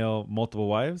one male, multiple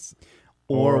wives.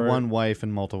 Or one wife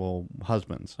and multiple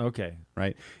husbands. Okay.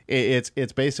 Right?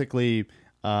 It's basically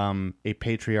a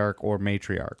patriarch or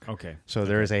matriarch. Okay. So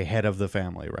there is a head of the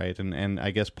family, right? And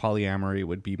I guess polyamory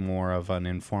would be more of an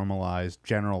informalized,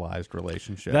 generalized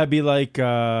relationship. That'd be like the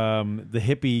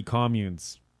hippie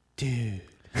communes. Dude.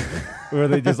 Where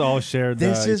they just all shared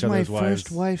this is each my other's wives.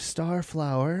 first wife,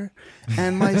 Starflower,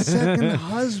 and my second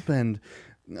husband.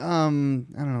 I don't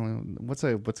know what's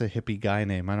a hippie guy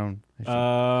name. I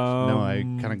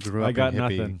kind of grew up. I got in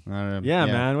hippie. nothing. Yeah,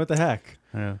 man. What the heck?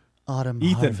 Autumn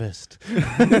Ethan. harvest.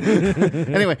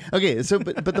 Anyway, okay. So,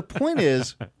 but the point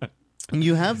is,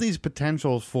 you have these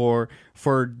potentials for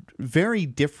very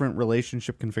different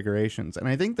relationship configurations, and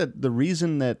I think that the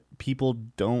reason that people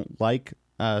don't like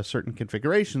certain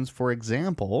configurations, for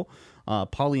example,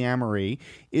 polyamory,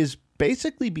 is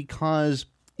basically because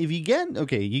if you get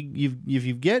if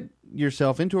you get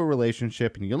yourself into a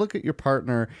relationship and you look at your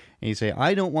partner and you say,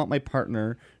 I don't want my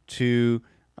partner to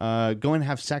go and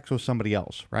have sex with somebody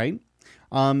else, right?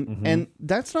 And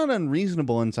that's not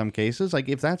unreasonable in some cases. Like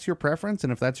if that's your preference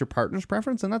and if that's your partner's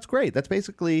preference, then that's great. That's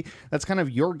kind of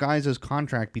your guys'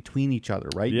 contract between each other,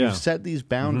 right? Yeah. You've set these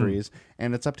boundaries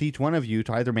and it's up to each one of you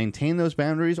to either maintain those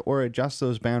boundaries or adjust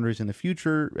those boundaries in the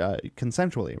future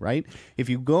consensually, right? If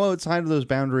you go outside of those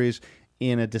boundaries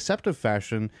in a deceptive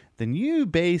fashion, then you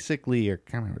basically are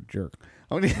kind of a jerk.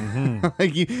 Like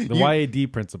the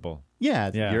YAD principle.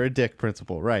 Yeah, you're a dick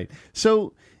principle, right?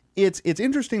 So it's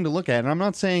interesting to look at, and I'm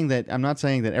not saying that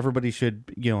everybody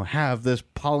should have this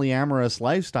polyamorous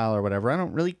lifestyle or whatever. I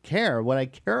don't really care. What I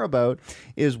care about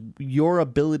is your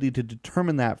ability to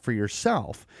determine that for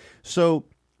yourself. So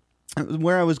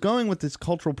where I was going with this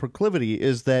cultural proclivity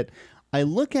is that I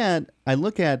look at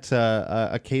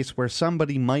a case where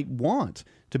somebody might want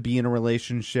to be in a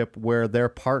relationship where their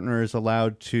partner is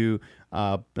allowed to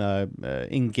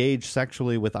engage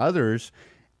sexually with others,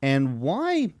 and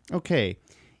why? Okay,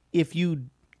 if you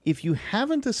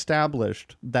haven't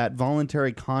established that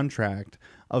voluntary contract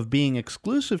of being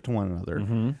exclusive to one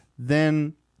another,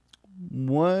 then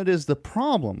what is the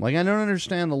problem? Like, I don't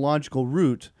understand the logical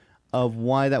root of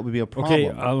why that would be a problem.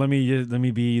 Okay, let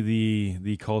me be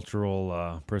the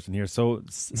cultural person here. So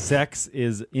sex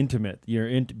is intimate.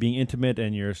 You're being intimate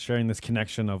and you're sharing this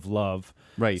connection of love.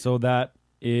 Right. So that's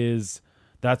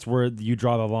where you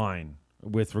draw the line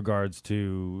with regards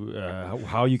to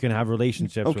how you can have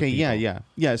relationships with people.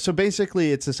 Yeah. So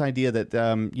basically it's this idea that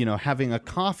having a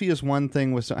coffee is one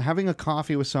thing, having a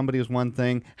coffee with somebody is one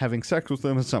thing, having sex with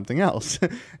them is something else.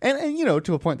 and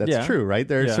to a point that's true, right?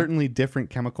 There are certainly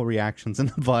different chemical reactions in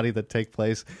the body that take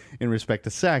place in respect to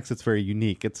sex. It's very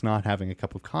unique. It's not having a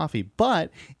cup of coffee,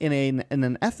 but in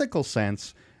an ethical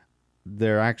sense,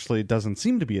 there actually doesn't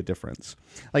seem to be a difference.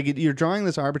 Like you're drawing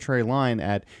this arbitrary line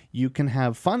at you can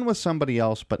have fun with somebody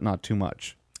else, but not too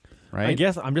much, right? I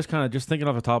guess I'm just kind of just thinking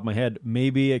off the top of my head.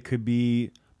 Maybe it could be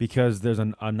because there's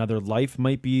another life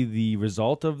might be the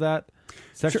result of that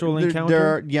sexual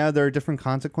encounter. There are different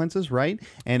consequences, right?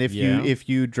 And if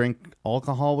you drink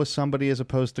alcohol with somebody as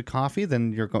opposed to coffee,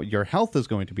 then your health is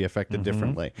going to be affected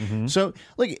differently. So,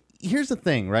 like, here's the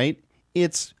thing, right?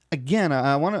 again,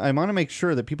 I want to make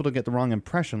sure that people don't get the wrong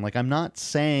impression. Like, I'm not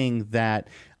saying that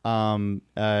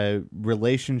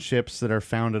relationships that are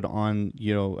founded on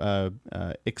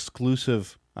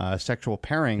exclusive sexual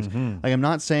pairings, like, I'm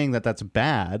not saying that that's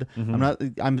bad.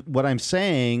 What I'm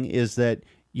saying is that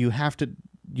you have to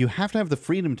have the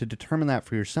freedom to determine that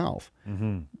for yourself.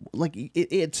 Like,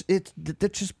 that's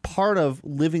just part of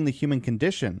living the human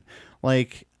condition.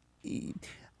 Like,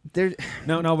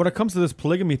 Now, when it comes to this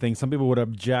polygamy thing, some people would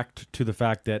object to the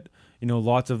fact that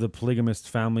lots of the polygamist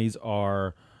families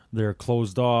they're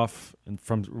closed off and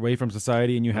away from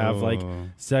society, and you have like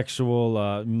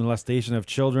sexual molestation of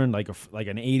children, like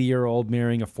an 80-year-old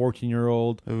marrying a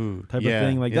 14-year-old type of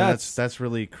thing. Like that's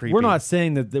really creepy. We're not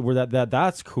saying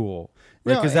that's cool,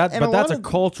 right? Because that's a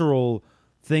cultural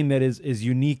thing that is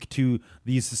unique to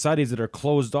these societies that are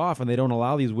closed off, and they don't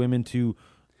allow these women to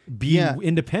be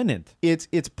independent. It's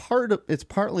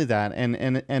partly that,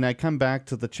 and I come back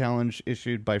to the challenge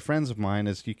issued by friends of mine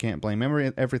is you can't blame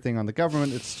everything on the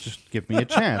government. It's just give me a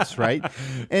chance, right?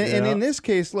 And in this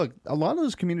case, look, a lot of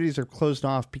those communities are closed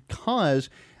off because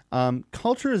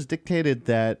culture has dictated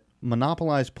that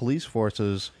monopolized police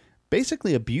forces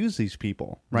basically abuse these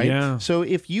people, right? Yeah. So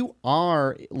if you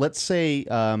are, let's say,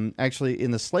 actually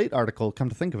in the Slate article, come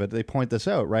to think of it, they point this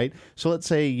out, right? So let's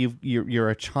say you're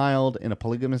a child in a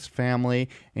polygamous family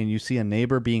and you see a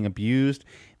neighbor being abused.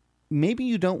 Maybe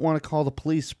you don't want to call the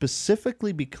police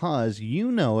specifically because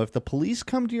if the police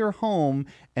come to your home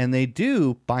and they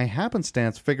do, by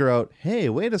happenstance, figure out, hey,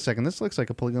 wait a second, this looks like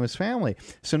a polygamous family.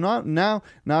 So not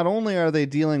only are they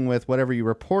dealing with whatever you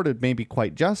reported, maybe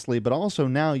quite justly, but also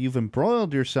now you've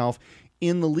embroiled yourself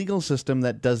in the legal system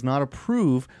that does not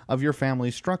approve of your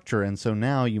family structure. And so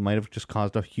now you might have just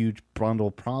caused a huge bundle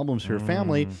of problems for your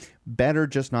family. Better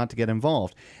just not to get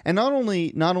involved. And not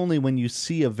only when you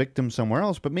see a victim somewhere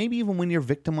else, but maybe even when you're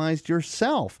victimized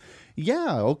yourself.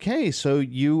 Yeah, okay, so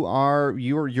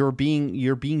you're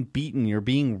being beaten, you're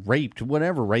being raped,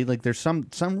 whatever, right? Like there's some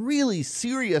really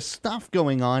serious stuff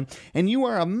going on, and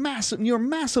you're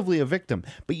massively a victim.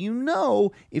 But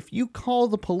if you call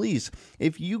the police,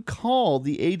 if you call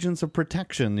the agents of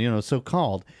protection,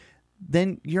 so-called,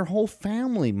 then your whole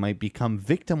family might become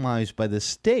victimized by the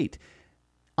state.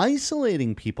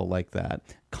 Isolating people like that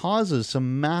causes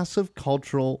some massive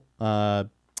cultural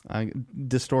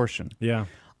distortion. Yeah.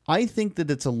 I think that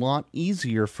it's a lot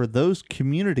easier for those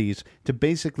communities to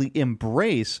basically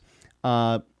embrace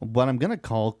what I'm going to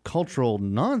call cultural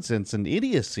nonsense and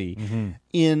idiocy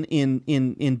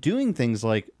in doing things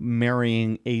like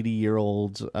marrying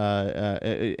 80-year-olds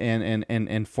and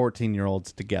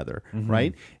 14-year-olds together,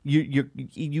 right?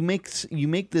 You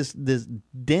make this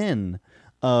den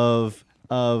of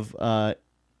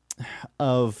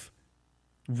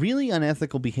really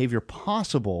unethical behavior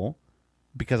possible,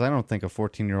 because I don't think a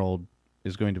 14-year-old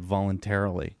is going to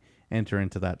voluntarily enter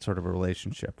into that sort of a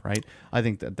relationship, right? I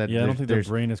think that I don't think their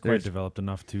brain is quite developed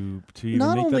enough to even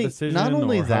make that decision. Not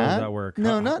only or that, how does that work?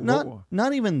 No,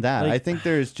 not even that. I think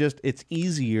it's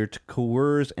easier to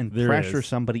coerce and pressure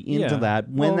somebody into that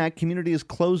when that community is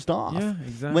closed off. Yeah,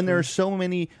 exactly. When there are so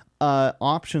many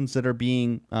options that are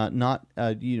being not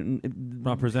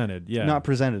presented. Yeah, not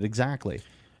presented exactly.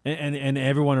 And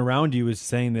everyone around you is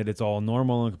saying that it's all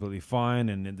normal and completely fine,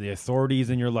 and the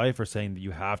authorities in your life are saying that you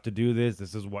have to do this.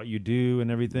 This is what you do, and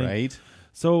everything. Right.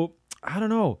 So I don't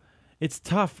know. It's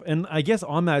tough, and I guess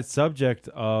on that subject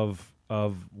of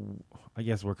I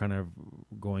guess we're kind of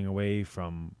going away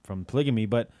from polygamy,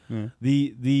 but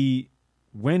the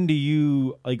when do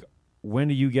you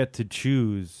get to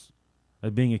choose,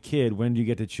 being a kid? When do you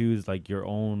get to choose like your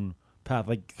own path?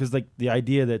 Like, because like the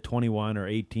idea that 21 or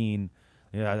 18.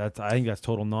 Yeah, I think that's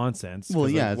total nonsense. Well,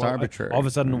 it's arbitrary. All of a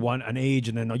sudden, an age,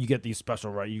 and then you get these special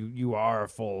rights. You are a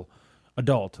full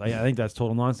adult. I think that's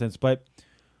total nonsense. But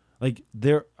like,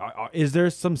 is there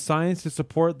some science to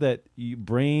support that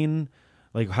brain?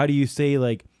 Like, how do you say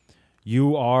like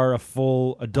you are a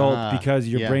full adult because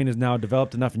your brain is now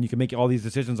developed enough and you can make all these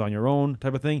decisions on your own,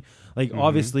 type of thing? Like,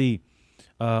 obviously,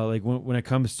 like when it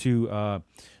comes to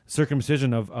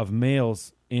circumcision of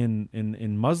males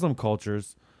in Muslim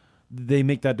cultures, they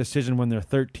make that decision when they're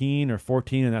 13 or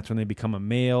 14, and that's when they become a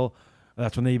male.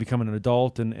 That's when they become an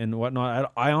adult and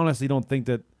whatnot. I honestly don't think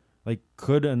that, like,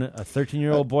 could a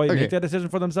 13-year-old boy make that decision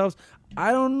for themselves?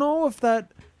 I don't know if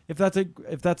that's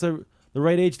the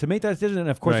right age to make that decision. And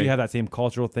of course, you have that same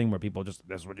cultural thing where people just,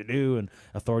 that's what you do, and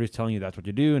authorities telling you that's what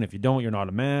you do, and if you don't, you're not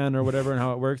a man or whatever, and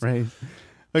how it works. Right.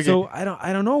 Okay. So I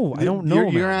don't know. I don't know.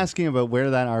 You're asking about where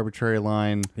that arbitrary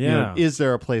line. Is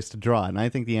there a place to draw it? And I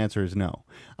think the answer is no.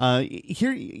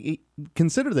 Here,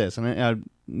 consider this, and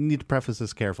need to preface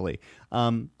this carefully.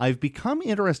 I've become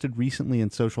interested recently in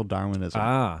social Darwinism.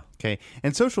 Okay,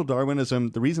 and social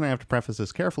Darwinism. The reason I have to preface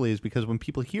this carefully is because when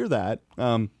people hear that,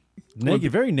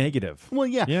 very negative. Well,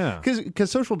 yeah,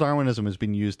 because social Darwinism has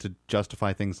been used to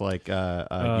justify things like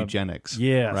eugenics,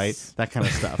 yes, right, that kind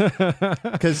of stuff.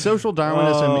 Because social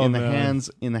Darwinism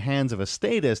in the hands of a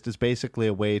statist is basically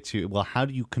a way to, well, how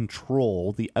do you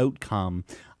control the outcome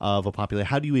of a population?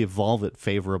 How do you evolve it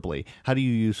favorably? How do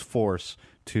you use force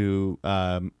to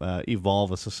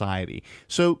evolve a society?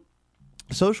 So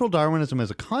social Darwinism as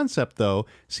a concept, though,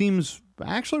 seems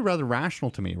actually rather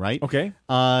rational to me, right? Okay.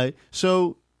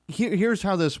 So here's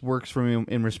how this works for me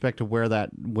in respect to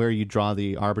where you draw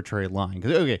the arbitrary line.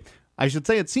 Okay, I should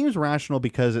say it seems rational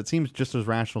because it seems just as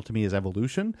rational to me as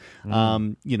evolution.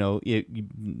 Survival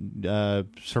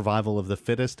of the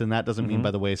fittest, and that doesn't mean,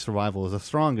 by the way, survival is the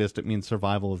strongest. It means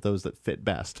survival of those that fit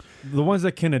best. The ones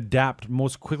that can adapt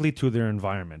most quickly to their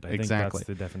environment. I think that's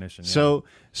the definition. Yeah.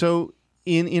 So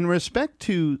in respect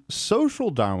to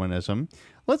social Darwinism,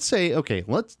 let's say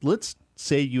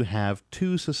you have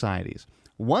two societies.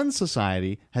 One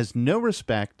society has no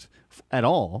respect at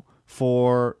all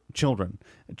for children.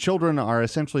 Children are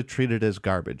essentially treated as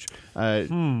garbage.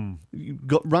 Run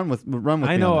with.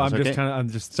 I know. I'm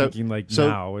just thinking like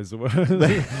now is what.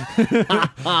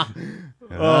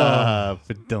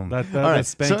 That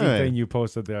spanking thing you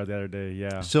posted there the other day.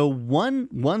 Yeah. So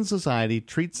one society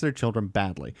treats their children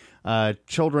badly.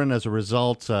 Children, as a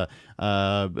result, are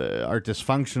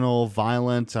dysfunctional,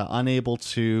 violent, unable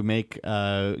to make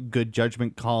good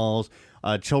judgment calls.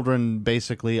 Children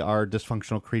basically are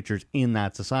dysfunctional creatures in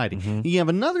that society. You have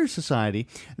another society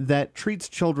that treats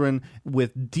children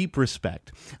with deep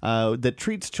respect, that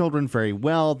treats children very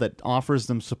well, that offers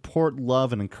them support,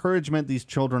 love, and encouragement. These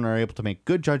children are able to make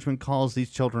good judgment calls.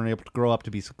 These children are able to grow up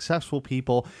to be successful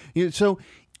people.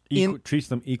 Treats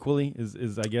them equally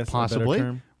is I guess possibly a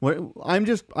better term. I'm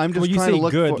just when trying you say to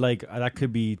look good, for, like that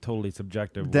could be totally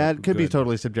subjective. That could be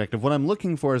totally subjective. What I'm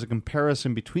looking for is a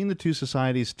comparison between the two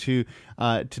societies to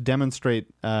demonstrate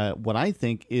what I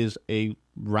think is a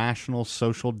rational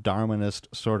social Darwinist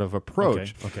sort of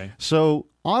approach. Okay. So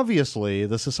obviously,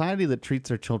 the society that treats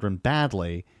their children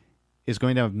badly is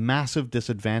going to have massive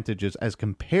disadvantages as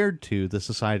compared to the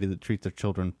society that treats their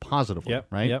children positively.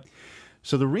 Right. Yep.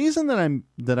 So the reason that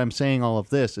I'm saying all of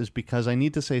this is because I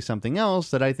need to say something else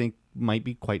that I think might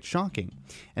be quite shocking.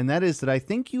 And that is that I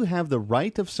think you have the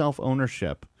right of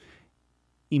self-ownership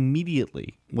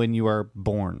immediately when you are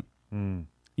born.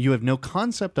 You have no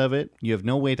concept of it. You have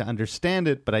no way to understand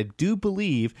it. But I do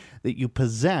believe that you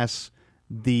possess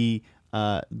the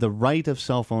right of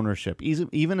self-ownership,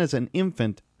 even as an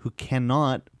infant who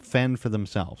cannot fend for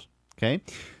themselves. Okay?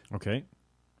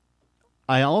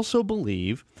 I also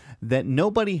believe that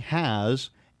nobody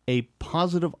has a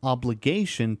positive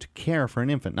obligation to care for an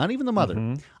infant, not even the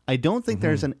mother. I don't think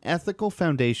there's an ethical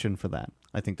foundation for that.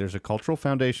 I think there's a cultural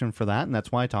foundation for that, and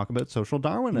that's why I talk about social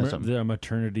Darwinism. The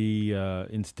maternity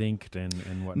instinct and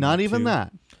whatnot. Not even too.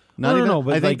 that. No,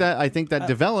 but I think that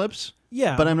develops.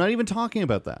 Yeah, but I'm not even talking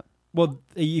about that. Well,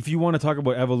 if you want to talk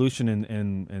about evolution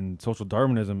and social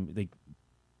Darwinism, like.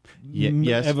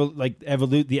 Yes.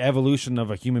 The evolution of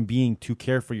a human being to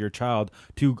care for your child,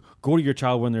 to go to your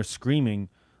child when they're screaming,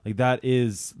 like that's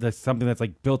something that's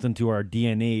like built into our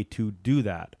DNA to do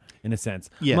that in a sense.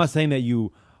 Yes. I'm not saying that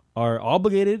you are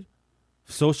obligated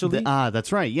socially.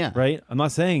 That's right. Yeah. Right. I'm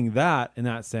not saying that in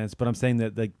that sense, but I'm saying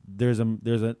that like there's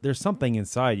something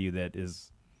inside you that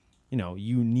is,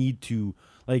 you need to,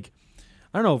 like,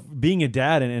 I don't know, being a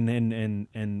dad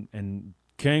and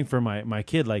caring for my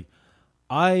kid, like.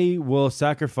 I will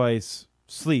sacrifice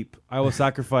sleep. I will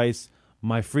sacrifice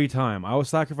my free time. I will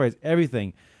sacrifice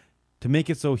everything to make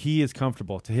it so he is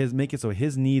comfortable, make it so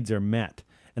his needs are met.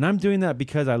 And I'm doing that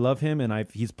because I love him and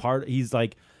he's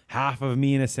like half of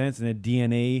me in a sense, in a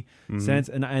DNA sense.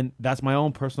 And that's my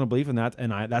own personal belief in that.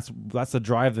 And that's the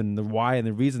drive and the why and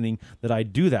the reasoning that I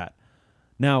do that.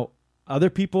 Now, other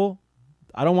people,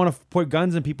 I don't want to put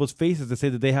guns in people's faces to say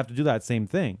that they have to do that same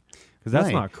thing because that's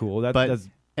not cool. That's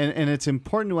And it's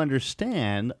important to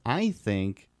understand, I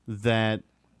think, that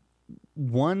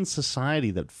one society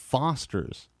that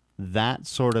fosters that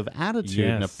sort of attitude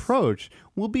and approach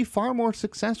will be far more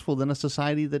successful than a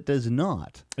society that does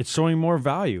not. It's showing more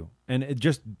value. And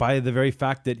just by the very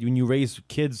fact that when you raise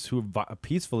kids who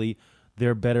peacefully,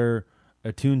 they're better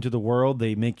attuned to the world.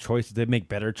 They make choices. They make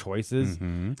better choices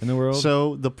in the world.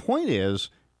 So the point is,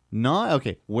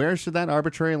 where should that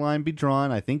arbitrary line be drawn?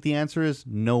 I think the answer is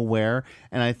nowhere.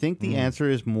 And I think the answer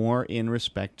is more in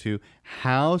respect to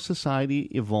how society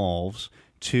evolves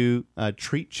to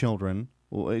treat children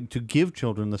to give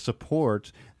children the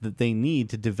support that they need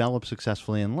to develop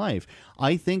successfully in life.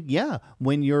 I think, yeah,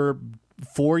 when you're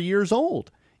 4 years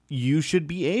old, you should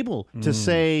be able to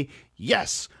say,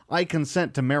 yes, I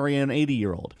consent to marry an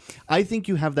 80-year-old. I think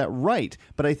you have that right,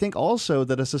 but I think also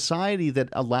that a society that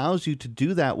allows you to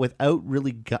do that without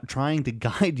really trying to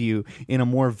guide you in a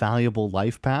more valuable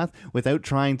life path, without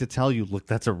trying to tell you, look,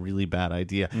 that's a really bad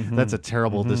idea, that's a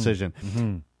terrible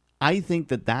decision. I think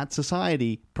that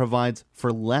society provides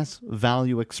for less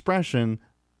value expression,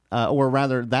 or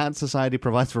rather, that society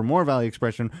provides for more value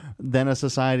expression than a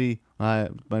society. I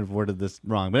might have worded this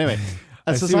wrong, but anyway,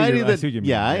 a society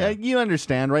that you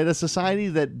understand, right? A society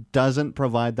that doesn't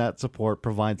provide that support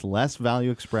provides less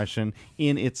value expression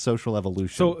in its social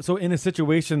evolution. So in a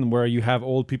situation where you have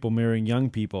old people marrying young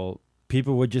people,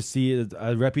 people would just see it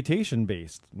as reputation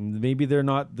based. Maybe they're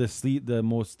not they're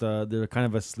kind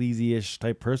of a sleazy-ish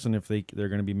type person if they're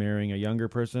going to be marrying a younger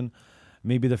person.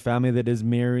 Maybe the family that is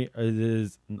married I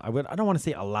don't want to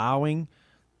say allowing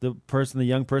the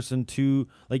young person to,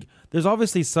 like, there's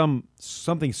obviously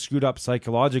something screwed up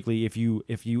psychologically if you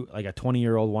like a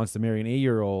 20-year-old wants to marry an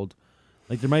 8-year-old.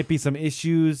 Like, there might be some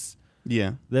issues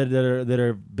that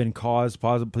are been caused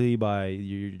possibly by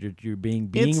you're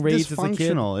being raised as a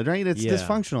kid. Right? It's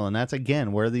dysfunctional, and that's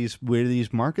again where these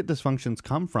market dysfunctions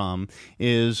come from.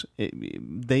 Is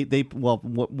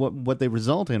what they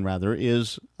result in rather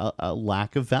is a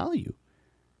lack of value.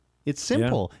 It's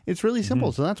simple. Yeah. It's really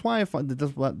simple. So that's why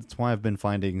I've been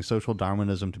finding social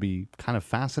Darwinism to be kind of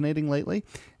fascinating lately.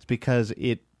 It's because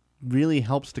it really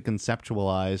helps to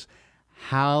conceptualize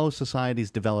how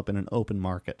societies develop in an open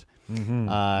market.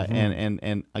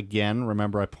 And again,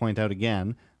 remember, I point out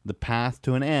again, the path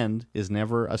to an end is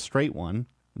never a straight one.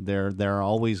 There are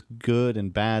always good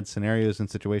and bad scenarios and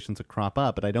situations that crop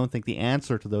up, but I don't think the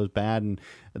answer to those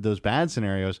bad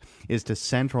scenarios is to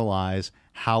centralize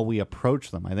how we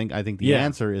approach them. I think the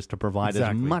answer is to provide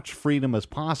as much freedom as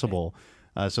possible,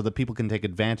 so that people can take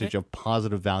advantage of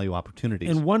positive value opportunities.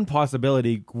 And one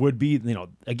possibility would be,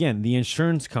 again, the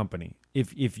insurance company.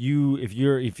 If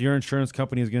your insurance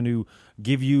company is going to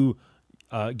give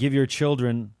your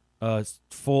children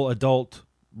full adult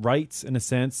rights in a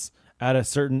sense at a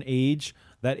certain age,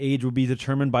 that age will be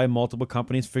determined by multiple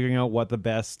companies figuring out what the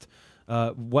best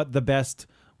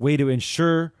way to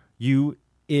insure you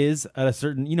is at a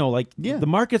certain, the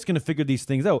market's going to figure these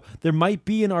things out. There might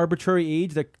be an arbitrary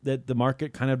age that the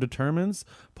market kind of determines,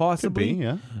 possibly. Could be,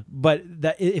 yeah. But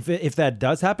that if that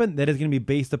does happen, that is going to be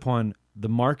based upon the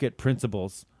market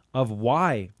principles of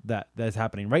why that is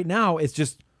happening. Right now, it's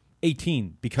just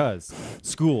 18 because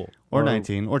school. Or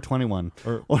 19, or 21,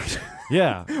 or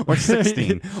yeah, or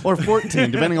 16, or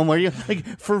 14, depending on where you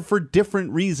for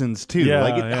different reasons too.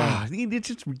 It's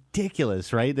just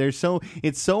ridiculous, right?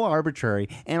 It's so arbitrary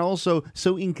and also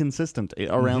so inconsistent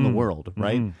around the world,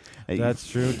 right? That's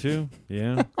true too.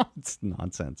 Yeah, it's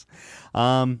nonsense.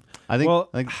 I think. Well,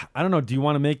 I don't know. Do you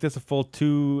want to make this a full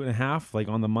 2.5, like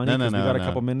on the money? No. We got a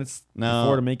couple minutes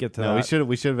before to make it. No,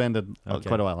 we should have ended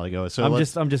quite a while ago. So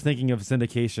I'm just thinking of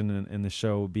syndication and the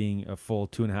show being a full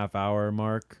 2.5 hour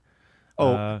mark.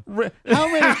 How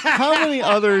many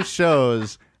other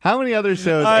shows adhere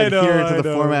to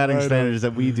the formatting standards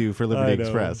that we do for Liberty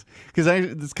Express? Because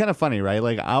it's kind of funny, right?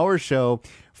 Like our show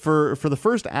for the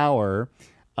first hour.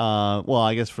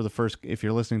 I guess for the first, if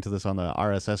you're listening to this on the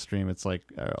RSS stream, it's like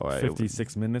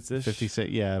 56 minutes ish. 56,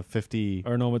 yeah, 50.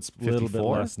 Or no, it's a little bit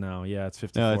less now. Yeah, it's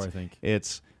 54. I think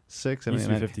it's 6. It used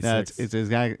to be 56.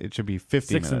 It should be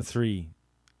 50 6 minutes. 6 and 3.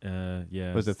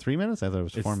 Yeah. Was it 3 minutes? I thought it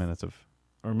was 4 minutes of.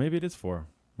 Or maybe it is 4.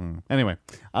 Anyway,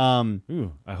 I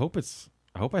hope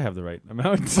I have the right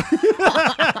amount.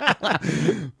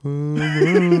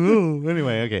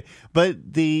 Anyway, okay,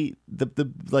 but the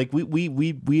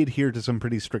we adhere to some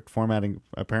pretty strict formatting.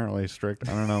 Apparently strict.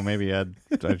 I don't know. Maybe Ed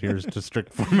adheres to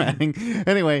strict formatting.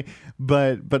 Anyway,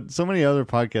 but so many other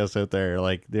podcasts out there,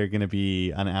 like they're going to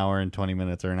be an hour and 20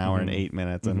 minutes, or an hour and 8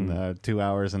 minutes, and 2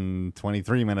 hours and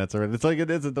 23 minutes, or it's like it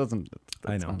doesn't. I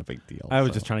know. It's not a big deal. I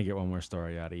was just trying to get one more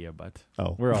story out of you, but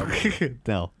we're all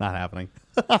no, not happening.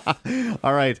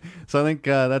 All right, so I think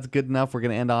that's good enough. We're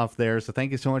going to end off there. So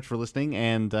thank you so much for listening,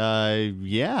 and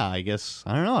I guess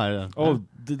I don't know.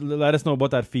 Let us know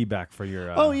about that feedback for your.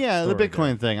 The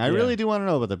Bitcoin thing. I really do want to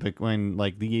know about the Bitcoin,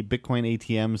 like the Bitcoin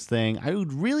ATMs thing. I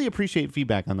would really appreciate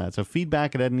feedback on that. So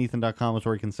feedback at edandethan.com is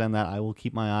where you can send that. I will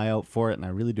keep my eye out for it, and I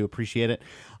really do appreciate it.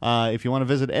 If you want to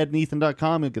visit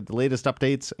edandethan.com, you'll get the latest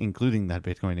updates, including that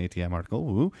Bitcoin ATM article.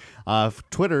 Woo.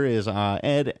 Twitter is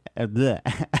Ed at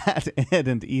Ed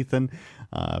and Ethan.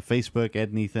 Facebook, Ed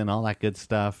and Ethan, all that good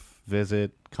stuff.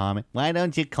 visit, comment. Why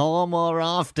don't you call more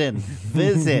often?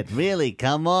 Visit, really,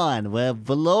 come on. We're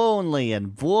lonely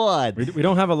and bored. We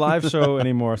don't have a live show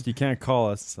anymore, so you can't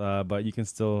call us, but you can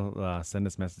still send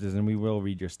us messages, and we will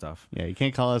read your stuff. Yeah, you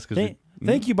can't call us because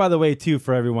Thank you, by the way, too,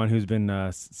 for everyone who's been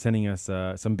sending us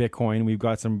some Bitcoin. We've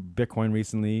got some Bitcoin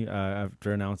recently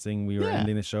after announcing we were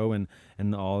ending the show, and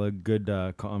all the good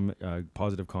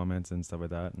positive comments and stuff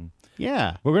like that. And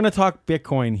yeah, we're going to talk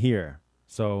Bitcoin here,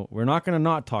 so we're not going to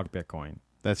not talk Bitcoin.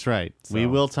 That's right. So. We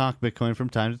will talk Bitcoin from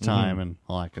time to time and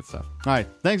all that good stuff. All right.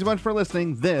 Thanks a bunch for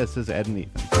listening. This is Ed and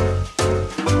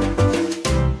Ethan.